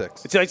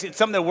politics. It's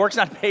something that works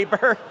on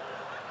paper.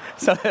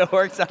 Something that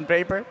works on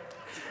paper.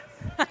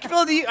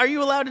 Phil, are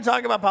you allowed to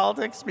talk about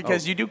politics?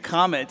 Because you do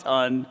comment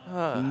on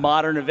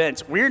modern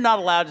events. We're not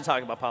allowed to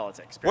talk about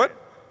politics. What?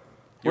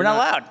 We're not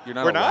allowed. You're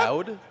not We're not?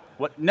 allowed?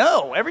 What?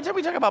 No. Every time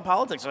we talk about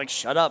politics, they're like,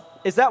 shut up.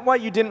 Is that why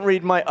you didn't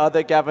read my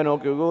other Gavin or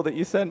Google that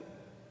you sent?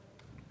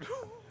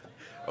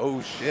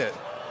 Oh shit.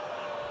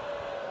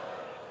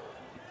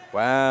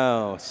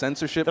 Wow,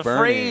 censorship The burning.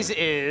 phrase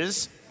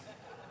is.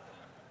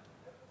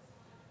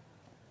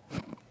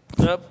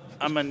 Oop,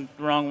 I'm in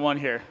the wrong one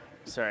here.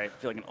 Sorry, I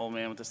feel like an old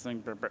man with this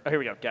thing. Oh, here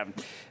we go, Gavin.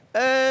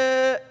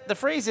 The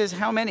phrase is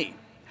how many?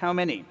 How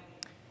many?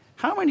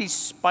 How many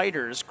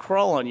spiders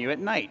crawl on you at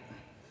night?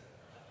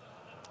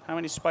 How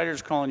many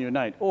spiders crawl on you at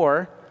night?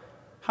 Or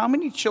how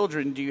many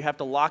children do you have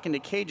to lock into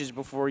cages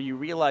before you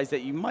realize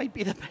that you might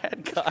be the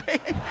bad guy?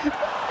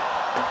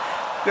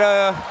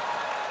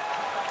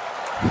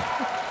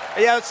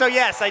 Yeah, so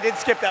yes, I did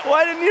skip that one.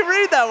 Why didn't you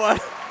read that one?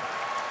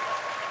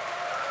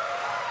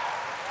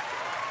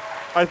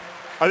 I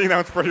think that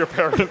one's pretty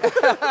apparent.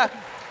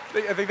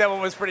 I think that one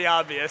was pretty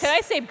obvious. Can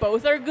I say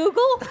both are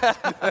Google?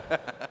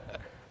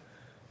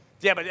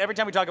 Yeah, but every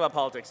time we talk about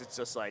politics, it's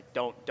just like,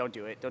 don't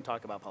do it. Don't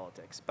talk about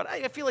politics. But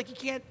I feel like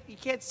you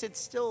can't sit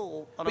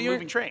still on a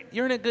moving train.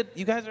 You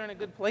guys are in a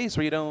good place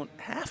where you don't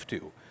have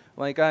to.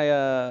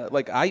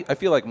 I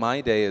feel like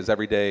my day is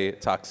everyday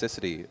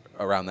toxicity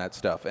around that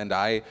stuff. And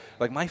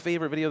my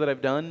favorite video that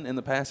I've done in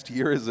the past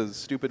year is a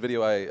stupid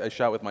video I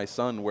shot with my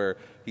son where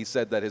he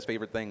said that his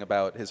favorite thing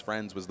about his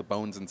friends was the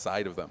bones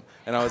inside of them.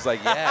 And I was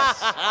like, yes,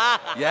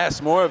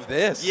 yes, more of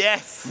this.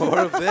 Yes. More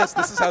of this.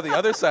 This is how the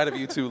other side of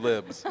you two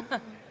lives.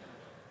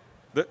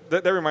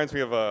 That reminds me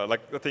of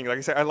the thing. Like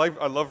I said, I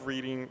love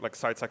reading like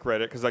sites like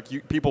Reddit because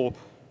people,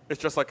 it's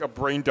just like a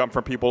brain dump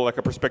from people, like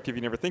a perspective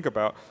you never think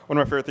about. One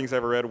of my favorite things I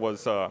ever read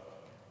was,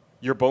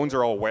 "Your bones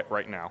are all wet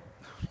right now."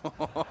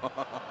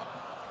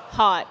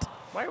 Hot.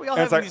 Why are we all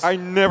And it's having like these? I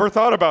never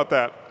thought about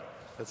that.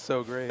 That's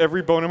so great.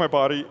 Every bone in my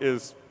body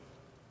is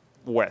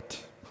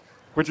wet,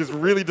 which is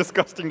really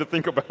disgusting to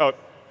think about.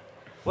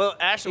 Well,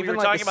 Ashley, we Even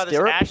were like talking the about this.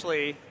 stirrup?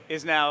 Ashley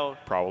is now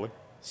Probably.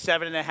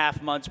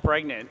 7.5 months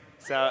pregnant,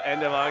 so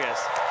end of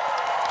August.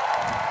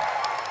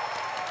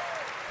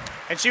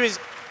 And she was,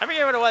 I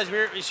forget what it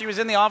was. She was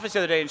in the office the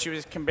other day, and she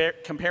was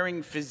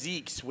comparing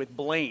physiques with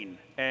Blaine,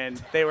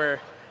 and they were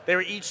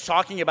each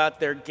talking about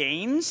their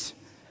gains.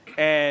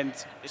 And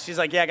she's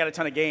like, "Yeah, I got a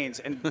ton of gains."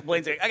 And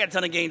Blaine's like, "I got a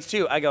ton of gains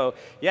too." I go,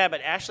 "Yeah,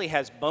 but Ashley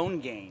has bone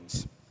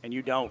gains, and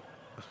you don't."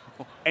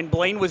 And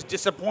Blaine was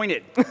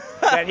disappointed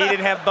that he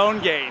didn't have bone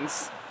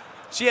gains.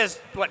 She has,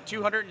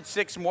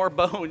 206 more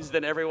bones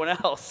than everyone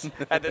else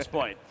at this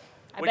point.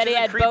 I Which bet he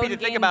isn't had creepy bone to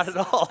gains. think about at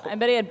all. I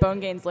bet he had bone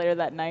gains later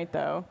that night,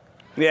 though.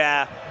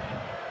 Yeah.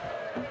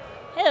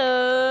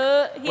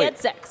 He Wait, had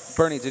sex.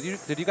 Bernie, did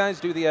you guys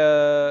do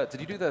the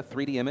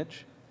 3D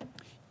image?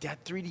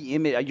 That 3D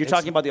image. You're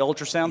talking about the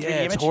ultrasound 3D Yeah,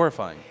 image? it's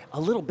horrifying. A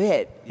little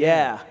bit.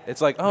 Yeah. It's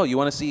like, oh, you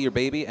want to see your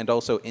baby and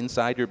also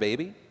inside your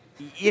baby?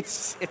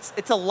 It's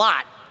a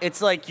lot.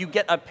 It's like you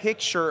get a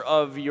picture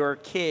of your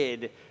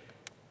kid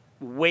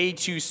way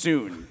too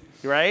soon,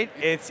 right?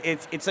 It's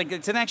like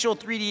it's an actual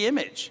 3D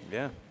image.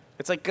 Yeah.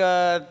 It's like you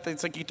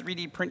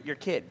 3D print your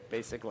kid,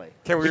 basically.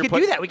 Can we could repla-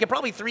 do that. We could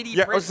probably 3D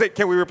Yeah, I print. was saying,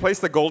 can we replace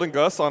the Golden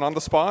Gus on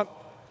the spot?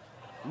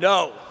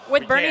 No.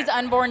 With we Bernie's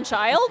can't. unborn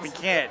child? We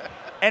can't.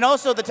 And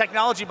also, the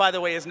technology, by the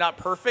way, is not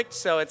perfect,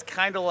 so it's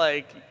kind of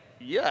like,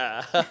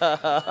 yeah.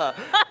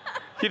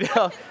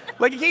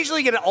 Like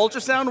occasionally you get an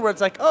ultrasound where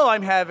it's like, oh,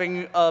 I'm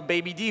having a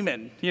baby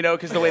demon,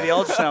 because the way the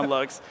ultrasound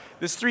looks.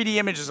 This 3D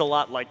image is a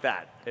lot like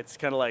that. It's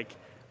kind of like,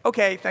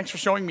 okay, thanks for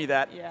showing me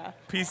that. Yeah.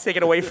 Please take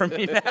it away from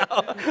me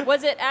now.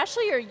 Was it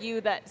Ashley or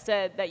you that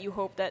said that you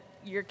hope that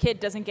your kid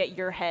doesn't get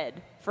your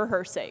head for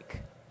her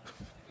sake?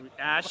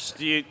 Ash,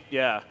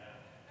 yeah.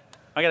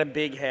 I got a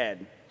big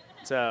head,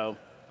 so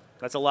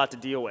that's a lot to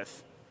deal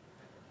with.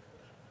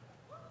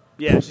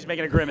 Yeah, she's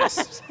making a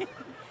grimace.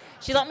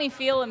 She let me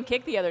feel him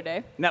kick the other day.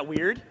 Isn't that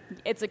weird?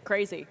 It's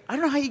crazy. I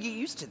don't know how you get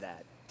used to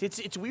that.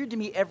 It's weird to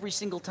me every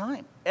single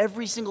time.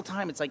 Every single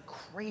time, it's like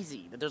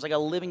crazy that there's like a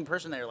living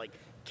person there like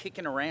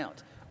kicking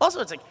around. Also,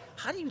 it's like,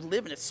 how do you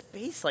live in a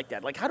space like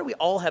that? Like, how do we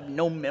all have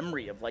no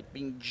memory of like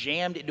being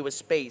jammed into a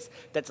space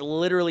that's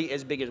literally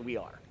as big as we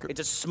are? It's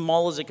as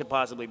small as it could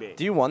possibly be.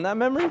 Do you want that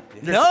memory?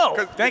 No,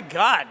 'cause- thank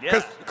God.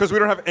 Yeah. Because we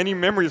don't have any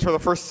memories for the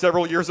first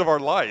several years of our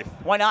life.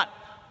 Why not?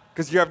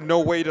 Because you have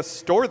no way to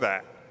store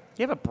that.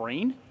 Do you have a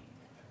brain?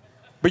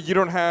 But you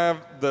don't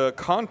have the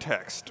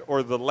context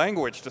or the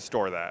language to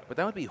store that. But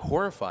that would be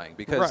horrifying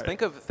because Right.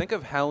 think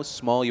of how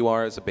small you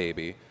are as a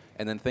baby,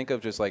 and then think of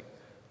just like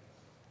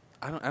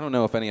I don't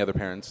know if any other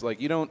parents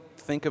like you don't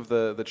think of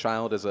the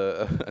child as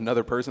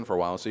another person for a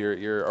while, so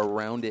you're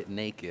around it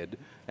naked,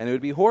 and it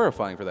would be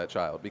horrifying for that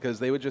child because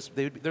they're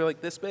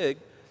like this big,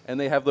 and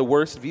they have the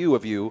worst view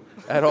of you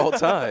at all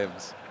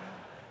times.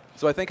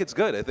 So I think it's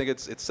good. I think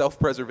it's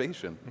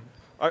self-preservation.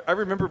 I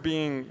remember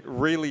being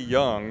really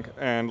young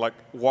and like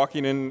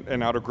walking in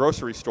and out of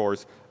grocery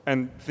stores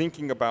and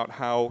thinking about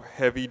how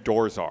heavy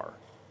doors are.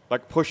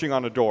 Like pushing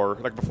on a door,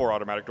 like before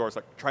automatic doors,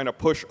 like trying to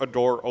push a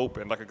door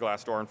open, like a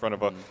glass door in front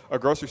of a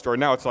grocery store.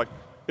 Now it's like,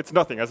 it's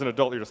nothing. As an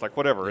adult, you're just like,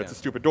 whatever, it's a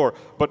stupid door.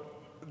 But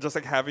just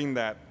like having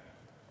that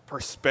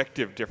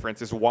perspective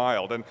difference is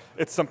wild. And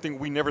it's something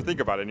we never think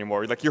about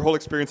anymore. Like your whole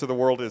experience of the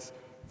world is,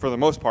 for the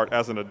most part,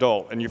 as an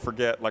adult. And you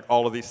forget like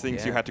all of these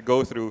things you had to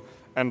go through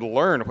and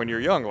learn when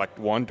you're young. Like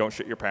 1, don't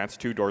shit your pants.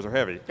 2, doors are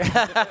heavy.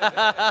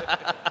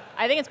 I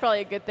think it's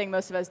probably a good thing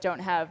most of us don't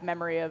have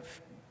memory of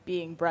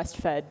being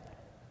breastfed.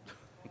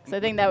 So I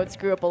think that would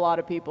screw up a lot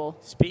of people.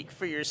 Speak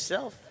for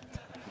yourself.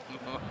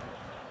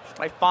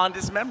 My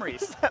fondest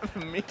memories.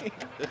 Me.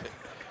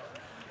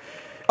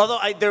 Although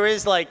it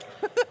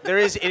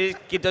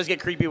does get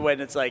creepy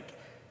when it's like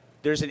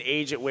there's an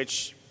age at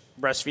which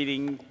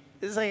breastfeeding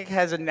is like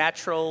has a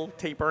natural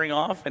tapering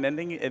off and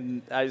ending.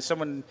 And I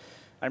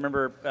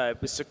remember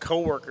it was a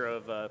coworker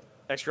of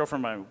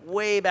ex-girlfriend of mine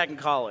way back in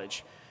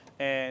college,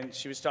 and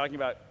she was talking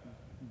about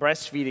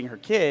breastfeeding her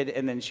kid,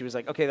 and then she was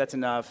like, "Okay, that's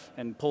enough,"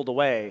 and pulled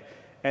away,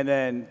 and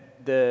then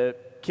the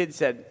kid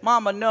said,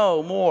 "Mama,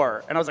 no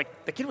more," and I was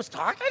like, "The kid was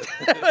talking?"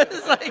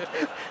 It's like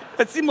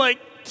that seemed like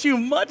too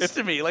much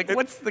to me. Like,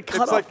 what's the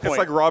cutoff point? It's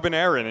like Robin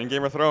Aaron in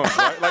Game of Thrones,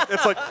 right? Like,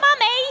 it's like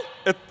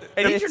Mommy!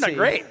 And you're not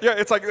great. Yeah,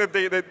 it's like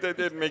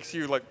it makes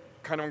you like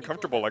kind of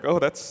uncomfortable. Like, oh,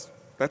 that's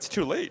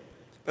too late.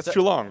 That's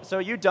too long. So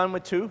are you done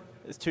with 2?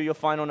 Is 2 your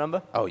final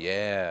number? Oh,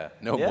 yeah.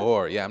 No Yeah?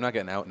 more. Yeah, I'm not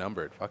getting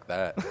outnumbered. Fuck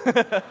that.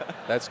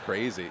 That's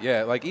crazy.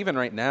 Yeah, like even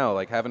right now,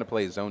 like having to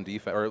play zone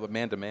defense or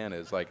man-to-man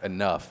is like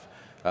enough.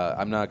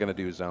 I'm not going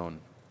to do zone.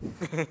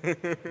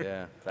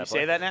 Yeah. You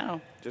say that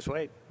now. Just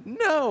wait.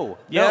 No.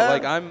 Yeah. No,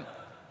 like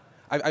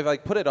I've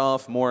like put it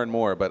off more and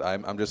more, but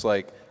I'm just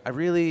like, I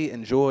really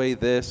enjoy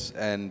this,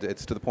 and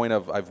it's to the point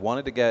of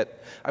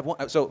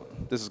so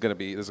this is gonna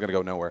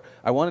go nowhere.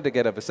 I wanted to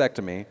get a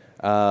vasectomy,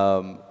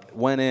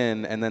 went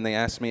in, and then they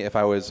asked me if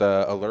I was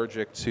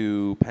allergic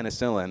to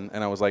penicillin,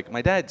 and I was like,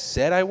 my dad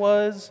said I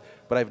was,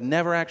 but I've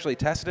never actually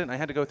tested it, and I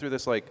had to go through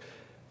this like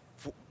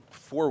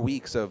 4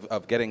 weeks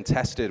of getting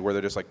tested where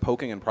they're just like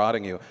poking and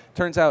prodding you.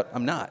 Turns out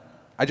I'm not.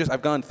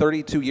 I've gone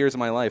 32 years of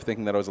my life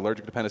thinking that I was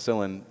allergic to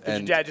penicillin.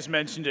 And your dad just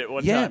mentioned it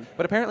one time. Yeah,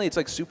 but apparently it's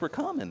like super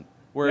common,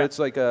 where it's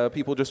like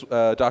people just,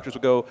 doctors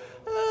would go,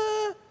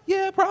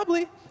 yeah,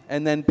 probably.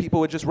 And then people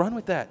would just run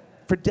with that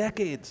for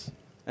decades.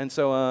 And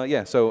so,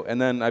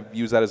 and then I've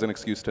used that as an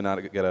excuse to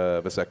not get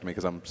a vasectomy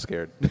because I'm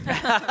scared.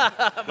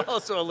 I'm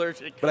also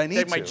allergic. But I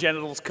need my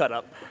genitals cut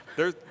up.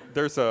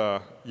 There's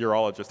a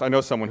urologist. I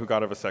know someone who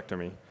got a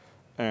vasectomy.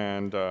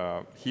 And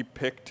he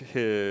picked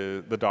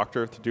the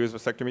doctor to do his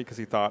vasectomy because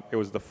he thought it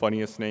was the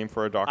funniest name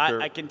for a doctor.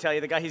 I can tell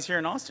you the guy, he's here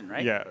in Austin,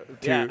 right? Yeah,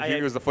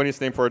 it was the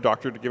funniest name for a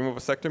doctor to give him a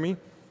vasectomy.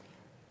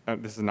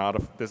 And this is not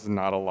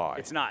a lie.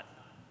 It's not.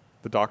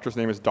 The doctor's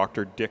name is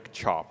Dr. Dick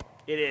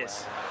Chop. It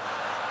is.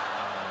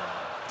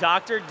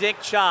 Dr. Dick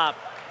Chop.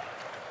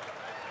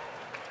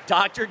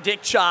 Dr.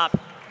 Dick Chop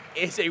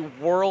is a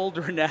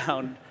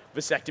world-renowned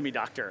vasectomy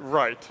doctor.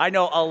 Right. I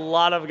know a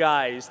lot of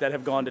guys that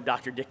have gone to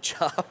Dr. Dick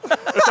Chop.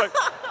 It's like,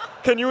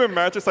 can you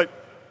imagine? It's like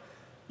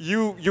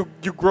you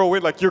grow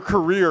in, like your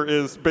career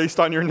is based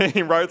on your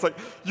name, right? It's like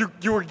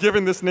you were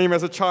given this name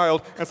as a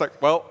child, and it's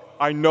like, well,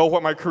 I know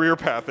what my career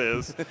path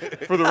is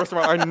for the rest of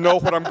my life. I know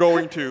what I'm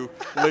going to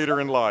later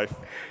in life.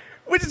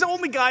 Which is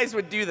only guys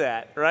would do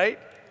that, right?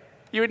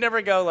 You would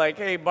never go like,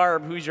 "Hey,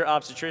 Barb, who's your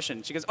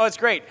obstetrician?" She goes, "Oh, it's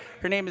great.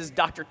 Her name is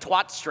Dr.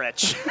 Twat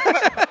Stretch."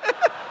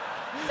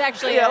 It's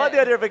actually I like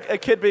the idea of a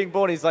kid being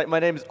born. He's like, my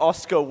name's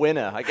Oscar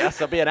Winner. I guess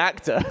I'll be an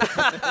actor.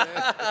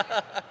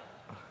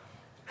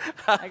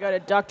 I go to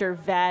Dr.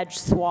 Vag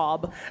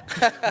Swab.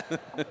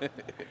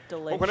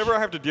 Well, whenever I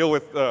have to deal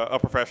with a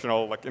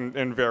professional, like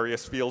in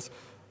various fields,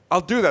 I'll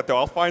do that though.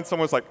 I'll find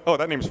someone's like, "Oh,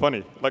 that name's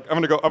funny. Like, I'm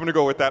gonna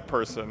go with that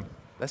person."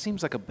 That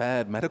seems like a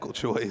bad medical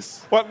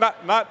choice. Well,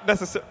 not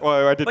necessarily.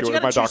 Well, I did do it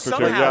with my doctor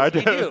too. Yeah, I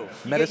did.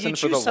 Medicine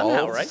for the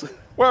somehow, lulz. right?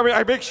 Well, I mean,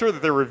 I make sure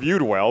that they're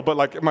reviewed well, but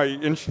like my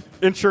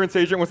insurance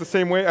agent was the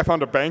same way. I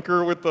found a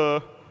banker with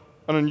an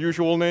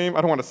unusual name.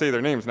 I don't want to say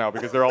their names now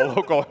because they're all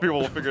local.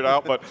 People will figure it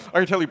out, but I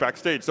can tell you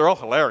backstage, they're all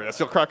hilarious.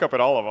 You'll crack up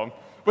at all of them.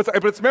 But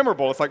it's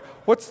memorable. It's like,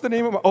 what's the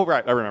name of my... Oh,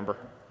 right, I remember.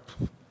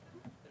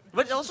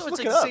 But also, it's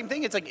like the same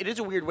thing. It's like, it is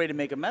a weird way to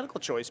make a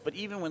medical choice, but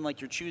even when like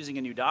you're choosing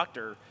a new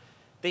doctor,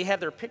 they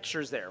have their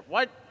pictures there.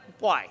 What?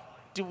 Why?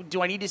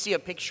 Do I need to see a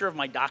picture of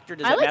my doctor?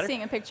 Does I that like matter?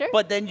 seeing a picture.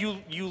 But then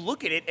you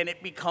look at it, and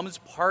it becomes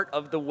part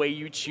of the way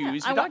you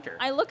choose your doctor.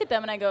 I look at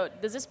them and I go,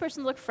 does this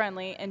person look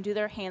friendly and do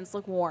their hands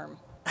look warm?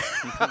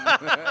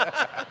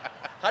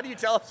 How do you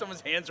tell if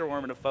someone's hands are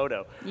warm in a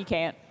photo? You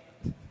can't.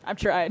 I've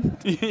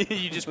tried.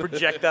 You just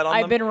project that on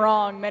I've them? been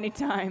wrong many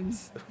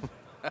times.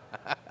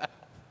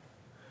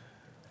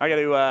 I got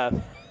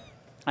to.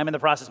 I'm in the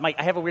process. I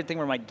have a weird thing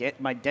where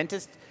my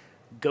dentist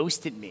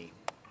ghosted me.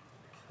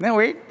 Isn't that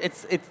weird?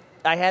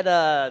 I had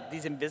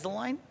these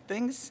Invisalign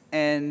things,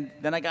 and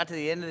then I got to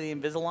the end of the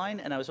Invisalign,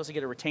 and I was supposed to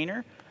get a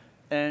retainer,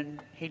 and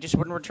he just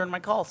wouldn't return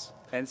my calls.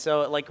 And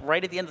so, like,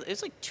 right at the end, it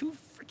was like 2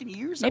 freaking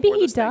years. Maybe I wore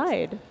he those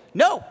things. died.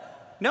 No.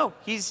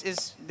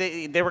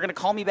 They were going to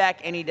call me back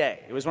any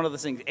day. It was one of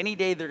those things. Any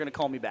day they're going to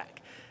call me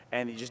back,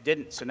 and he just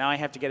didn't. So now I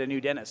have to get a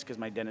new dentist because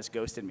my dentist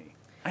ghosted me.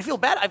 I feel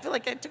bad. I feel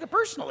like I took it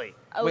personally.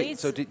 Wait,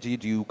 so do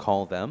you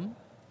call them?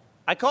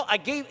 I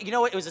gave, you know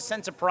what, it was a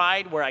sense of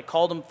pride where I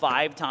called him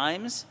 5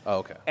 times. Oh,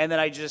 okay. And then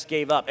I just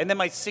gave up. And then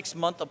my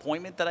 6-month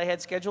appointment that I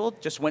had scheduled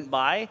just went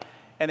by,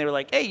 and they were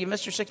like, "Hey, you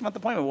missed your 6-month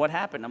appointment. What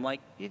happened?" I'm like,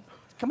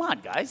 "Come on,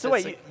 guys." So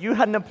wait, you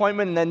had an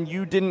appointment and then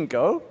you didn't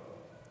go?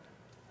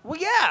 Well,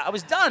 yeah, I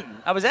was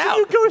done. I was out.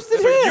 You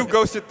ghosted him. You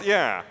ghosted,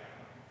 yeah.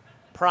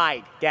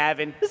 Pride,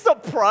 Gavin. It's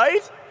not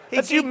pride.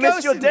 That's he you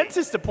missed your ghosted me.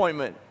 dentist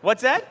appointment.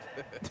 What's that?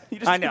 You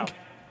just I know.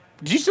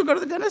 Did you still go to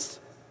the dentist?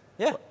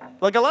 Yeah.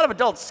 Like, a lot of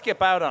adults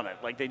skip out on it.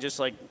 Like, they just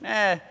like,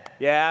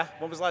 yeah.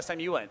 When was the last time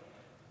you went?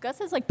 Gus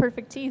has like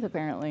perfect teeth,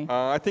 apparently.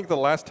 I think the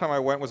last time I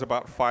went was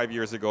about 5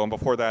 years ago, and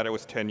before that it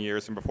was 10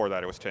 years, and before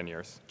that it was 10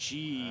 years.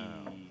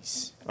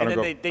 Jeez. I And don't then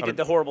go- they I did don't-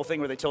 the horrible thing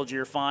where they told you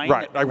you're fine.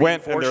 Right. I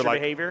went, and reinforced they're your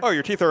like, behavior. "Oh,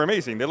 your teeth are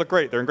amazing. They look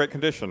great. They're in great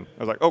condition." I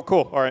was like, "Oh,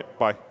 cool. All right,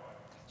 bye."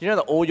 You know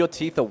that all your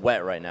teeth are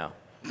wet right now.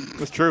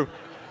 It's true.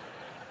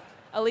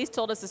 Elise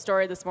told us a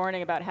story this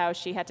morning about how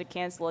she had to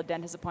cancel a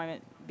dentist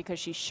appointment because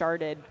she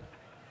sharded.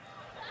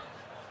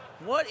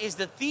 What is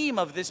the theme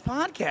of this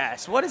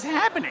podcast? What is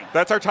happening?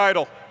 That's our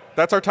title.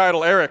 That's our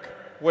title, Eric.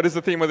 What is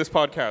the theme of this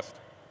podcast?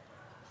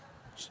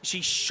 She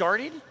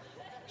sharded?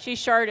 She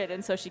sharded,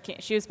 and so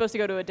she was supposed to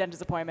go to a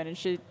dentist appointment, and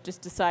she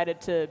just decided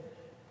to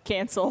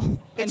cancel.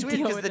 It's and weird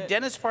deal because with the it.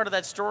 dentist part of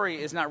that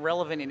story is not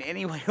relevant in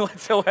any way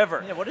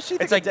whatsoever. Yeah, what does she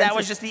think It's like a that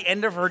was dentist- just the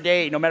end of her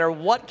day. No matter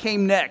what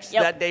came next,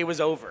 Yep. that day was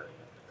over.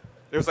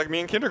 It was like me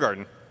in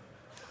kindergarten.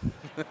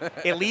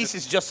 Elise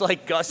is just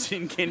like Gus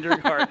in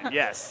kindergarten.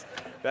 Yes,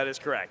 that is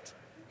correct.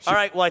 All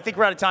right, well, I think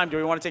we're out of time. Do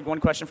we want to take one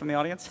question from the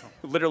audience?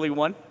 Literally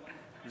one?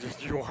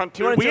 You want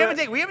to? We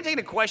haven't taken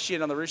a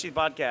question on the Rooster Teeth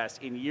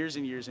podcast in years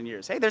and years and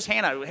years. Hey, there's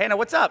Hannah. Hannah,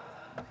 what's up?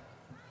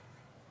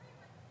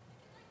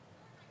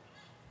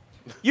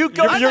 You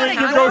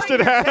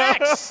ghosted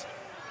Hannah.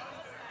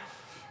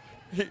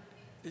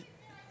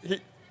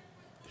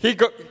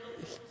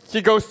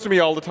 He goes to me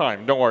all the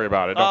time. Don't worry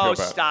about it. Don't Oh,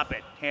 feel bad. stop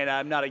it, Hannah.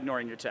 I'm not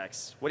ignoring your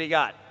texts. What do you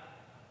got?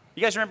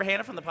 You guys remember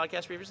Hannah from the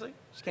podcast previously?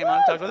 She came on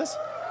and talked with us.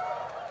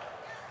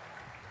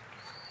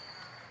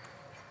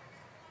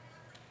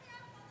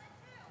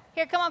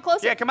 Here, come on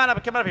closer. Yeah, come on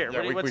up here.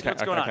 Yeah, What's can't,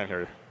 going I on? can't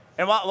hear you.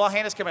 And while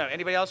Hannah's coming up,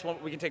 anybody else?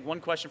 We can take one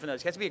question from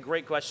those. It has to be a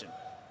great question.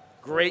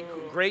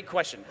 Great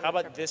question. How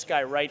about this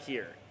guy right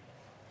here?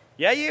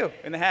 Yeah, you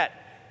in the hat.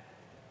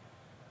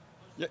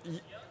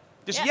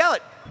 Just yell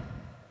it.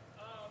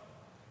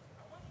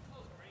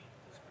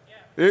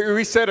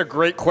 We said a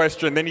great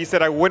question. Then he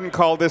said, "I wouldn't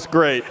call this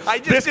great." I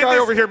just this did guy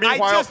this- over here, I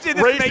meanwhile, just did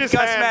this to raised make his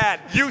Gus hand. mad.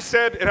 You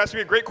said it has to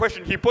be a great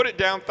question. He put it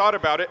down, thought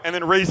about it, and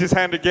then raised his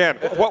hand again.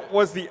 What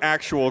was the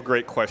actual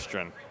great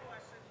question?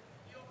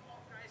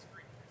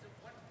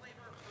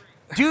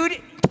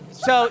 Dude,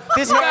 so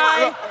this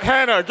guy,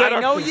 Hannah, get I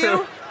up know here.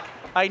 you.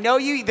 I know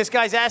you. This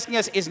guy's asking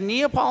us, is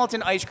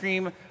Neapolitan ice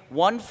cream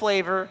one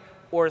flavor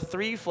or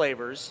three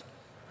flavors?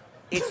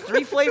 It's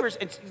three flavors.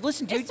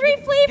 Listen, dude. It's three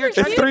flavors,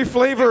 You're It's three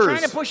flavors.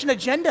 trying to push an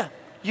agenda.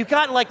 You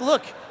got,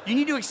 look, you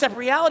need to accept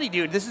reality,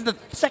 dude. This is the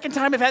second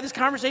time I've had this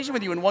conversation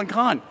with you in one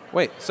con.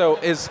 Wait, so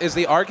is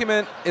the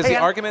argument Hey, Hannah.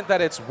 argument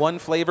that it's one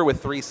flavor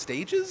with 3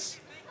 stages?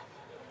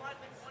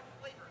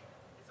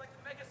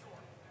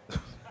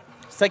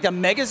 It's like the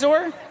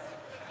Megazord?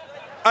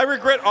 I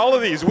regret all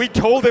of these. We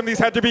told him these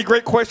had to be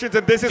great questions,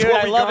 and this is Dude,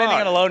 what I we love got.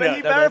 ending on a low But note.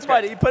 he That's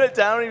verified great. it. He put it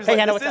down, and he was Hey, like,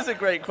 Hannah, this what's is up? a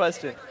great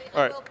question.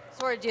 All right. We'll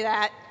sort of do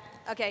that.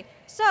 Okay,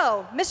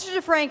 so, Mr.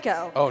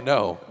 DeFranco, Oh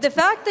no. the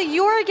fact that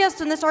you're a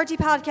guest on this RT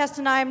podcast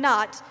and I am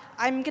not,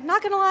 I'm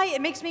not gonna lie,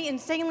 it makes me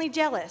insanely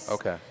jealous.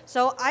 Okay.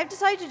 So I've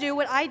decided to do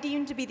what I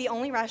deem to be the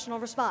only rational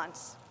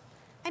response.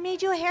 I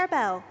made you a hair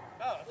bow.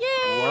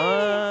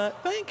 What?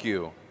 Thank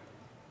you.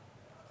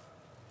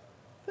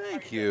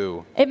 Thank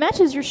you. It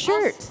matches your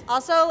shirt.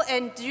 Also,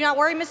 and do not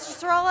worry, Mr.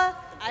 Sorolla,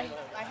 I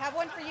have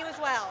one for you as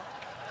well.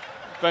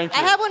 Thank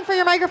I you. have one for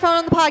your microphone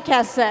on the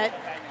podcast set.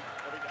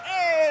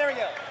 Hey, there we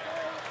go.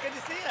 Good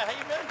to see you. How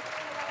you been?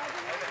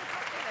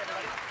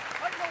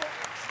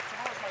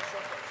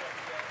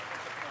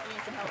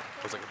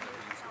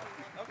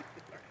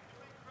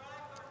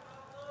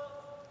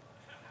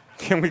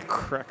 Can we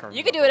crack our?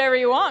 You can do whatever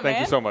you want, Thank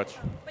man. you so much.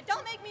 But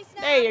don't make me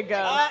snap. There you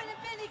go. Like an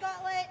infinity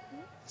gauntlet.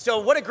 So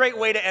what a great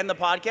way to end the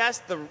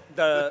podcast.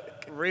 The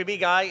Ruby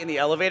guy in the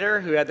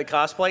elevator who had the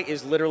cosplay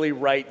is literally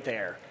right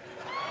there.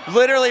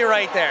 Literally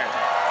right there.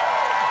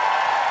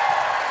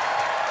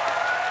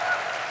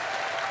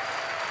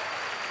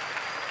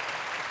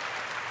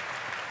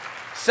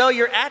 So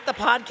you're at the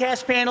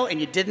podcast panel and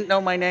you didn't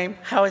know my name?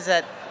 How is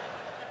that?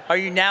 Are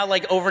you now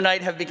like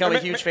overnight have become a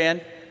huge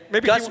fan?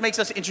 maybe Gus he- makes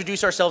us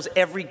introduce ourselves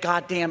every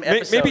goddamn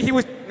episode.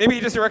 Maybe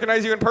he doesn't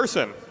recognize you in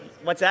person.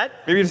 What's that?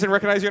 Maybe he doesn't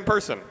recognize you in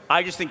person.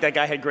 I just think that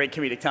guy had great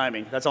comedic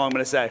timing. That's all I'm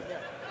going to say.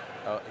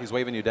 He's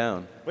waving you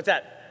down. What's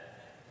that?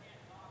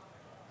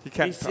 He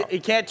can't talk. He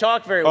can't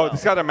talk very well. Oh,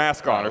 he's got a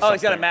mask on or something. Oh,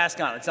 he's got a mask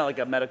on. It's not like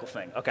a medical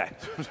thing. Okay.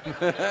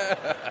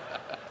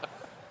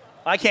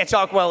 I can't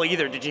talk well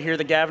either. Did you hear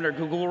the Gavin or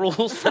Google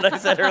rules that I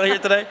said earlier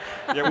today?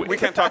 Yeah, we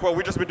can't talk well.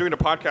 We've just been doing a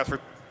podcast for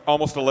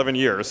almost 11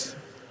 years.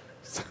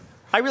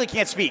 I really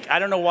can't speak. I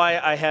don't know why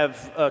I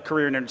have a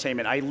career in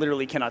entertainment. I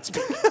literally cannot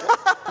speak.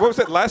 What was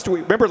it last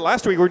week? Remember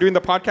last week we were doing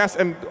the podcast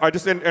and I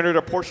just entered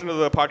a portion of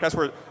the podcast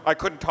where I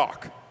couldn't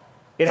talk.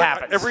 It Like,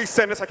 happens. Every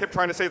sentence I kept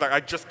trying to say, like I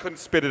just couldn't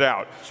spit it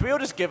out. Should we all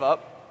just give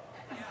up?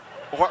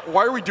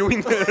 Why are we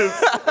doing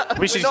this?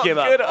 We should just Not give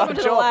up. good at our Welcome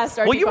to the job. last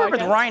RT Well, you work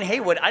with podcast. Ryan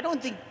Haywood. I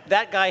don't think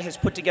that guy has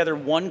put together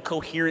one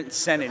coherent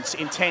sentence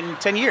in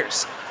 10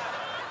 years.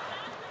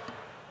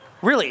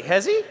 Really,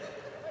 has he?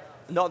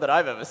 Not that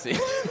I've ever seen.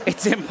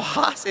 It's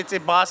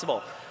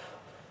impossible.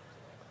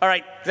 All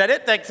right, is that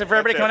it? Thanks for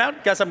everybody coming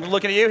out. Guess I'm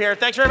looking at you here.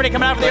 Thanks for everybody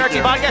coming out for the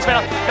RT Podcast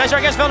panel. Thanks for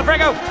our guest, Phil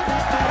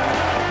DeFranco.